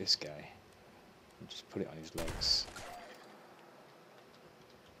 like this guy. And just put it on his legs.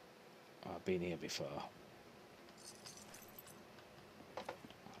 Oh, I've been here before.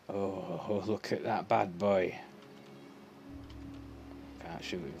 Oh, look at that bad boy. Can't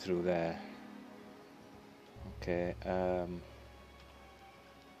shoot him through there. Okay,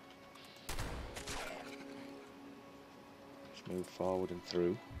 just move forward and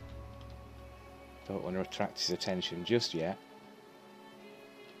through. Don't want to attract his attention just yet.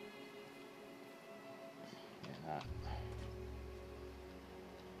 Get that.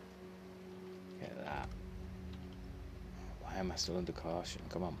 Get that. Why am I still under caution?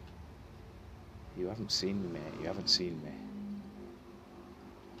 Come on. You haven't seen me, mate. You haven't seen me.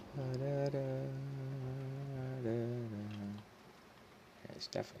 Yeah, it's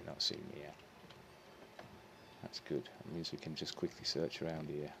definitely not seen me yet. That's good. That means we can just quickly search around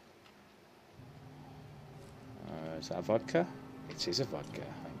here. Is that a vodka? It is a vodka.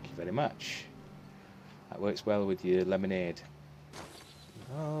 Thank you very much. That works well with your lemonade.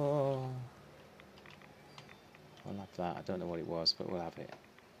 Oh, we'll have that. I don't know what it was, but we'll have it.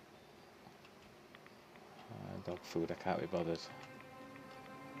 Dog food. I can't be bothered.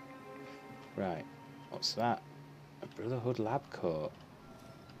 Right. What's that? A Brotherhood lab coat.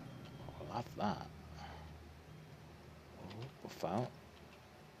 I'll have that. Oh, buff out.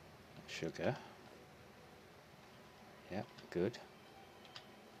 Sugar. Yep, good.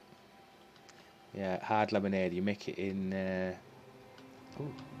 Yeah, hard lemonade. You make it in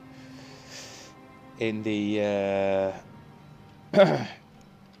the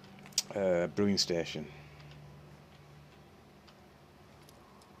brewing station.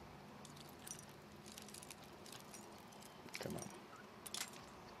 Come on.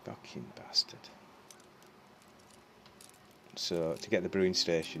 Fucking bastard. So to get the brewing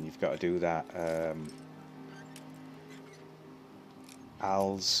station, you've got to do that.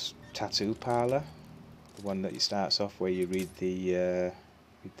 Al's tattoo parlour, the one that starts off where you read the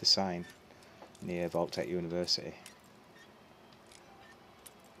sign near Voltech University.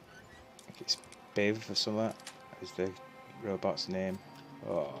 I think it's Biv or something. Is the robot's name?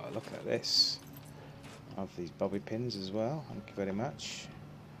 Oh, look at this! I have these bobby pins as well. Thank you very much.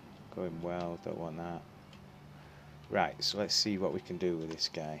 Going well. Don't want that. Right, so let's see what we can do with this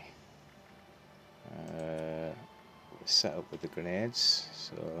guy. We're set up with the grenades,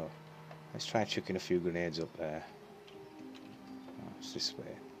 so let's try chucking a few grenades up there. Oh, it's this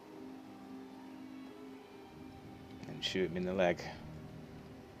way. And shoot him in the leg.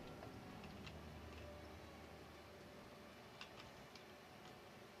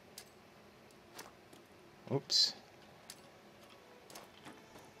 Oops.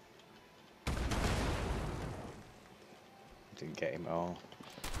 Didn't get him at all.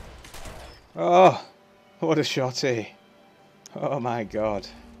 Oh, what a shotty. Oh my god.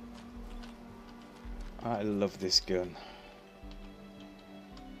 I love this gun.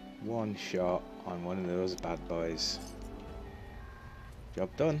 One shot on one of those bad boys. Job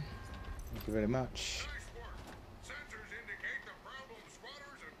done. Thank you very much.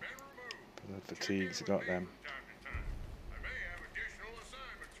 Blood fatigue's got them.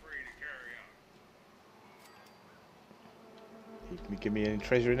 You can give me any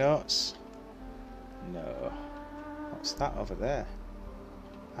treasury notes? No. What's that over there?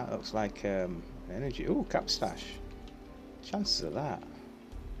 That looks like an energy. Ooh, cap stash. Chances of that.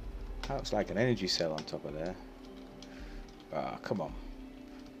 That looks like an energy cell on top of there. Ah, oh, come on.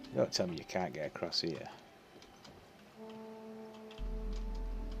 Don't tell me you can't get across here.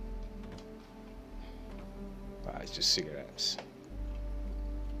 Ah, it's just cigarettes.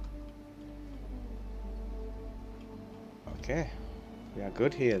 Okay. We are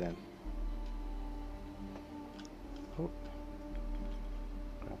good here then. Oh.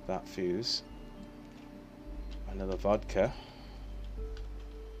 Grab that fuse. Another vodka.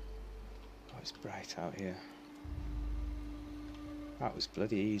 Oh, it's bright out here. That was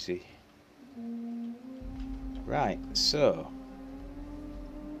bloody easy. Right, so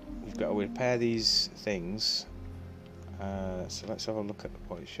we've got to repair these things. So let's have a look at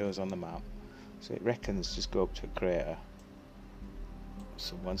what it shows on the map. So it reckons just go up to a crater.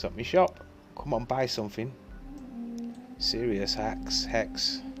 Someone's at my shop. Come on, buy something. Serious Hex.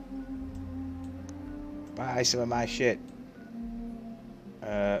 Buy some of my shit.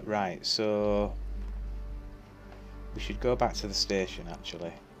 Right, so we should go back to the station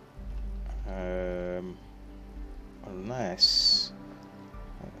actually. Unless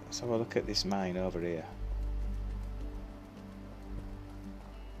let's have a look at this mine over here.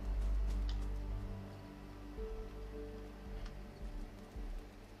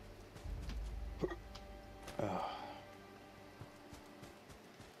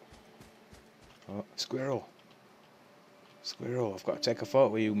 Oh, squirrel. Squirrel, I've got to take a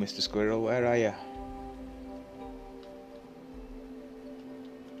photo with you, Mr. Squirrel. Where are you?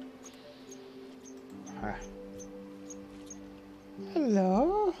 Ah.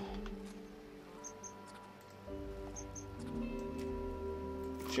 Hello?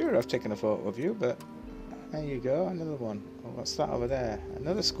 Sure, I've taken a photo of you, but there you go, another one. Oh, what's that over there?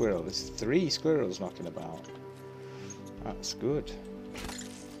 Another squirrel. There's 3 squirrels knocking about. That's good.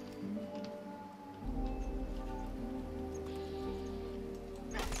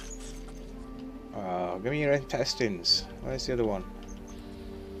 Oh, give me your intestines. Where's the other one?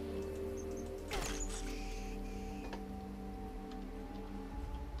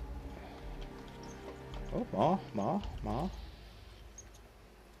 Oh, more.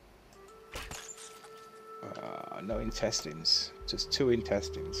 No intestines. Just 2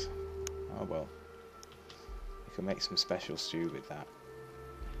 intestines. Oh well. We can make some special stew with that.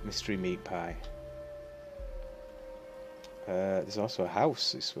 Mystery meat pie. There's also a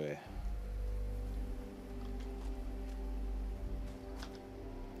house this way.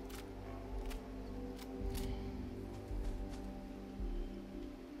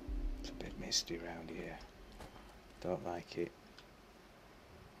 It's a bit misty around here. Don't like it.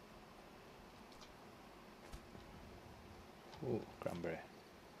 Ooh, cranberry.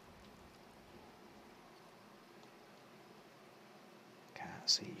 Can't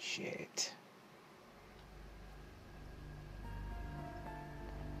see shit.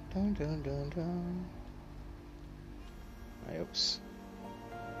 Dun dun dun dun. Oops.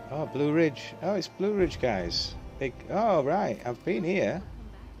 Oh, Blue Ridge. Oh, it's Blue Ridge, guys. Big. Oh, right. I've been here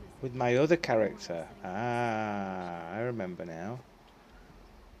with my other character. Ah, I remember now.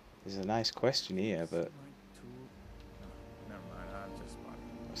 There's a nice question here, but Like tool. No, never mind. I just spotted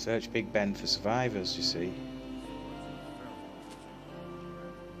it. search Big Ben for survivors, you see.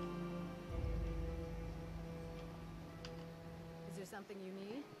 Is there something you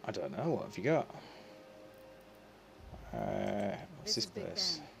need? I don't know, what have you got? What's this Big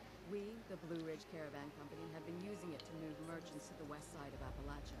place? Ben. We, the Blue Ridge Caravan Company, have been using it to move merchants to the west side of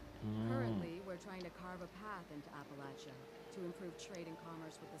Appalachia. Currently, we're trying to carve a path into Appalachia to improve trade and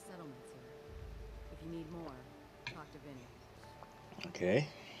commerce with the settlements here. If you need more, talk to Vinny. Okay.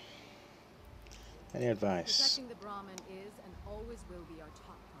 Any advice? Protecting the Brahmin is and always will be our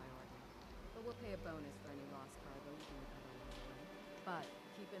top priority. But we'll pay a bonus for any lost cargo you can recover along the way. But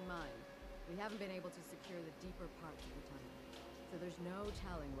keep in mind, we haven't been able to secure the deeper parts of the tunnel, so there's no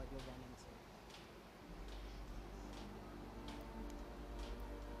telling what you'll run into.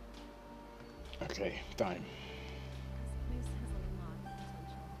 Okay, fine. This place has a lot of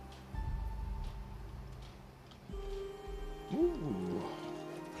potential. Ooh.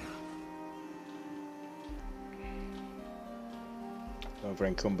 Over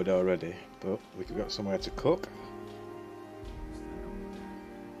encumbered already, but we've got somewhere to cook.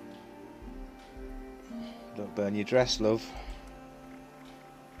 Don't burn your dress, love.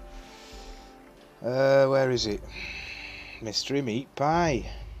 Where is it? Mystery meat pie.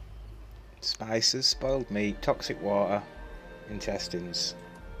 Spices, spoiled meat, toxic water, intestines.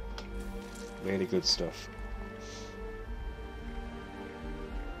 Really good stuff.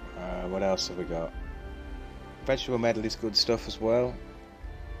 What else have we got? Vegetable medley is good stuff as well.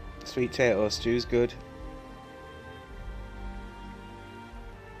 Sweet potato stew's good.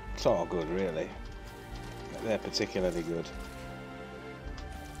 It's all good, really. They're particularly good.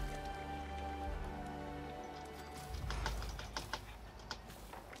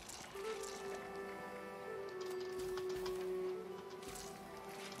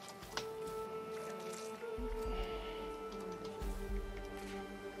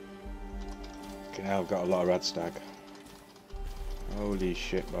 Okay, now I've got a lot of red stag. Holy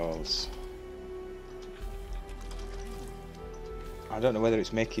shit balls. I don't know whether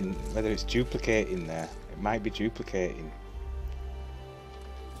it's duplicating there. It might be duplicating.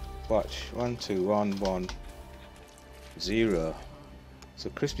 Watch. 1, 2, 1, 1, 0. So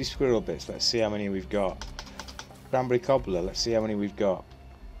crispy squirrel bits, let's see how many we've got. Cranberry cobbler, let's see how many we've got.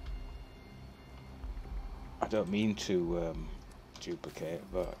 I don't mean to duplicate,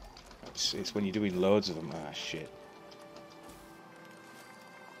 but it's when you're doing loads of them. Ah, shit.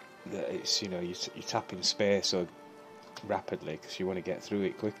 That it's, you know, you're tapping space so rapidly because you want to get through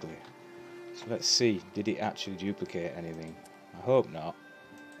it quickly. So let's see, did it actually duplicate anything? I hope not.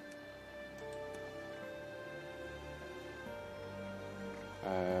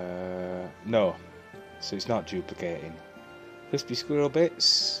 No, so it's not duplicating. Crispy squirrel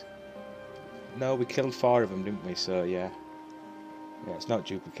bits. No, we killed 4 of them, didn't we? So yeah, it's not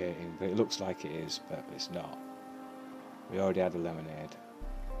duplicating, but it looks like it is, but it's not. We already had a lemonade.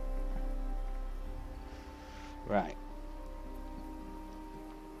 Right.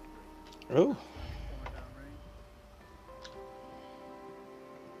 Oh.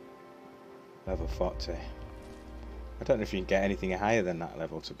 Level 40. I don't know if you can get anything higher than that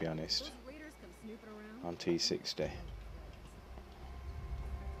level, to be honest, Those raiders come snooping around. on T60.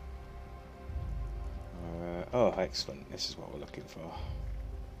 Oh, excellent. This is what we're looking for.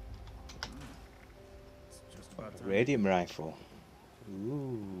 It's just about time. Radium rifle.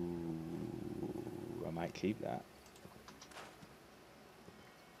 Ooh. I might keep that.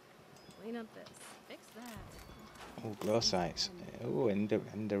 Clean up this. Fix that. Oh, glow sights. Oh,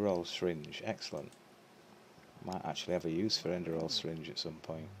 enderol syringe. Excellent. Might actually have a use for enderol syringe at some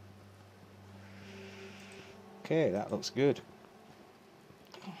point. Okay, that looks good.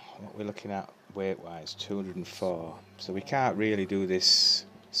 What we're looking at weight-wise, 204. So we can't really do this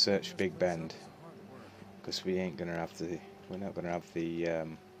search for Big Bend because we're not gonna have the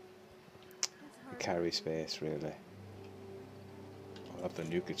carry space really. I'll have the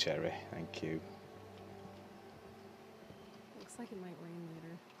nuka cherry, thank you. Looks like it might rain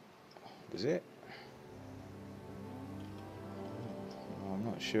later. Does it? Oh, I'm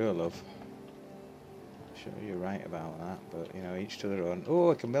not sure, love. Sure you're right about that, but you know, each to their own.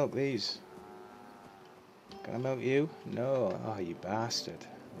 Oh, I can milk these. Can I milk you? No. Oh, you bastard.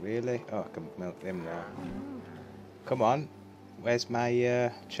 Really? Oh, I can milk them now. Come on. Where's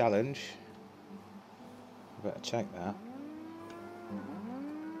my challenge? I better check that.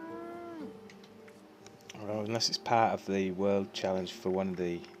 Well, unless it's part of the world challenge for one of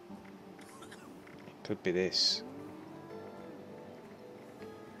the... It could be this.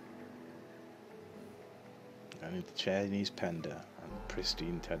 I need the Chinese panda and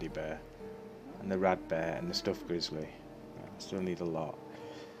pristine teddy bear. And the rad bear and the stuffed grizzly. I still need a lot.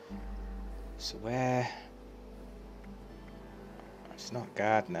 So where... It's not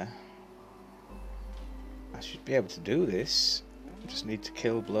gardener. I should be able to do this. I just need to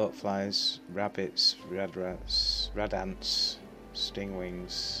kill bloatflies, rabbits, rad rats, rad ants,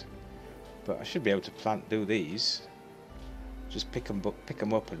 stingwings. But I should be able to do these. Just pick them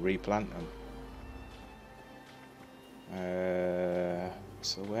up and replant them.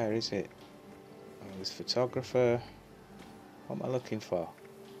 So where is it? Oh, this photographer. What am I looking for?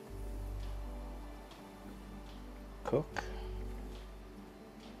 Cook?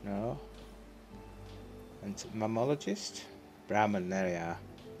 No. Entomologist? Brahman, there we are.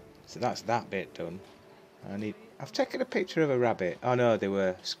 So that's that bit done. I've taken a picture of a rabbit. Oh no, they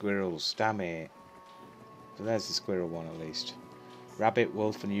were squirrels. Damn it. So there's the squirrel one at least. Rabbit,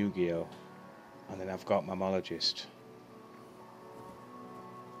 wolf and Yu-Gi-Oh! And then I've got mammologist.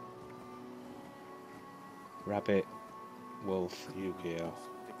 Rabbit, wolf, Yu-Gi-Oh!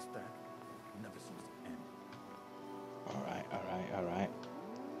 Fix that. Never seems to end. Alright.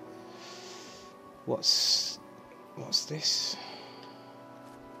 What's this?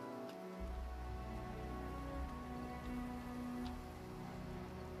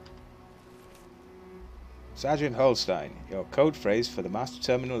 Sergeant Holstein, your code phrase for the master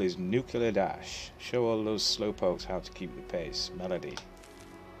terminal is nuclear dash. Show all those slowpokes how to keep the pace. Melody.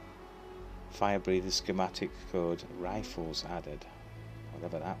 Fire breather schematic code. Rifles added.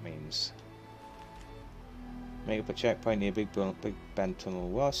 Whatever that means. Make up a checkpoint near Big Ben Tunnel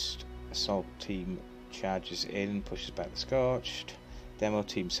West. Assault team charges in, pushes back the Scorched. Demo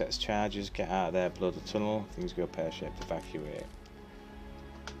team sets charges. Get out of there, blow the tunnel. Things go pear-shaped. Evacuate.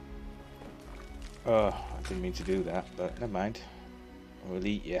 Oh, I didn't mean to do that, but never mind. We'll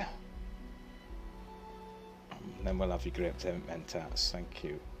eat you. And then we'll have your grape mentats. Thank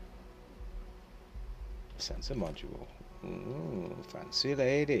you. Sensor module. Ooh, fancy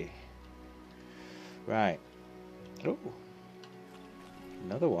lady. Right. Oh,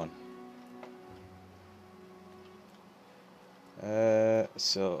 another one.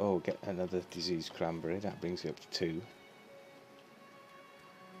 Get another diseased cranberry. That brings you up to 2.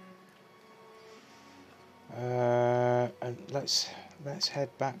 And let's head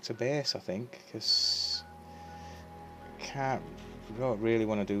back to base, I think, because we don't really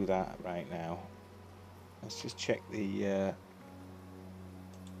want to do that right now. Let's just check the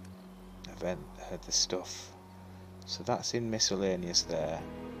event, the stuff. So that's in miscellaneous there.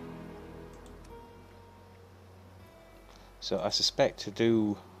 So I suspect to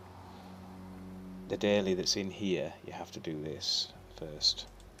do the daily that's in here, you have to do this first.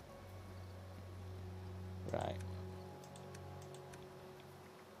 Right.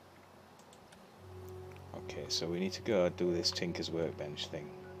 Okay, so we need to go do this Tinker's Workbench thing.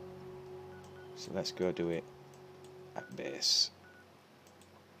 So let's go do it at base.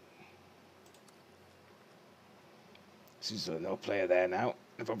 There's no player there now.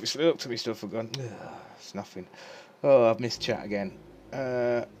 I've obviously looked at my stuff and gone, it's nothing. Oh, I've missed chat again.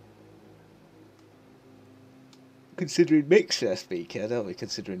 Considering Mixer speaker, don't we?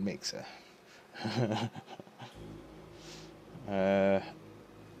 Considering Mixer.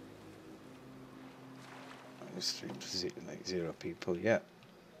 Stream like 0 people, yeah.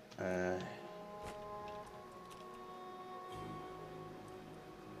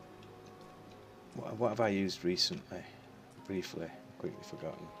 What have I used recently? Briefly, quickly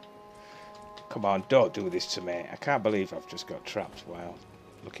forgotten. Come on, don't do this to me. I can't believe I've just got trapped while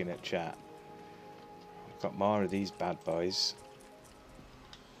looking at chat. I've got more of these bad boys.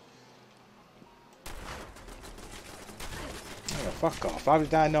 Oh, fuck off. How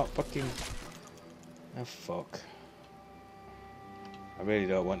did I not fucking... Oh, fuck. I really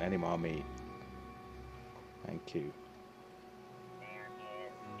don't want any more meat. Thank you. There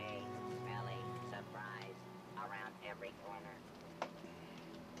is a smelly surprise around every corner.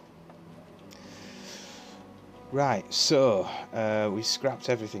 Right, so we scrapped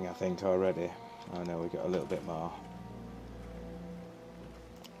everything, I think, already. Oh no, we got a little bit more.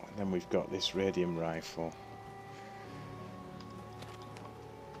 And then we've got this radium rifle.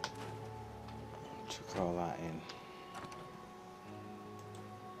 Took all that in.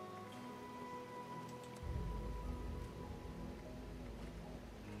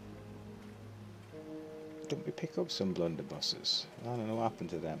 Didn't we pick up some blunderbusses? I don't know what happened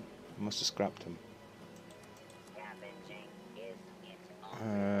to them. I must have scrapped them. Scavenging is its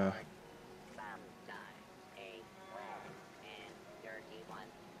own sometimes a long and dirty one.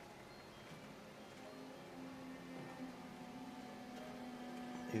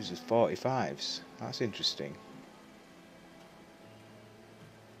 Uses 45s. That's interesting.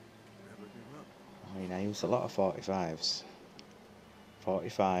 mean, I use a lot of 45s.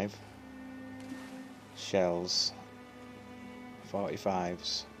 45 shells,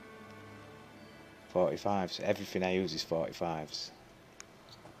 45s, 45s. Everything I use is 45s.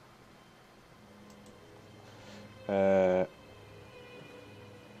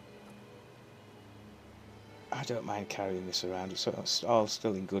 I don't mind carrying this around. It's all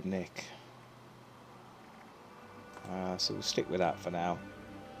still in good nick. So we'll stick with that for now.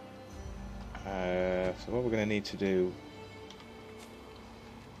 So what we're going to need to do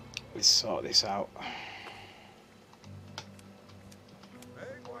is sort this out.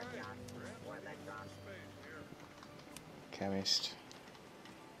 Chemist,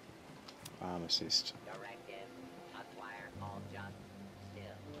 pharmacist. Directive, acquire all junk. Still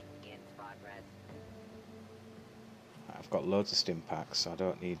in progress. I've got loads of stim packs, so I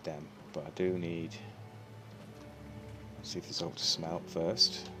don't need them, but I do need. Let's see if there's all to smelt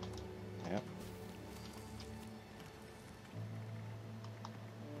first. Yep.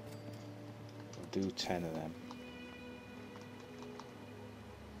 We'll do 10 of them.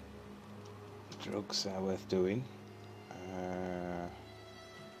 Drugs are worth doing. And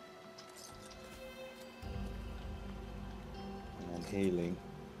then healing.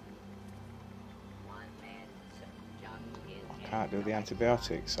 I can't do the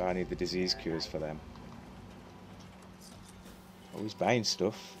antibiotics, so I need the disease cures for them. Always buying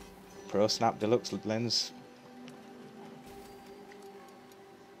stuff. Pro Snap Deluxe lens.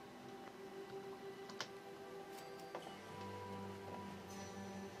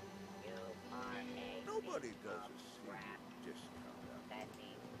 Nobody does a secret discount. That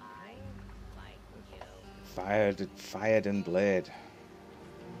means I like you. Fired and blade.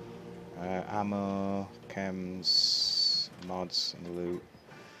 Ammo, chems, mods, and loot.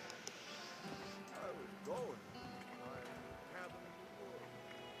 I was going.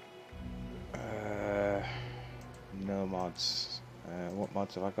 No mods. What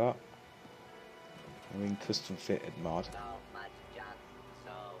mods have I got? I mean, custom fitted mod. So much junk,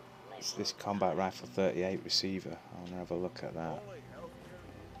 so It's this combat rifle 38 receiver. I want to have a look at that.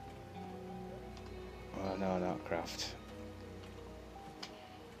 Oh no, not craft.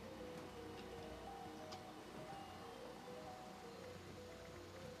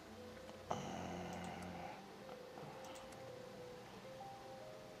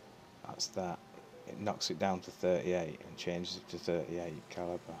 That's that. It knocks it down to 38 and changes it to 38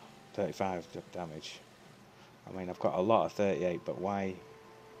 caliber, 35 damage. I mean, I've got a lot of 38, but why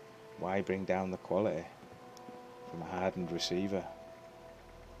bring down the quality from a hardened receiver?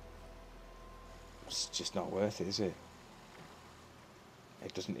 It's just not worth it, is it?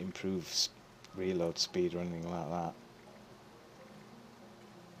 It doesn't improve reload speed or anything like that.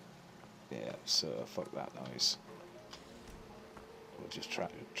 Yeah, so fuck that noise. We'll just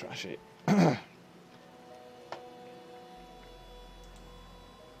trash it.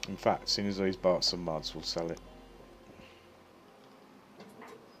 In fact, as soon as he's bought some mods, we'll sell it.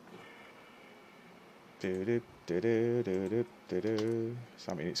 So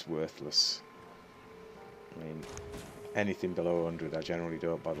I mean, it's worthless. I mean, anything below 100 I generally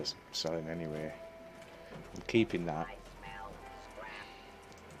don't bother selling anyway. I'm keeping that. I smell scrap.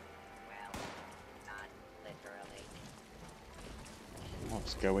 Well, not literally.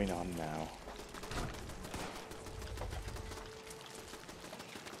 What's going on now?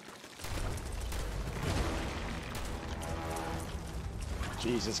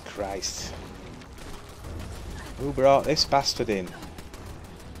 Jesus Christ. Who brought this bastard in?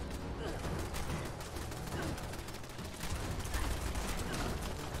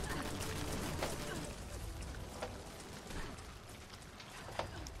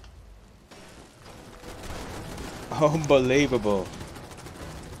 Unbelievable.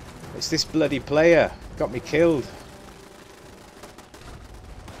 It's this bloody player. Got me killed.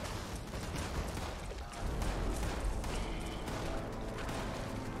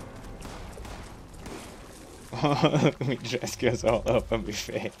 My dress goes all up on my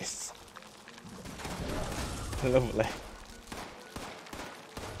face. Lovely.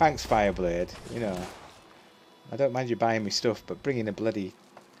 Thanks, Fireblade. You know, I don't mind you buying me stuff, but bringing a bloody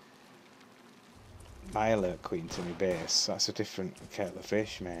Myalert Queen to my base, that's a different kettle of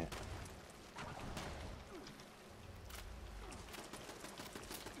fish, mate.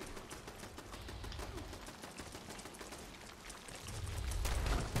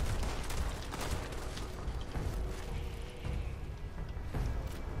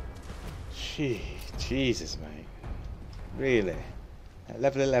 Jesus, mate. Really? At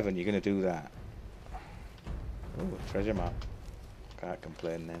level 11, you're going to do that? Oh, treasure map. Can't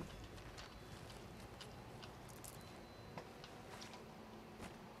complain then.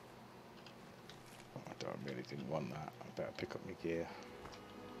 Don't really didn't want that. I better pick up my gear.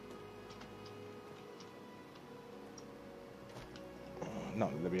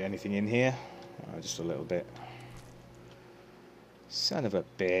 Not that there'll be anything in here. Just a little bit. Son of a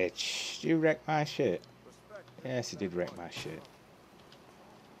bitch. Did you wreck my shit? Yes, he did wreck my shit.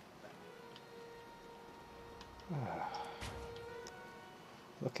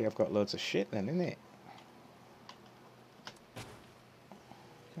 Lucky I've got loads of shit then, innit?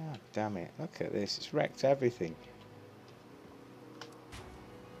 God damn it. Look at this. It's wrecked everything.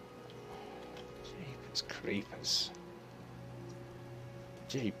 Jeepers creepers.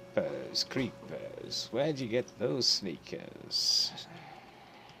 Jeepers creepers. Where'd you get those sneakers?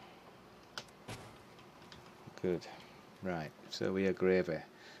 Good. Right. So we are gravy.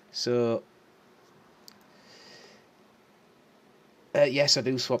 So... yes, I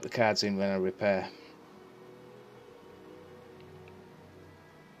do swap the cards in when I repair.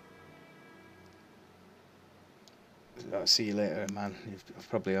 I'll see you later, man. I've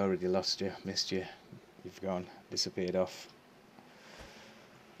probably already lost you, missed you. You've gone, disappeared off.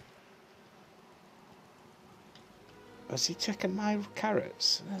 Was he checking my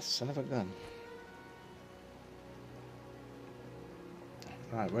carrots? That son of a gun.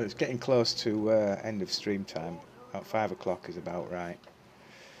 Right, well, it's getting close to end of stream time. About 5 o'clock is about right.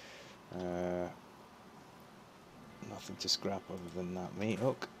 Nothing to scrap other than that meat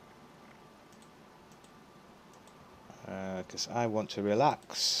hook. Because I want to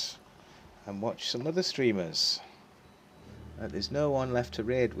relax and watch some other streamers. There's no one left to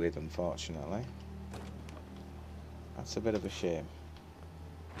raid with, unfortunately. That's a bit of a shame.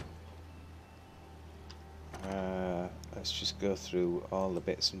 Let's just go through all the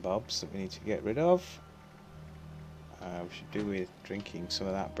bits and bobs that we need to get rid of. We should do with drinking some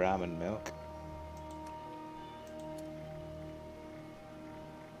of that Brahman milk.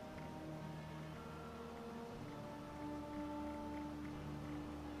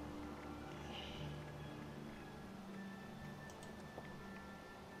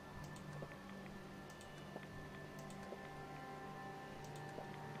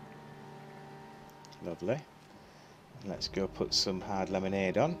 Lovely. And let's go put some hard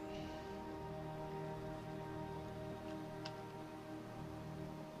lemonade on.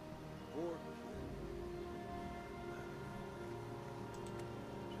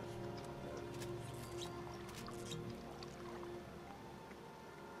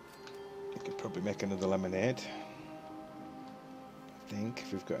 We could probably make another lemonade, I think,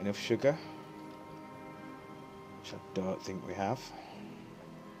 if we've got enough sugar, which I don't think we have.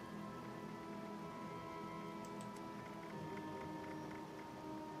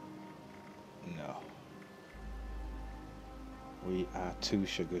 No. We are 2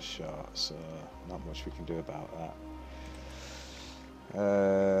 sugars short, so not much we can do about that.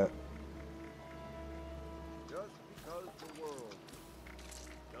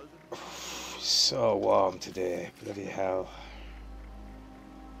 So warm today, bloody hell.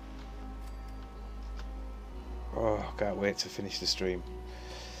 Oh, can't wait to finish the stream.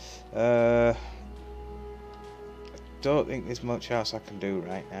 I don't think there's much else I can do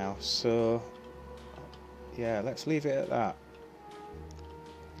right now, so yeah, let's leave it at that.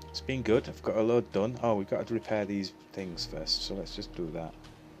 It's been good. I've got a load done. Oh, we've got to repair these things first, so let's just do that.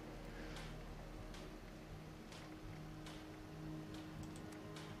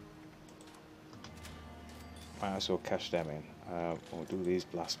 Might as well cash them in. We'll do these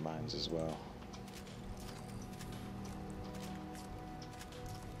blast mines as well.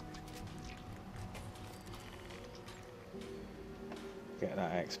 Get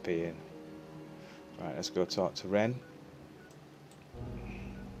that XP in. Right, let's go talk to Ren.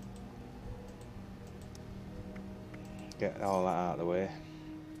 Get all that out of the way.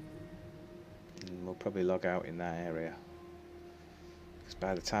 And we'll probably log out in that area. Because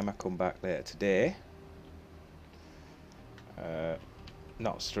by the time I come back later today,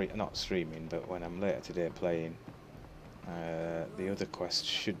 not streaming, but when I'm later today playing, the other quests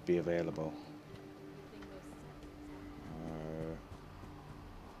should be available.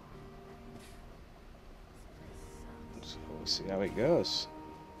 So we'll see how it goes.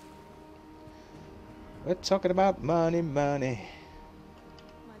 We're talking about money, money.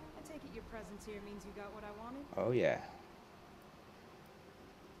 I take it your presence here means you got what I wanted? Oh yeah.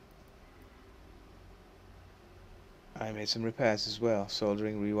 I made some repairs as well,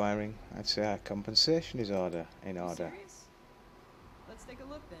 soldering, rewiring. I'd say our compensation is in order. Serious? Let's take a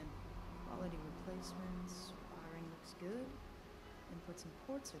look then. Quality replacements, wiring looks good. Inputs and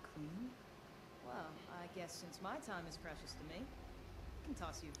ports are clean. Well, I guess since my time is precious to me, I can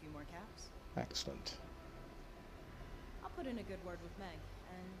toss you a few more caps. Excellent. I'll put in a good word with Meg,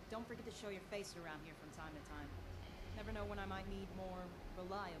 and don't forget to show your face around here from time to time. Never know when I might need more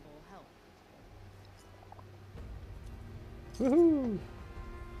reliable help. Woohoo!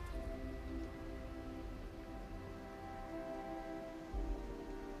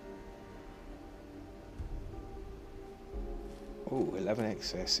 Oh, 11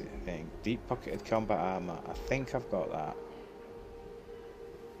 excessive thing. Deep pocketed combat armor. I think I've got that.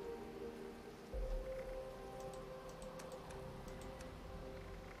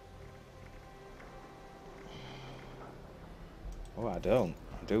 Oh, I don't.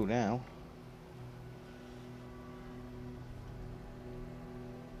 I do now.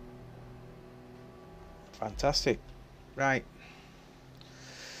 Fantastic. Right.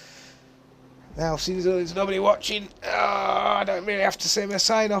 Now, since there's nobody watching, I don't really have to say my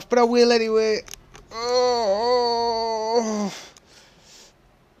sign off, but I will anyway. Oh.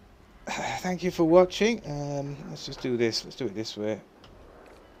 Thank you for watching. Let's just do this. Let's do it this way.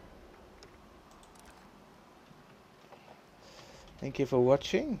 Thank you for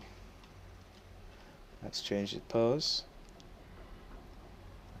watching. Let's change the pose.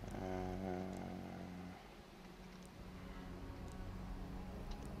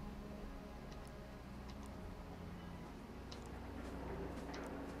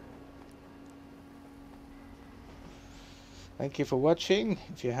 Thank you for watching,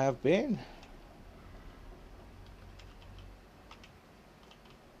 if you have been.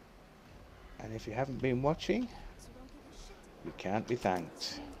 And if you haven't been watching, you can't be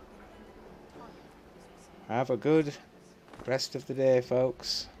thanked. Have a good rest of the day,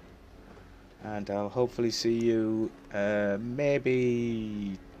 folks. And I'll hopefully see you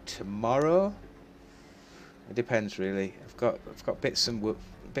maybe tomorrow. It depends really. I've got bits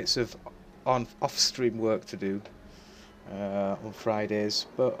of off-stream work to do on Fridays,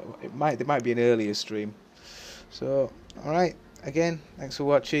 but there might be an earlier stream. So, all right. Again, thanks for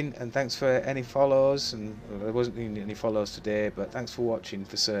watching, and thanks for any follows. And there wasn't any follows today, but thanks for watching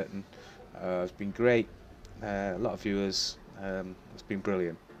for certain. It's been great. A lot of viewers. It's been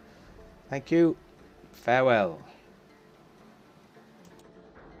brilliant. Thank you. Farewell.